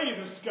to tell you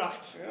this,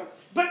 Scott, Yeah.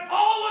 but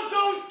all of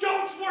those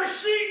goats were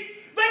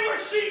sheep. They were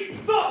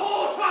sheep the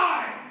whole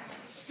time.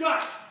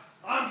 Scott,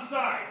 I'm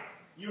sorry.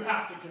 You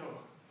have to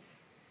go.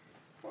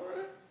 All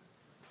right.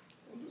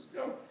 We'll just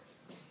go.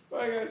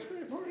 Bye, guys.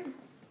 Great party.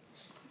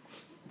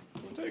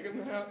 I'm taking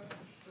the hat.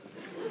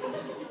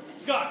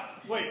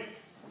 Scott, wait.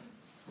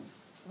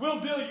 We'll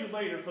bill you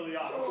later for the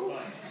office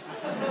bucks.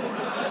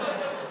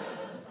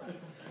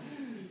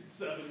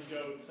 7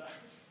 goats.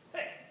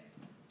 Hey,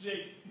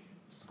 Jake,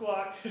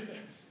 Squawk,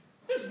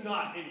 there's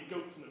not any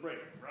goats in the break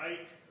room,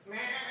 right?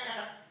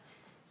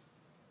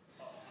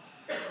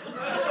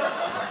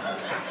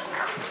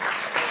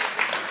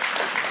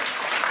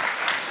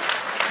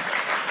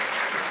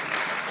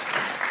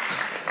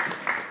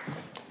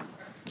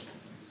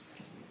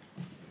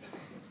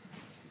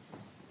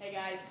 Hey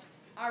guys.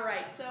 All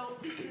right, so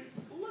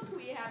look who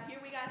we have here.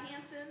 We got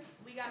Hansen,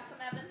 we got some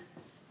Evan,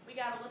 we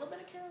got a little bit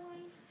of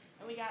Caroline,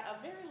 and we got a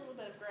very little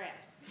bit of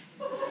Grant.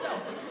 So,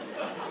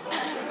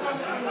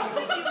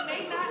 something you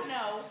may not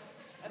know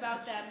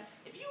about them,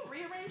 if you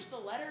rearrange the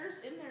letters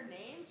in their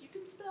names, you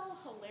can spell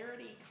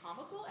hilarity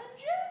comical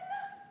engine.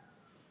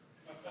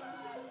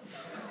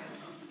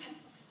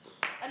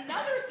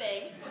 Another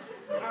thing,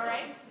 all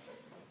right,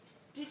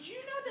 did you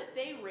know that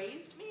they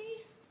raised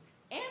me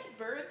and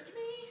birthed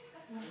me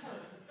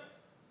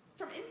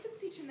from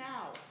infancy to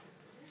now?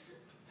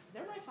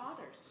 They're my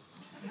fathers.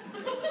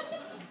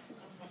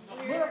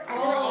 We're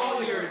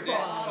all your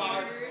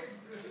fathers.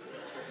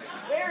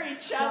 We're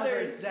each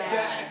other's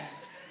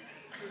dads.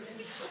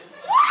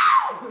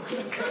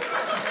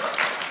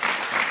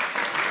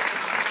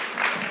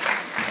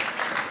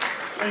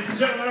 Ladies and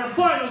gentlemen, our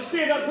final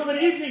stand-up from the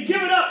evening.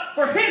 Give it up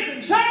for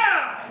Hansen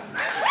Chao!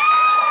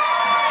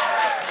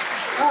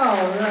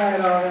 All right.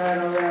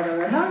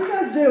 How are you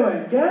guys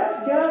doing? Good?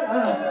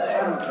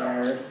 I don't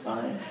care. It's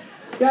fine.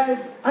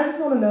 Guys, I just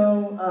want to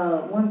know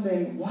one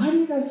thing. Why do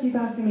you guys keep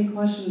asking me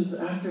questions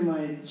after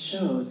my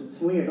shows?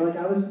 It's weird. Like,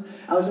 I was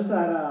just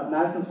at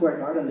Madison Square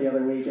Garden the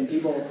other week, and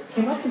people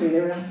came up to me, and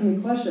they were asking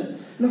me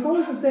questions. And it's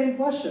always the same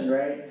question,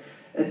 right?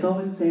 It's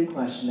always the same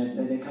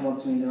question. They come up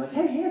to me, and they're like,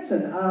 hey,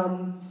 Hansen,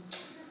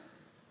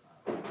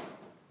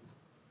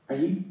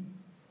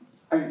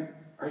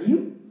 are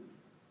you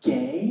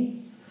gay?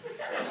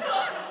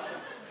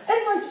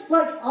 And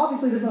like,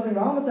 obviously there's nothing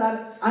wrong with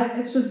that.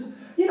 It's just,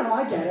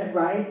 I get it,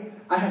 right?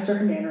 I have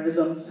certain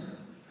mannerisms.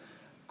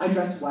 I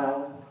dress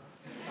well.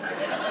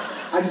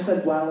 I just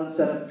said well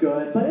instead of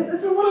good. But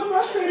it's a little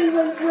frustrating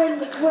when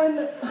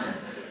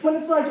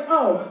it's like,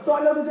 oh, so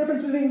I know the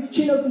difference between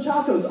chinos and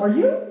chacos. Are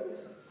you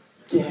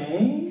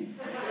gay?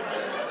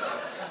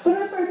 But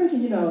I started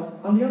thinking,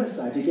 on the other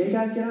side, do gay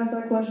guys get asked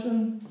that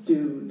question?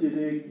 Do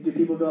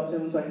people go up to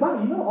him and it's like, wow,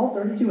 you know all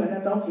 32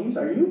 NFL teams?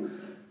 Are you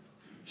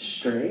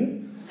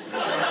straight?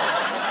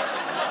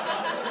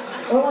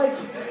 Or like,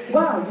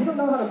 wow, you don't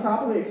know how to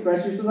properly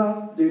express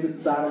yourself due to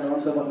societal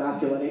norms of what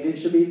masculinity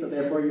should be, so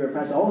therefore you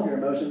repress all of your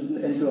emotions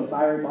into a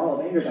fiery ball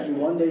of anger that you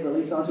one day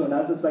release onto an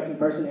unsuspecting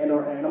person and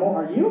or animal.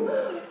 Are you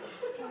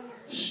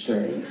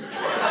straight?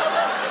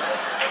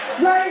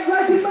 Right,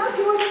 because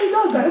masculinity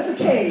does that. It's a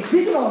cage.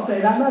 We can all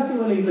say that.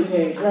 Masculinity is a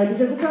cage, right?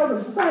 Because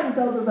society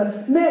tells us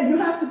that, man, you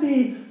have to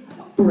be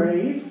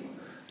brave.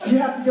 You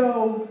have to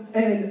go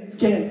and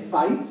get in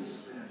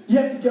fights. You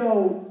have to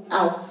go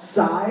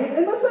outside.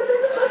 And that's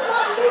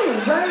not me,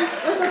 right?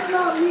 That's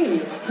not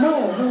me.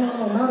 No,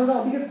 not at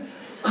all. Because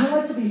I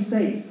like to be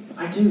safe.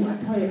 I do. I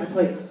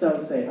play it so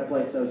safe.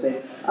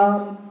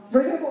 For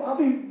example, I'll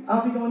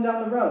be going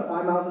down the road,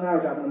 5 miles an hour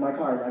driving in my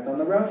car right down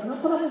the road, and I'll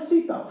put on a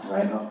seatbelt,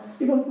 right? I'll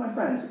be going with my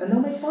friends, and they'll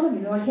make fun of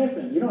me. They're like,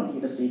 Hansen, you don't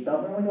need a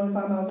seatbelt. We're only going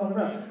 5 miles on the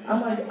road. I'm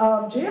like,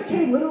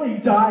 JFK literally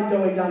died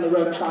going down the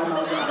road at 5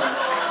 miles an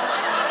hour.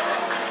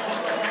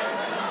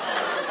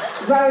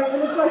 Right?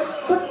 And it's like,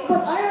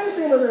 but I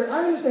understand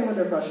where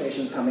their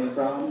frustration's coming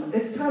from.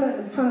 It's kind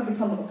of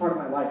become a part of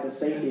my life, the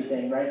safety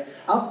thing, right?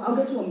 I'll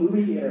go to a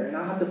movie theater and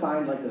I'll have to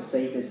find like the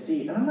safest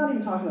seat. And I'm not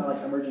even talking about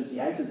like emergency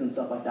exits and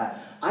stuff like that.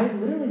 I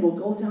literally will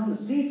go down the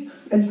seats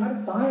and try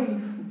to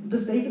find the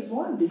safest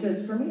one,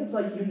 because for me it's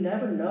like you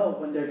never know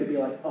when there could be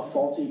like a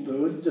faulty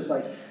booth just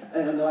like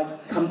and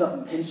like comes up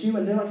and pinch you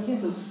and they're like,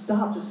 Hansen,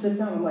 stop, just sit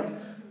down. I'm like,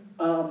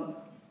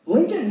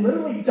 Lincoln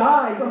literally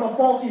died from a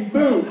faulty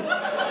booth.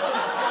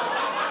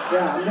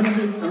 Yeah, I'm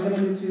gonna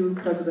do 2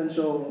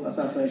 presidential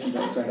assassination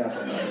jokes right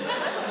after that.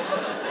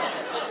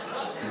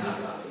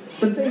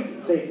 But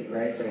safety,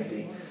 right?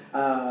 Safety.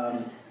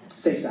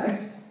 Safe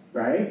sex,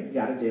 right? You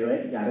gotta do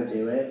it. Guys,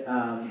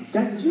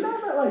 did you know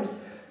that like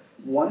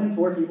 1 in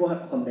 4 people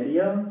have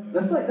chlamydia?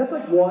 That's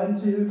like 1,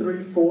 2,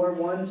 3, 4,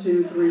 1,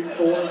 2, 3,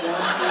 4, 1, 2, 3.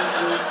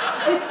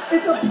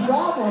 It's a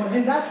problem,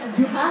 and that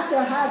you have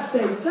to have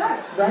safe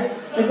sex, right?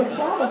 It's a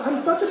problem. I'm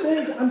such a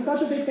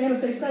big fan of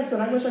safe sex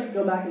that I wish I could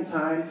go back in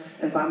time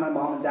and find my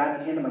mom and dad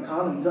and hand them a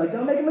condom and be like,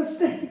 don't make a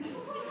mistake.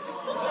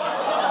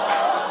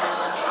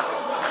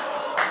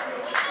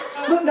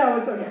 But no,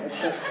 it's okay.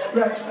 It's good.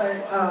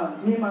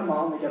 Right. Me and my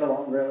mom, we get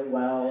along really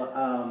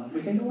well.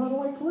 We think a lot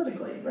alike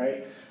politically,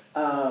 right?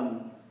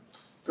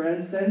 For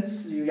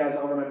instance, you guys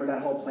all remember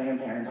that whole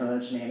Planned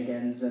Parenthood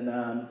shenanigans, and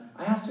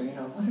I asked her,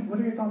 what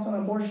are your thoughts on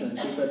abortion? And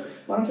she said,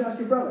 why don't you ask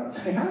your brother? I was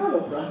like, I don't have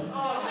a brother.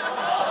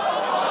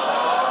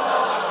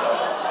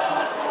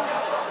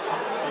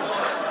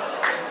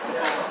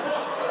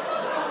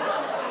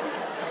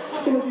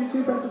 Just gonna do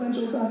 2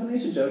 presidential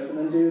assassination jokes and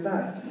then do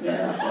that.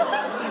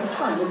 Yeah,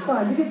 it's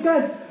fine. Because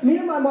guys, me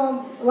and my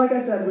mom, like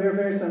I said, we are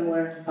very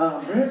similar.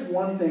 There's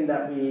one thing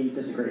that we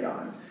disagree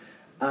on,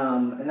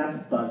 and that's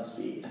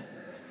BuzzFeed.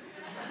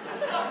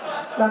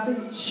 Now see,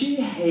 she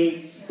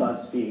hates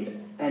BuzzFeed,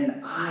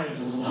 and I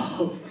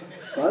love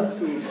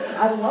BuzzFeed.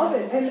 I love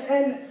it,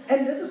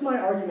 and this is my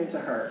argument to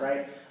her,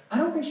 right? I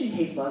don't think she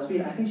hates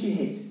BuzzFeed, I think she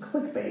hates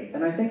clickbait,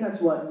 and I think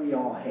that's what we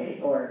all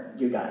hate, or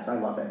you guys, I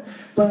love it.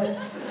 But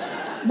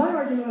my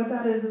argument with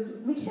that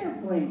is we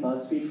can't blame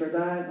BuzzFeed for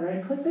that,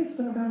 right? Clickbait's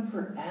been around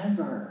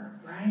forever,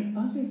 right?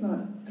 BuzzFeed's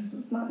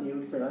it's not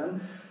new for them.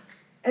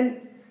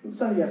 And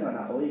some of you guys might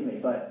not believe me,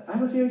 but I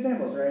have a few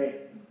examples, right?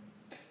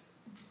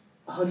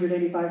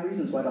 185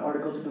 reasons why the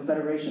Articles of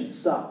Confederation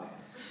suck.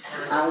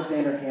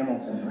 Alexander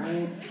Hamilton,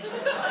 right?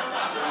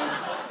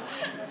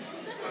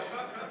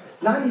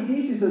 90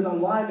 theses on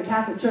why the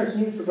Catholic Church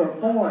needs to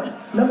reform.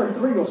 Number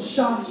 3 will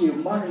shock you,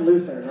 Martin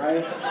Luther,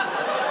 right?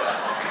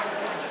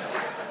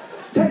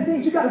 10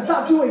 things you gotta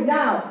stop doing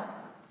now,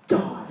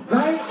 God,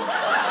 right?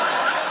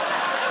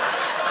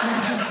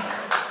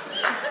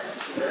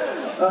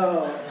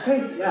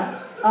 Hey, yeah.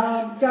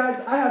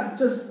 Guys, I have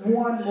just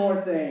one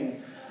more thing.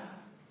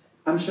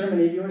 I'm sure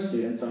many of you are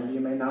students, some of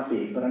you may not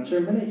be, but I'm sure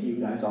many of you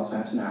guys also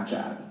have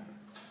Snapchat.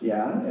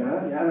 Yeah,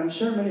 and I'm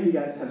sure many of you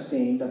guys have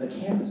seen that the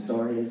campus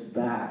story is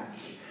back.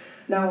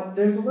 Now,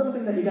 there's a little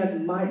thing that you guys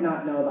might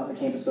not know about the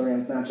campus story on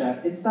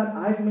Snapchat. It's that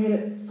I've made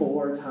it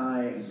 4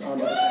 times on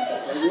the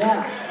campus story.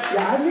 Yeah,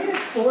 I've made it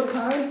 4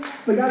 times,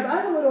 but guys, I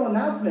have a little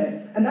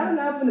announcement, and that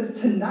announcement is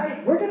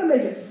tonight, we're gonna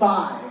make it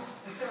 5.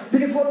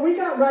 Because what we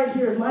got right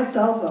here is my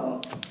cell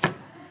phone.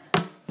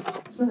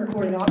 It's been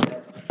recording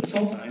audio this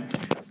whole time.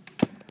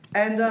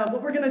 And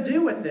what we're going to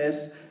do with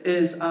this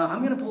is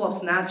I'm going to pull up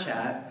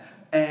Snapchat,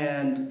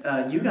 and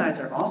you guys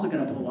are also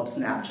going to pull up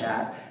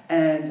Snapchat,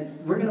 and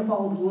we're going to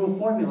follow the little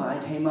formula I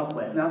came up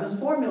with. Now, this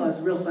formula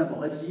is real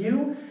simple. It's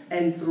you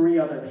and 3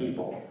 other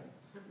people.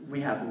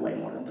 We have way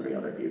more than 3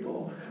 other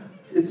people.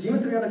 It's you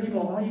and 3 other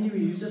people, and all you do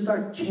is you just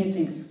start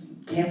chanting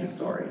campus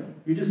story.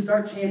 You just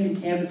start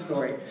chanting campus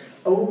story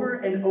over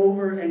and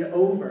over and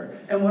over.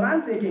 And what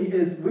I'm thinking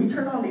is we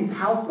turn on these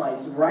house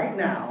lights right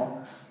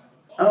now.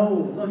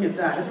 Oh, look at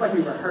that. It's like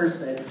we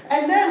rehearsed it.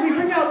 And then we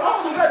bring out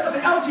all the rest of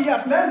the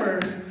LTF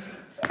members,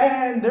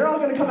 and they're all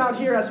going to come out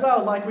here as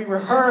well, like we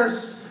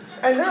rehearsed.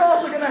 And they're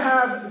also going to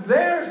have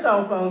their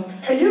cell phones,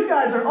 and you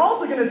guys are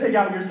also going to take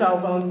out your cell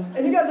phones,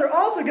 and you guys are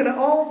also going to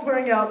all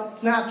bring out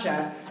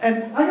Snapchat.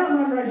 And I got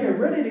mine right here,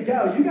 ready to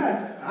go. You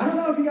guys, I don't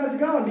know if you guys are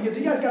going, because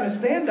you guys got to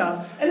stand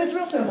up. And it's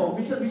real simple,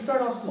 because we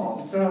start off small.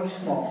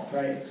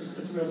 Right?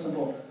 It's real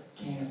simple.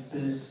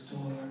 Campus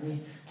story,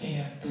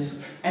 campus.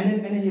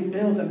 And then you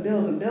build and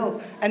build and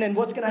build. And then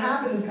what's going to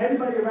happen is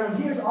everybody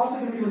around here is also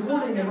going to be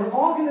recording, and we're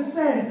all going to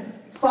send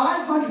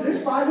 500,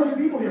 there's 500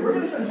 people here. We're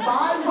going to send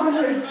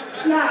 500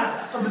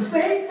 snaps of the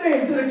same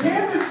thing to the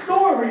campus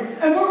story,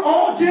 and we're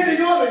all getting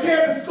on the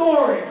campus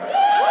story.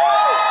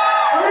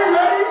 Are you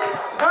ready?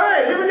 All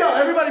right, here we go.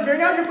 Everybody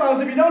bring out your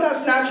phones. If you don't have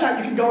Snapchat,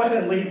 you can go ahead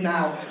and leave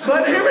now.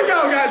 But here we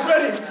go, guys.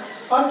 Ready?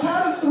 On the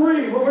count of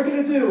 3, what we're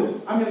going to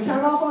do, I'm going to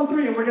count off on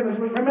 3, and we're going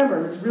to,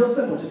 remember, it's real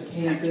simple. Just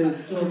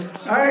campus story.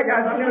 All right,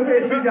 guys, I'm going to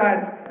face you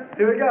guys.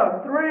 Here we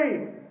go.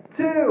 3,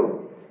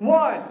 2,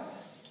 1.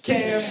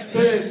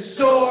 Campus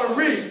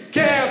story,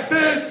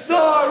 campus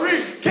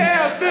story,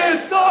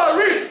 campus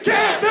story,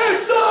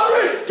 campus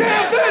story,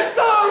 campus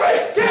story,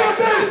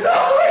 campus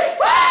story.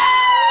 Woo!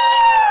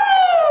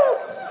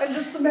 And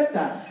just submit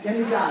that. And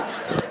you got it.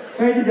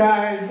 Thank you,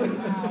 guys.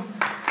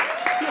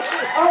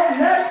 Up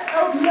next,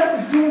 LTF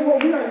is doing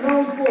what we are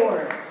known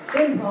for: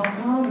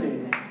 improv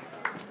comedy.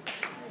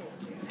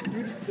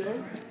 You just stay?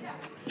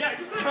 Yeah,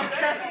 just stay.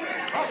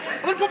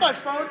 I'm gonna put my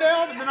phone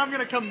down, and then I'm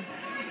gonna come.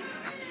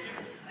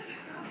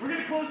 We're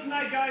gonna close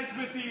tonight, guys,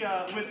 with a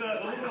little bit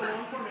of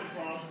long form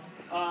improv.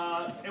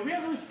 And we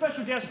have a really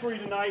special guest for you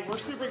tonight. We're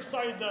super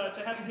excited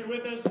to have him here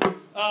with us.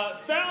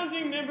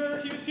 Founding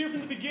member, he was here from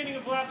the beginning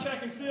of Laugh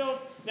Track and Field.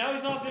 Now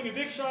he's off being a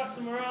big shot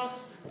somewhere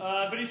else.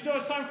 But he still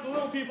has time for the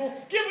little people.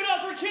 Give it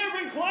up for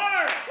Cambron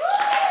Clark!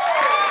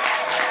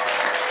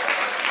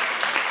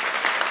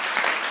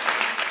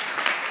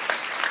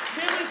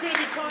 Cambron's going to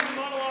be telling the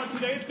monologue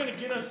today. It's going to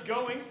get us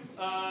going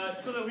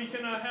so that we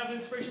can have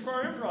inspiration for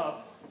our improv.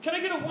 Can I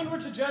get a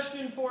one-word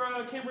suggestion for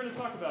Cambron to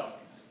talk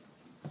about?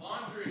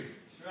 Laundry.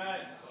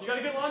 Right. You got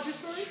a good laundry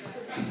story?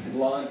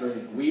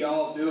 Laundry. We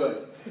all do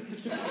it.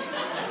 We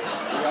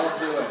all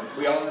do it.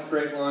 We all have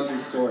great laundry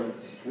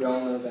stories. We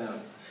all know that.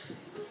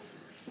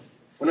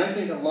 When I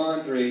think of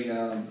laundry,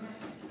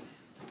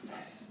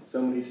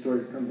 so many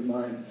stories come to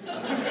mind.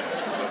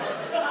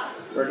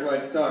 Where do I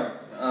start?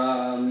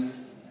 I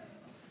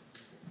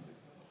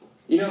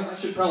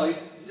should probably,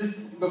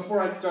 just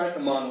before I start the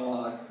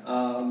monologue,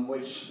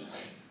 which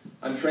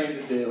I'm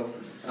trained to do,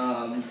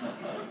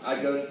 I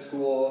go to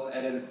school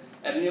at an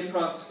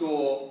improv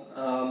school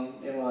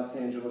in Los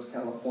Angeles,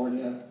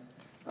 California,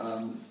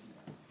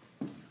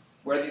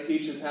 where they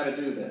teach us how to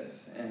do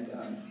this. And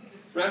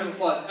round of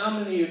applause, how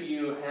many of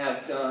you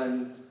have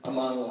done a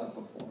monologue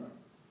before?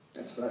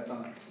 That's what I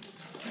thought.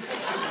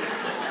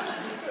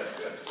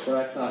 That's what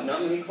I thought.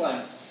 Not many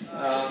claps.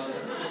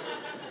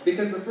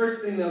 Because the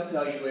first thing they'll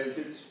tell you is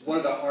it's one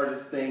of the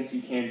hardest things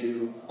you can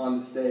do on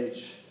the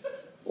stage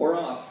or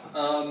off.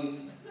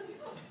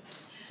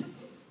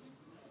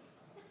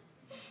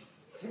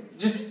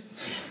 Just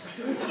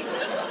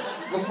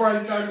before I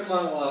start the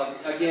monologue,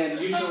 again,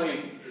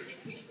 usually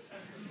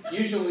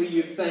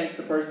you thank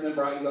the person that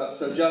brought you up.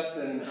 So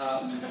Justin,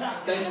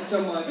 thank you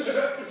so much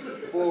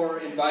for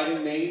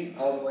inviting me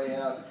all the way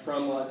out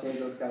from Los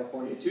Angeles,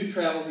 California to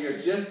travel here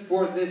just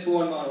for this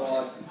one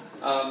monologue.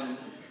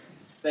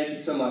 Thank you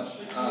so much.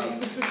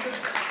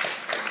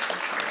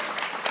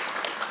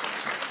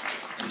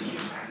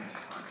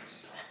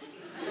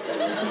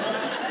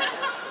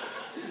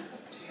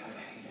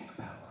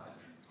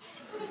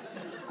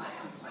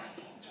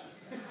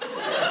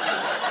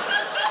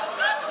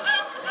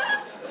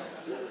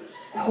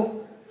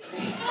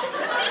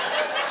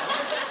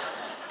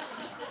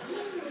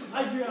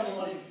 I do have a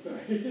laundry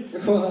story.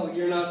 Well,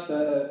 you're not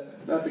the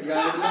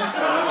guy in my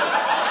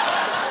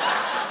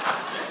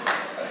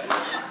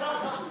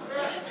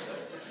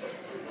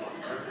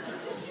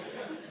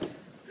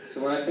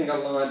So when I think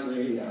of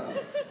laundry,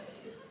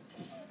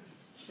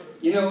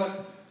 you know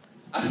what?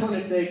 I don't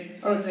want to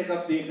take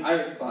up the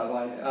entire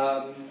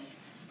spotlight.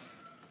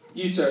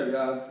 You,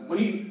 sir,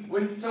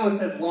 when someone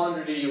says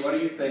laundry to you, what do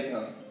you think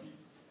of?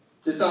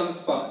 Just on the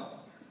spot.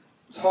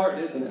 It's hard,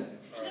 isn't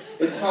it?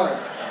 It's hard.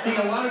 See,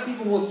 a lot of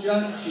people will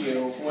judge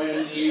you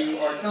when you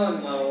are telling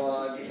a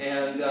monologue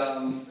and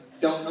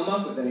don't come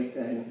up with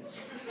anything.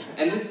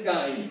 And this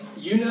guy,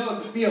 you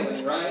know the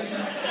feeling, right?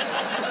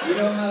 You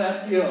know how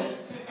that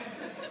feels.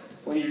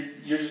 When you're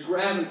just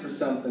grabbing for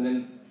something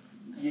and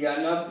you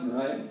got nothing,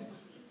 right?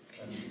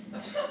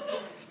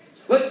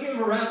 Let's give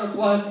a round of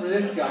applause for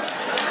this guy.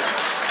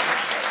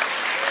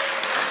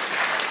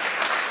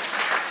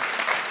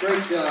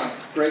 Great job,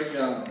 great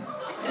job.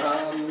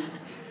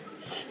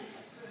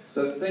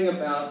 So the thing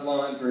about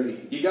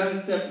laundry, you gotta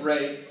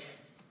separate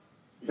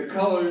the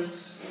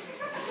colors.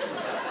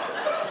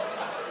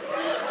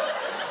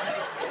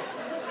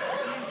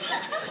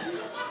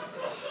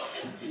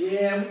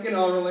 Yeah, we can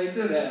all relate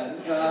to that.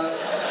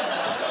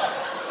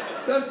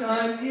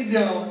 Sometimes you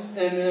don't,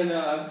 and then,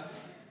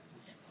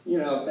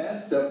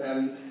 bad stuff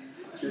happens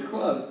to your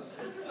clothes.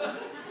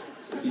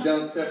 If you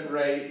don't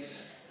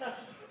separate,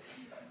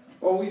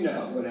 well, we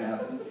know what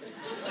happens.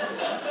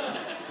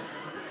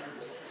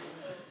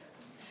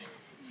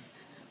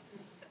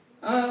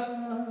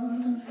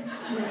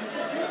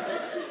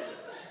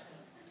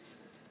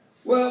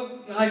 Well,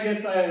 I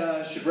guess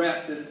I should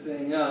wrap this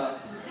thing up.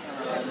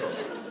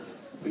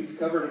 We've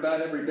covered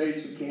about every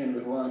base we can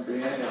with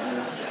laundry,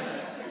 haven't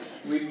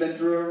we? We've been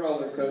through a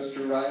roller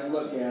coaster ride.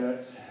 Look at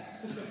us.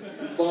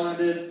 We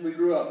bonded. We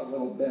grew up a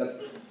little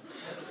bit.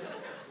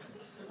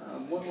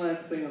 One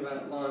last thing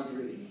about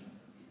laundry.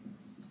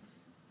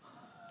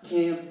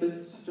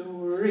 Campus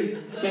story.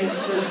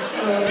 Campus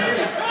story.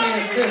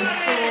 Campus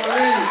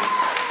story.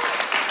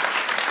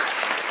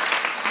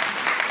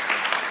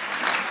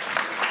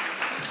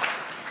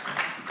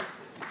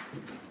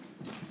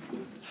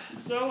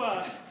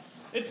 So,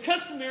 it's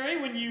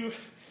customary when you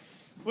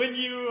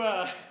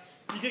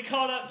get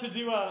called up to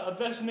do a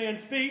best man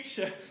speech,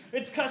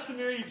 it's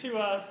customary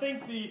to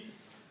thank the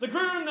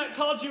groom that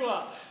called you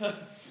up.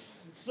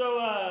 So,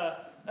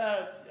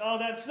 all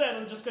that said,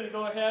 I'm just going to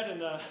go ahead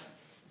and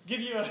give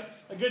you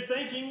a good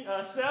thanking.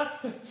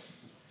 Seth,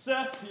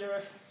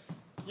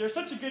 you're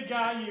such a good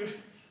guy. You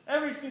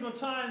every single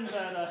time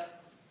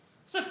that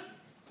Seth,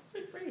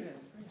 bring it in.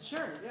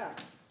 Sure, yeah.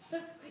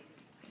 Seth, I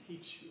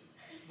hate you.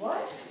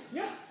 What?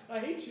 Yeah, I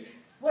hate you.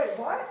 Wait,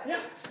 what?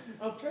 Yeah,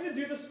 I'm trying to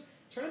do this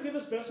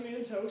best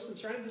man toast and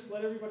trying to just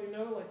let everybody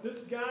know, like,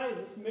 this guy and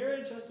this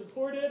marriage I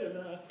support it, and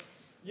I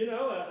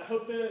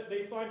hope that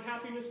they find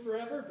happiness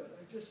forever. But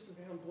I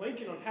I'm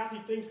blanking on happy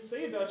things to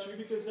say about you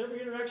because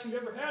every interaction we've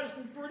ever had has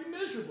been pretty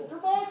miserable. Your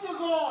mic is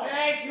on!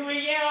 Hey, can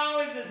we get on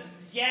with the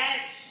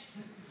sketch?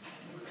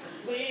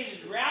 Please,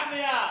 just wrap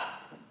it up.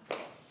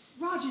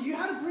 Roger, you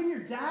had to bring your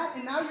dad,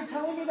 and now you're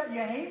telling me that you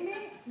hate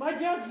me? My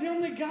dad's the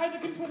only guy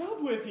that can put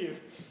up with you.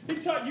 He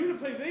taught you to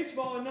play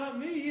baseball and not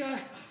me.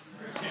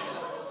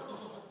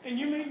 And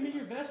you made me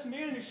your best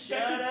man and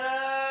expected... Shut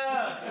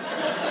up!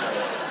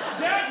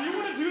 Dad, do you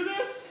want to do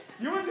this?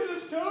 Do you want to do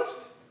this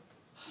toast?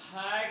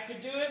 I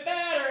could do it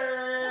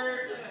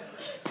better.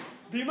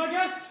 Be my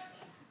guest.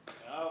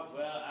 Oh,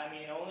 well, I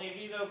mean, only if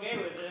he's okay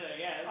with it, I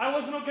guess. I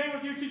wasn't okay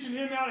with you teaching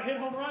him how to hit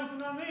home runs and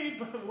not me,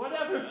 but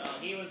whatever. Well,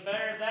 he was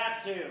better at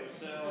that, too,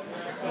 so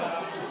here I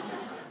come.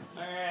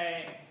 All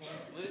right,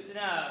 loosen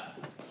up,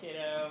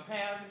 kiddo.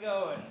 Hey, how's it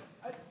going?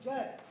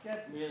 Good.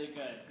 Really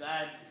good.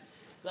 Glad,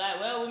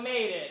 well, we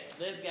made it.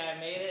 This guy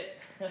made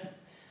it.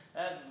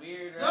 That's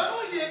weird, right?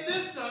 Someone get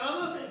this son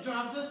of a bitch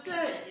off the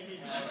stage.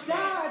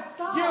 Dad,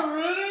 stop! You're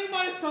ruining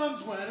my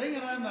son's wedding,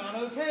 and I'm not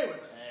okay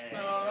with it.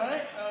 All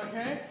right?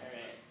 Okay?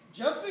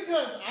 Just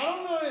because I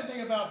don't know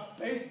anything about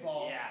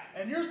baseball,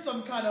 and you're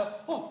some kind of,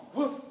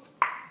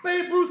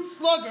 Babe Ruth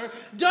slugger,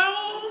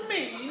 don't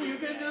mean you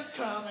can just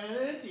come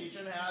in and teach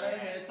him how to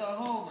hit the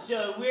home.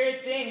 So the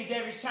weird thing is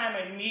every time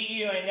I meet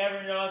you, I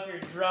never know if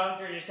you're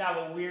drunk or just have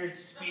a weird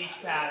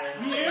speech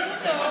pattern. You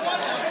know what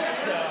a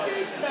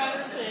speech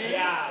pattern thing.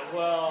 Yeah,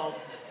 well,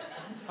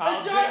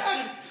 I'll drink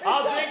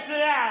to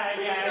that, I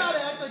guess. You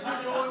gotta act like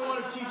you're the only one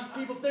who teaches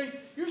people things.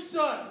 Your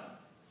son,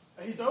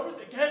 he's over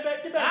there. Get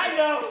back. I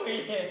know who he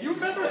is. You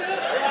remember him?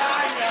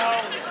 Yeah, I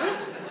know.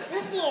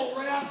 This little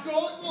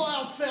rascal, this little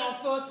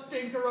alfalfa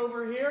stinker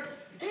over here,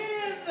 he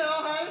didn't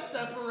know how to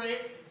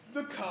separate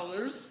the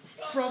colors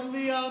from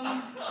the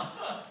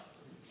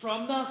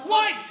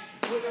whites!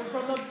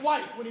 From the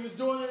white when he was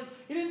doing it.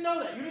 He didn't know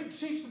that. You didn't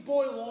teach the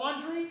boy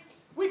laundry.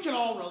 We can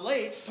all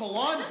relate to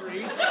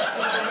laundry.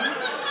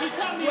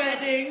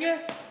 Wedding.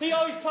 He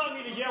always taught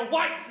me to yell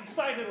whites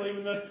excitedly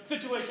when the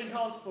situation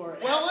calls for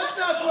it. Well, let's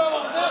not dwell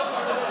on that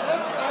part of it.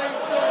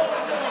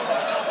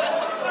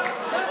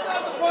 That's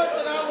not the part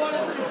that I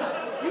wanted to.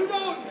 You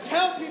don't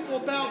tell people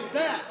about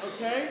that,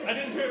 okay? I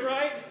didn't do it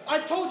right? I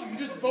told you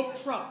just vote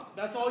Trupp.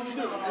 That's all you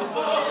do. Guys!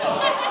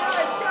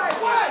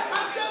 What?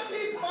 I'm just,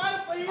 he's my...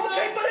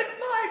 Okay, but it's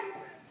my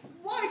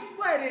wife's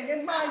wedding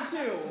and mine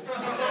too.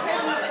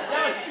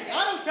 That's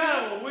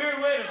kind of a weird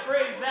way to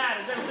phrase that.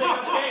 Is everything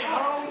okay at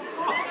home?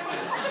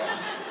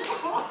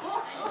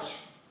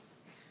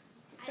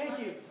 Thank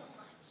you.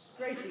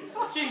 Gracie.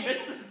 She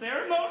missed the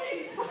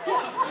ceremony?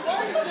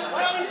 I'm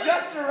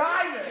just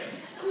arriving.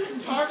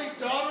 Tardy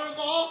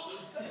daughter-in-law?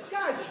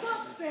 Guys, it's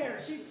not fair.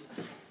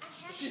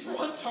 She's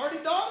one tardy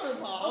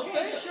daughter-in-law. I'll Okay,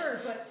 say it. sure,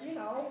 but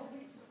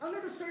under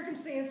the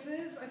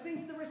circumstances, I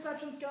think the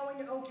reception's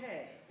going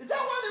okay. Is that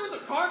why there was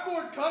a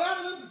cardboard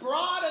cutout of this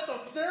broad at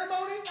the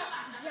ceremony?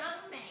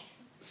 Young man.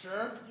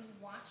 Sure. You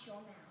watch your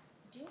mouth.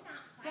 Do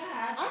not.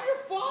 Dad. I'm your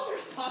father.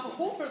 I'm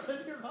older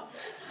than your mother.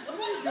 What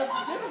are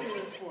you giving me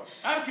this for?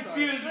 I'm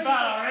confused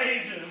about our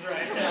ages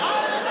right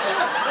now.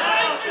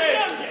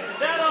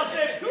 That'll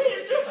say. Can we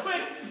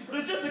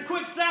just do a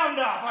quick sound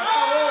off?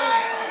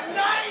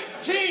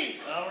 19.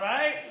 All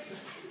right.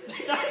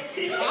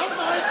 19. I'm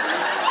 19.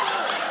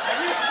 And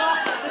you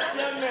thought this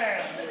young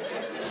man.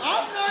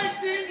 I'm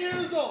 19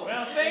 years old.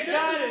 Well, thank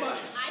God this is my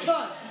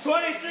son.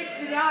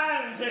 2069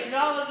 and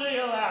technology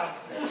allows.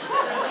 I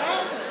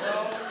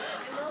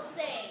will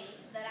say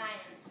that I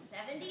am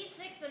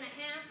 76 and a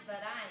half,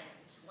 but I am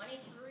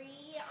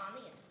 23 on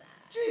the inside.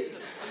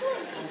 Jesus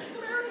Christ.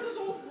 You married this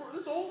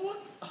old one?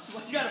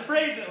 You gotta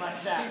phrase it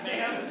like that,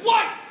 man.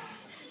 What?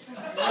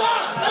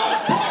 Stop!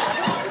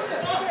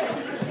 Don't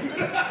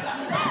do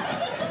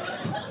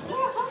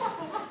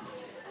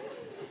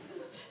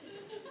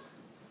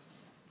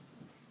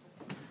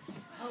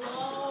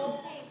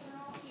Hello? Hey, we're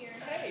all here.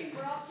 Hey.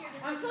 We're all here to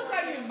I'm so support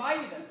glad you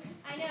invited us.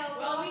 I know.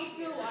 Well, me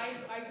too. I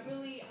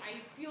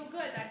feel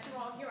good that you're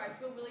all here. I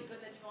feel really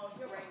good that you're all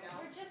here right now.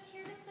 We're just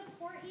here to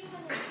support you in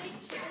this big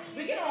journey.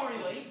 We can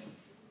already leave.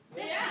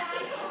 This guy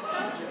is so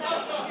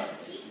excited. He just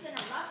keeps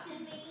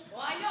interrupting me.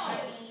 Well, I know.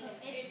 I mean,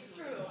 It's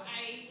true.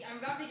 I'm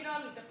about to get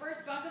on with the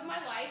first bus of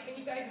my life, and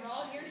you guys are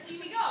all here to see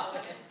me go.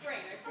 It's great.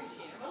 I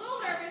appreciate it. I'm a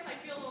little nervous. I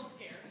feel a little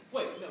scared.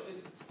 Wait, no,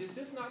 is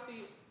this not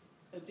the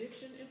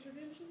addiction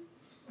intervention?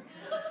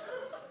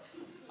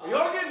 Are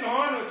y'all getting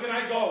on or can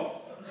I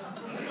go?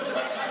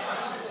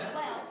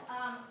 Well,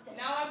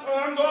 now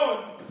I'm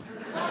going.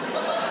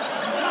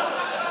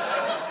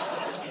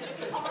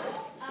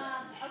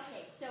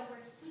 Okay, so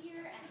we're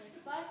here at this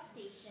bus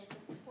station to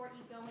support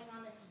you going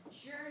on this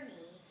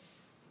journey.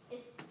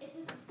 It's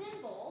a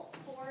symbol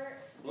for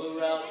this Blue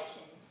Rowlett.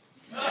 intervention.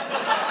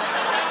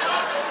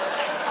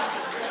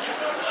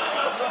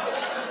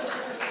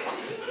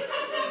 Give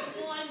us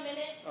 1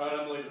 minute. All right,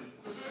 I'm leaving.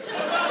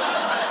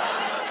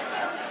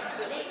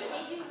 They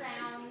do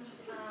rounds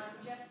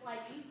just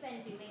like you've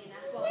been doing, and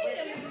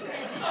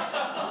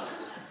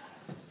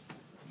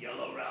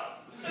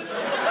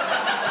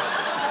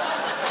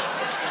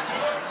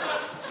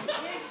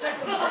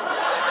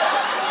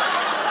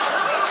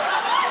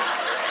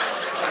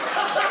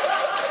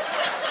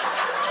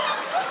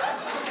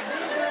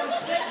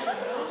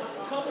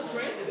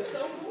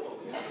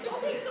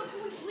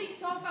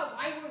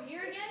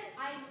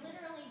I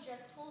literally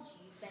just told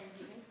you you've been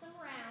doing some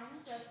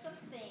rounds of some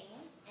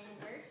things, and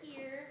we're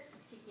here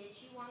to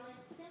get you on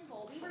this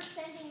symbol. We were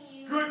sending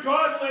you... Good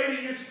God,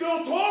 lady, you're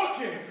still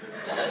talking!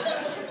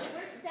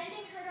 We're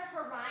sending her to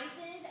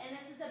Horizons, and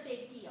this is a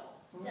big deal.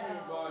 So...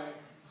 Bye.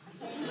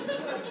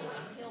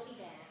 He'll be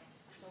back.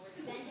 But we're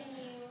sending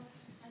you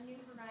a new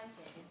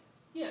horizon.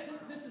 Yeah,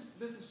 this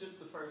is just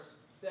the first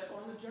step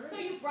on the journey. So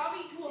you brought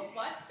me to a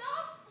bus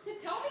stop to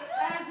tell me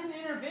this? As an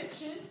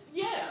intervention.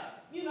 Yeah,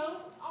 you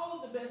know, all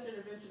of the best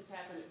interventions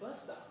happen at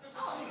bus stops.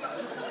 Oh.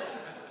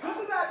 Go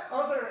to that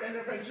other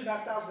intervention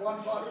at that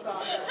one bus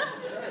stop.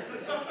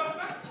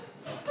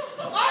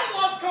 I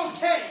love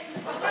cocaine!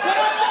 Then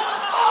I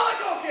love all the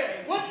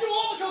cocaine! Let's do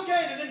all the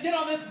cocaine and then get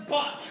on this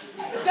bus.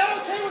 Is that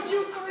okay with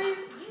you three?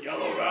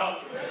 Yellow route.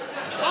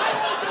 I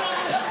want to get on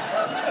this.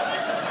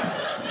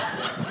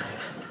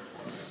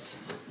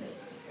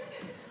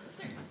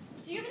 Sir,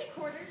 do you have any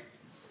quarters?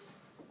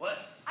 What?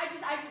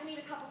 I just need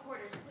a couple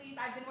quarters, please.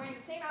 I've been wearing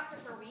the same outfit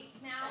for a week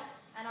now,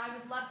 and I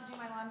would love to do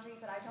my laundry,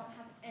 but I don't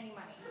have any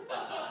money.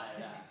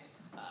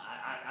 I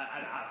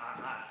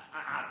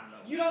don't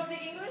know. You don't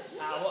speak English?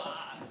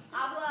 Habla.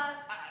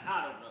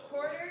 I don't know.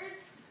 Quarters?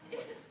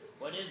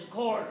 What is a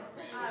quarter?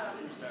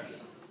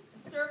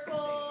 It's a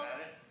circle.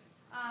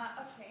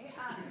 Okay.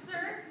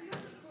 Sir, do you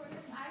have any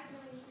quarters? I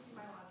really need to do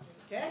my laundry.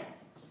 Okay.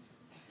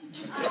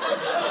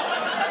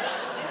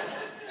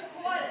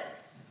 Quarters.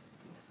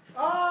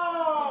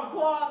 Oh,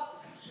 guap.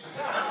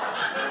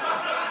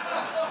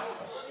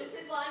 This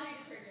is laundry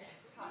detergent.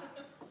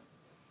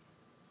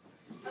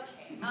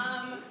 Okay.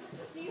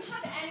 Do you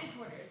have any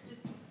quarters?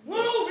 Just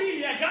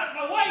Woo-wee, I got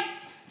my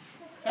whites!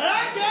 And I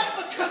got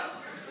my colors.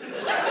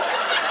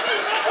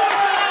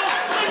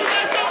 Thank you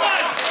guys so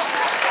much!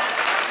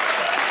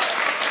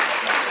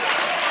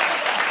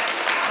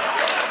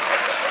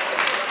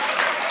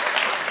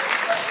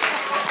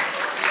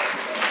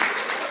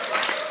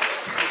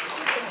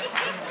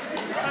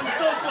 I'm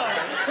so sorry.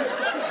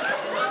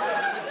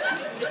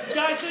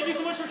 Guys, thank you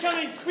so much for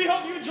coming. We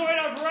hope you enjoyed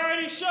our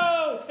variety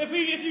show. If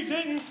you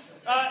didn't,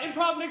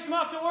 improv mix them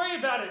up, don't worry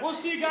about it. We'll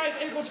see you guys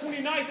April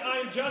 29th. I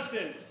am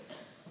Justin.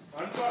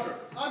 I'm Tucker.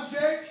 I'm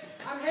Jake.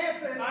 I'm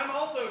Hansen. I'm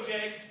also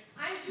Jake.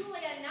 I'm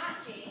Julia,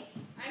 not Jake.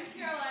 I'm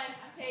Caroline.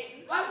 I'm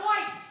Peyton. I'm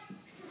whites.